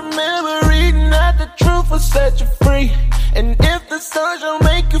 I remember reading that the truth will set you free. And if the sun shall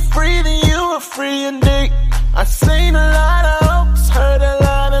make you free, then you are free indeed. I seen a lot of hopes, heard a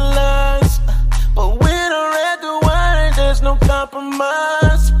lot of lies, but when I read the word, there's no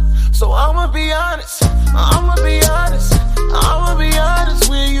compromise. So I'ma be honest, I'ma be honest, I'ma be honest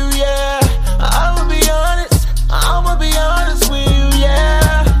with you, yeah. I'ma be honest, I'ma be honest with you,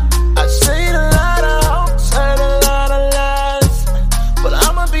 yeah. I seen a lot of hopes, heard a lot of lies, but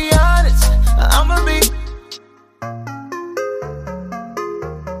I'ma be honest, I'ma be.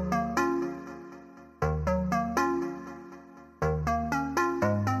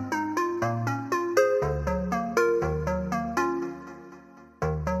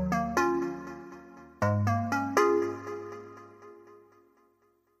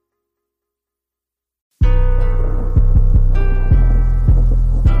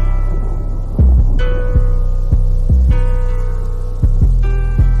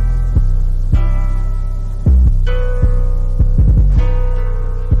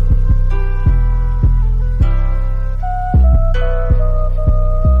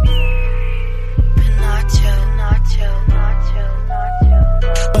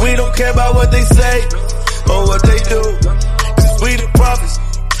 We don't care about what they say or what they do. 'Cause we the prophets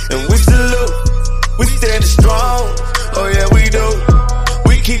and we salute. We stand strong, oh yeah we do.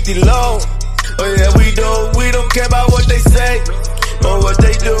 We keep the low, oh yeah we do. We don't care about what they say or what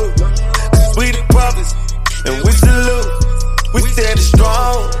they do. 'Cause we the prophets and we salute. We stand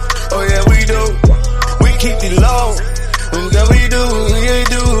strong, oh yeah we do. We keep the low, oh yeah we do, yeah we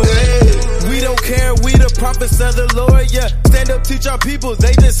do. Yeah. We don't care, we the prophets of the Lord, yeah. Stand up, teach our people,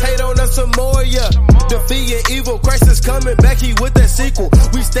 they just hate on us some more, yeah. Defeating evil, Christ is coming back, he with that sequel.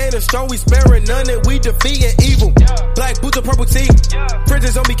 We standing strong, we sparing none, and we defeating evil. Black boots and purple tee,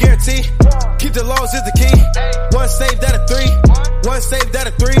 fridges on me guarantee. Keep the laws is the key. One saved out of three, one saved out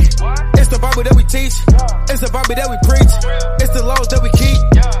of three. It's the Bible that we teach, it's the Bible that we preach, it's the laws that we keep.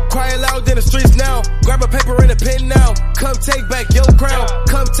 Crying loud in the streets now, grab a paper and a pen now. Come take back your crown,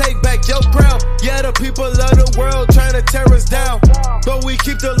 come take back your crown. Yeah, the people of the world trying to tear us down, but we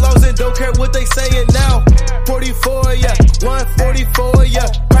keep the laws and don't care what they saying now. 44, yeah, 144, yeah.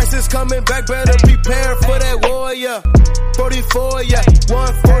 Christ is coming back, better prepare for that war, yeah. 44, yeah,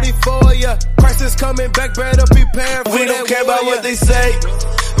 144, yeah. Christ is coming back, better prepare for that war. We don't care about what they say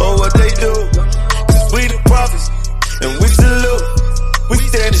or what they do. 'Cause we the prophets and we salute. We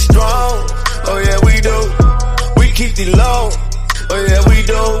stand strong, oh yeah we do. We keep the low, oh yeah we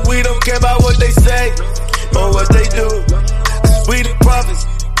do. We don't care about what they say or what they do. 'Cause we the prophets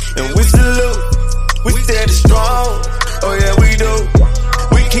and we salute. We stand strong, oh yeah we do.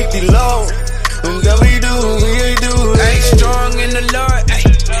 We keep the low, oh yeah we do, yeah we do. Ay, strong in the Lord, ay,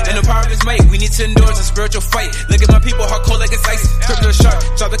 and the power of his might. We need to endure a spiritual fight. Look at my people, hard cold like it's ice. Crypto sharp,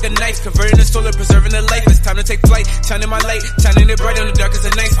 sharp like a knife. Converting the soul and preserving the life. It's time to take flight. Shining my light, shining it bright on the darkest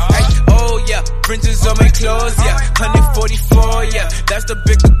of nights. Ay, oh yeah, fringes on my clothes, yeah. 144, yeah. That's the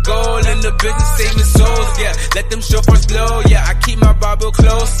bigger goal in the business, saving souls, yeah. Let them show first blow, yeah. I keep my Bible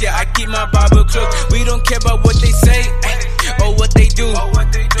close, yeah. I keep my Bible close. We don't care about what they say, ay, or what they do.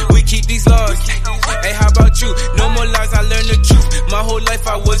 We keep these laws. Hey, how about you? No more lies, I learned the truth. My whole life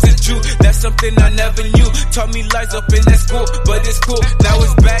I wasn't true. That's something I never knew. Taught me lies up in that school, but it's cool. Now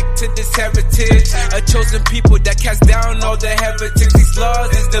it's back to this heritage. A chosen people that cast down all the heretics. These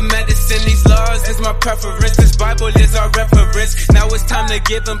laws is the medicine, these laws is my preference. This Bible is our reference. Now it's time to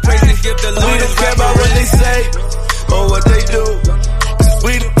give them praise and give the Lord. We don't care about what they say or what they do. 'Cause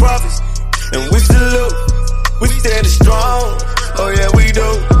we the prophets and we salute. We stand strong, oh yeah we do.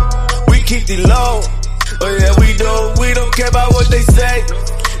 We keep the low, oh yeah we do. We don't care about what they say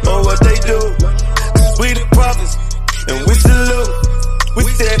or what they do. 'Cause we the prophets and we salute. We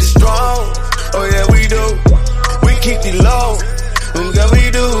stand strong, oh yeah we do. We keep the low, oh yeah we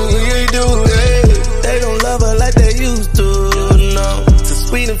do, yeah we do. Yeah. They don't love her like they used to, no. So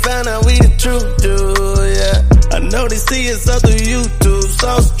sweet and found out we the truth, do, yeah. I know they see us up through YouTube,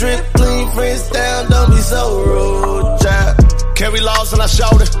 so strip clean, freestyle, don't be so rude, child. Carry loss on our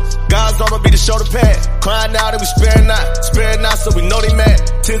shoulder, God's armor be the shoulder pad. Crying out and we sparing not, so we know they mad.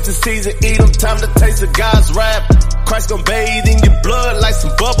 'Tis the season, eat them, time to taste of God's wrath. Christ gon' bathe in your blood like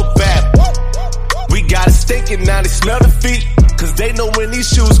some bubble bath. We got it stinking, now they smell the feet. 'Cause they know when these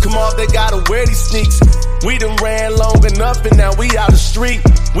shoes come off, they gotta wear these sneaks. We done ran long enough and now we out the street.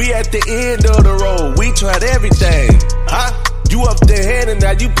 We at the end of the road, we tried everything, huh? You You up the head and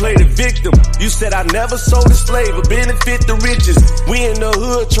now you play the victim. You said I never sold a slave or benefit the riches. We in the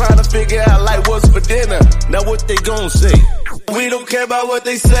hood trying to figure out like what's for dinner. Now what they gon' say? We don't care about what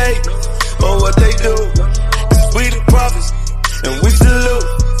they say or what they do. 'Cause we the prophets and we salute.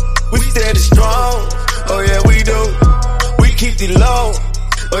 We standing strong. Oh yeah, we do. We keep the low.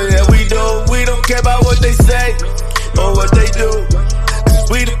 Oh yeah, we do. We don't care about what they say or what they do. 'Cause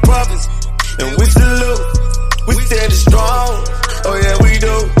we the prophets and we salute. We standing strong. Oh yeah, we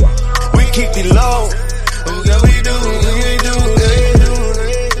do. We keep the low. Oh yeah, we do. We do. We do.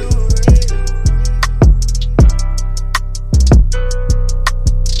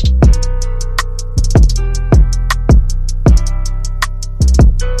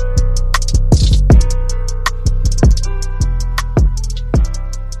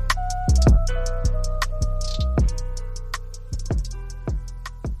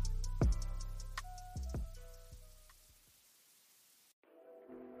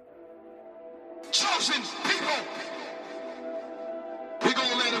 Chosen people, we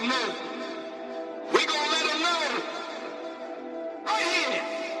gonna let them know. We gonna let them know. Right here,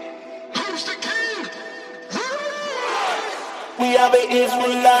 who's the king? We are the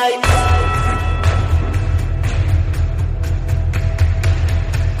Israelites.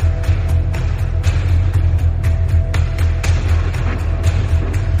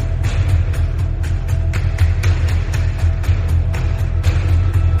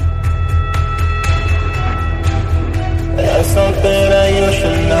 There's something that you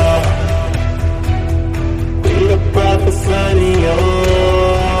should know. We the prophets of the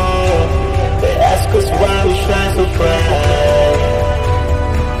old. They ask us why we shine so bright.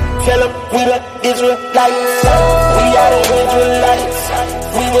 Tell them we the Israelites. We are the Israelites.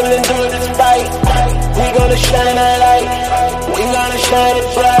 We will endure this fight. We gonna shine our light. We gonna shine it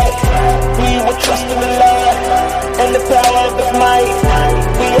bright. We will trust in the Lord and the power of His might.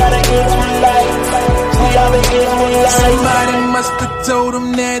 We are the Israelites. Somebody must have told them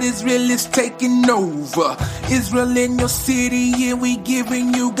that Israel is taking over. Israel in your city, and we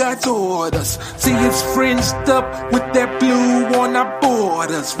giving you God's orders. See, it's fringed up with that blue on our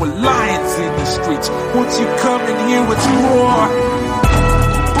borders. With lions in the streets. Once you come in here, it's more.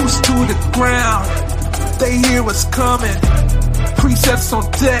 Boots to the ground. They hear us coming. Precepts on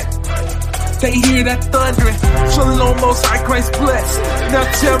deck. They hear that thundering. Shalom, Most High, Christ bless. Now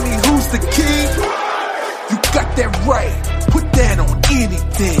tell me who's the king? You got that right. Put that on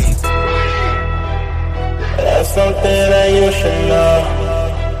anything. There's something that you should know.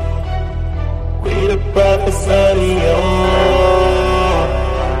 We the prophets of the old.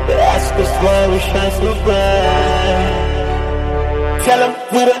 They ask us why we shine so bright. Tell them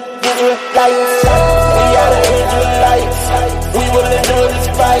we the Israelites. We are the Israelites. We will endure this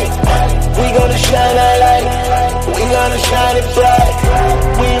fight. We gonna shine our light. We gonna shine it bright.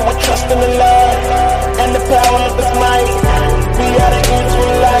 We will trust in the Lord and the power of His might. We are the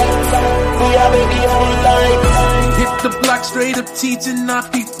Israelites. We are the Israelites. Hit the block straight up teaching our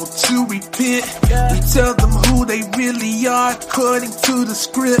people to repent. We tell them who they really are according to the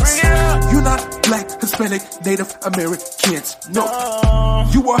scripts. You're not black, Hispanic, Native Americans. No,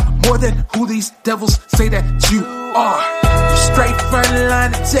 you are more than who these devils say that you are. Straight from the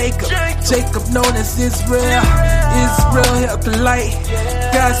line of Jacob. Jacob known as Israel. Israel held the light.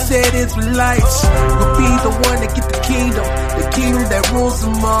 God said Israelites will be the one to get the kingdom. The kingdom that rules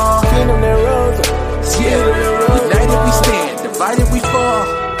them all. Kingdom that rules them. Yeah, united we stand, divided we fall.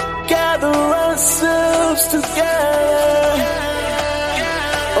 Gather ourselves together.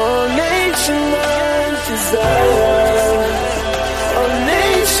 Oh nation of desire. Oh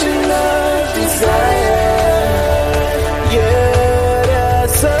nation of desire.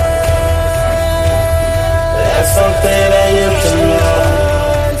 That's something that you should know.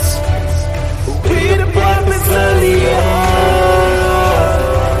 We the prophets of the old.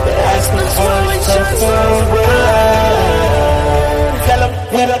 They ask us why we shine so bright. Tell them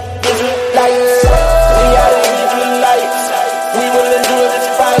we the Israelites. We are the Israelites. We will endure this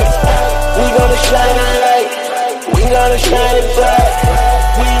fight. We gonna shine our light. We gonna shine it bright.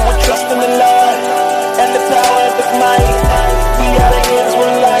 We will trust in the Lord and the power of His might. We are the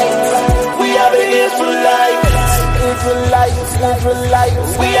Israelites. We are the Israelites. Israelites,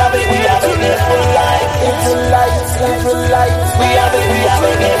 Israelites, we are the Israelites, Israelites, Israelites, we are the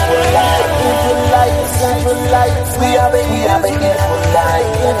Israelites, Israelites, we are the Israelites,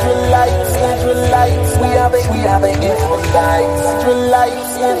 Israelites, Israelites, we are the Israelites,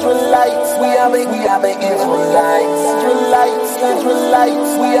 Israelites, Israelites, we are the Israelites, Israelites,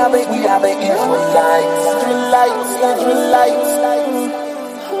 Israelites, we are the Israelites, Israelites, Israelites,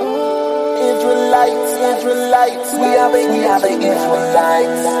 Israelites. Israelites. We are the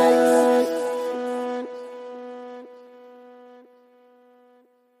Israelites.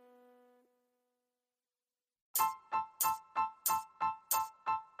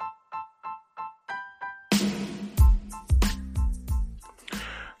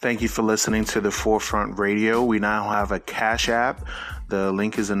 Thank you for listening to the Forefront Radio. We now have a Cash App. The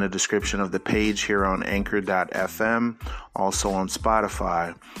link is in the description of the page here on anchor.fm, also on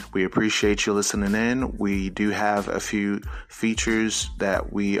Spotify. We appreciate you listening in. We do have a few features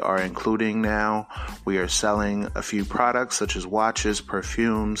that we are including now. We are selling a few products such as watches,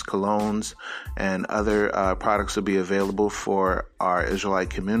 perfumes, colognes, and other products will be available for our Israelite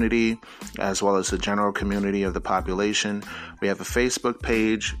community as well as the general community of the population. We have a Facebook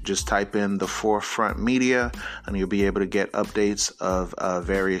page. Just type in the Forefront Media and you'll be able to get updates of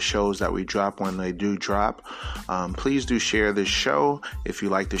various shows that we drop when they do drop. Please do share this show if you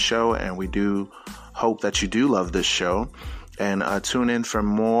like the show, and we do hope that you do love this show. And tune in for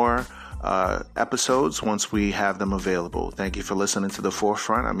more episodes once we have them available. Thank you for listening to The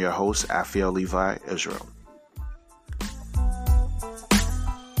Forefront. I'm your host, Afiel Levi Israel.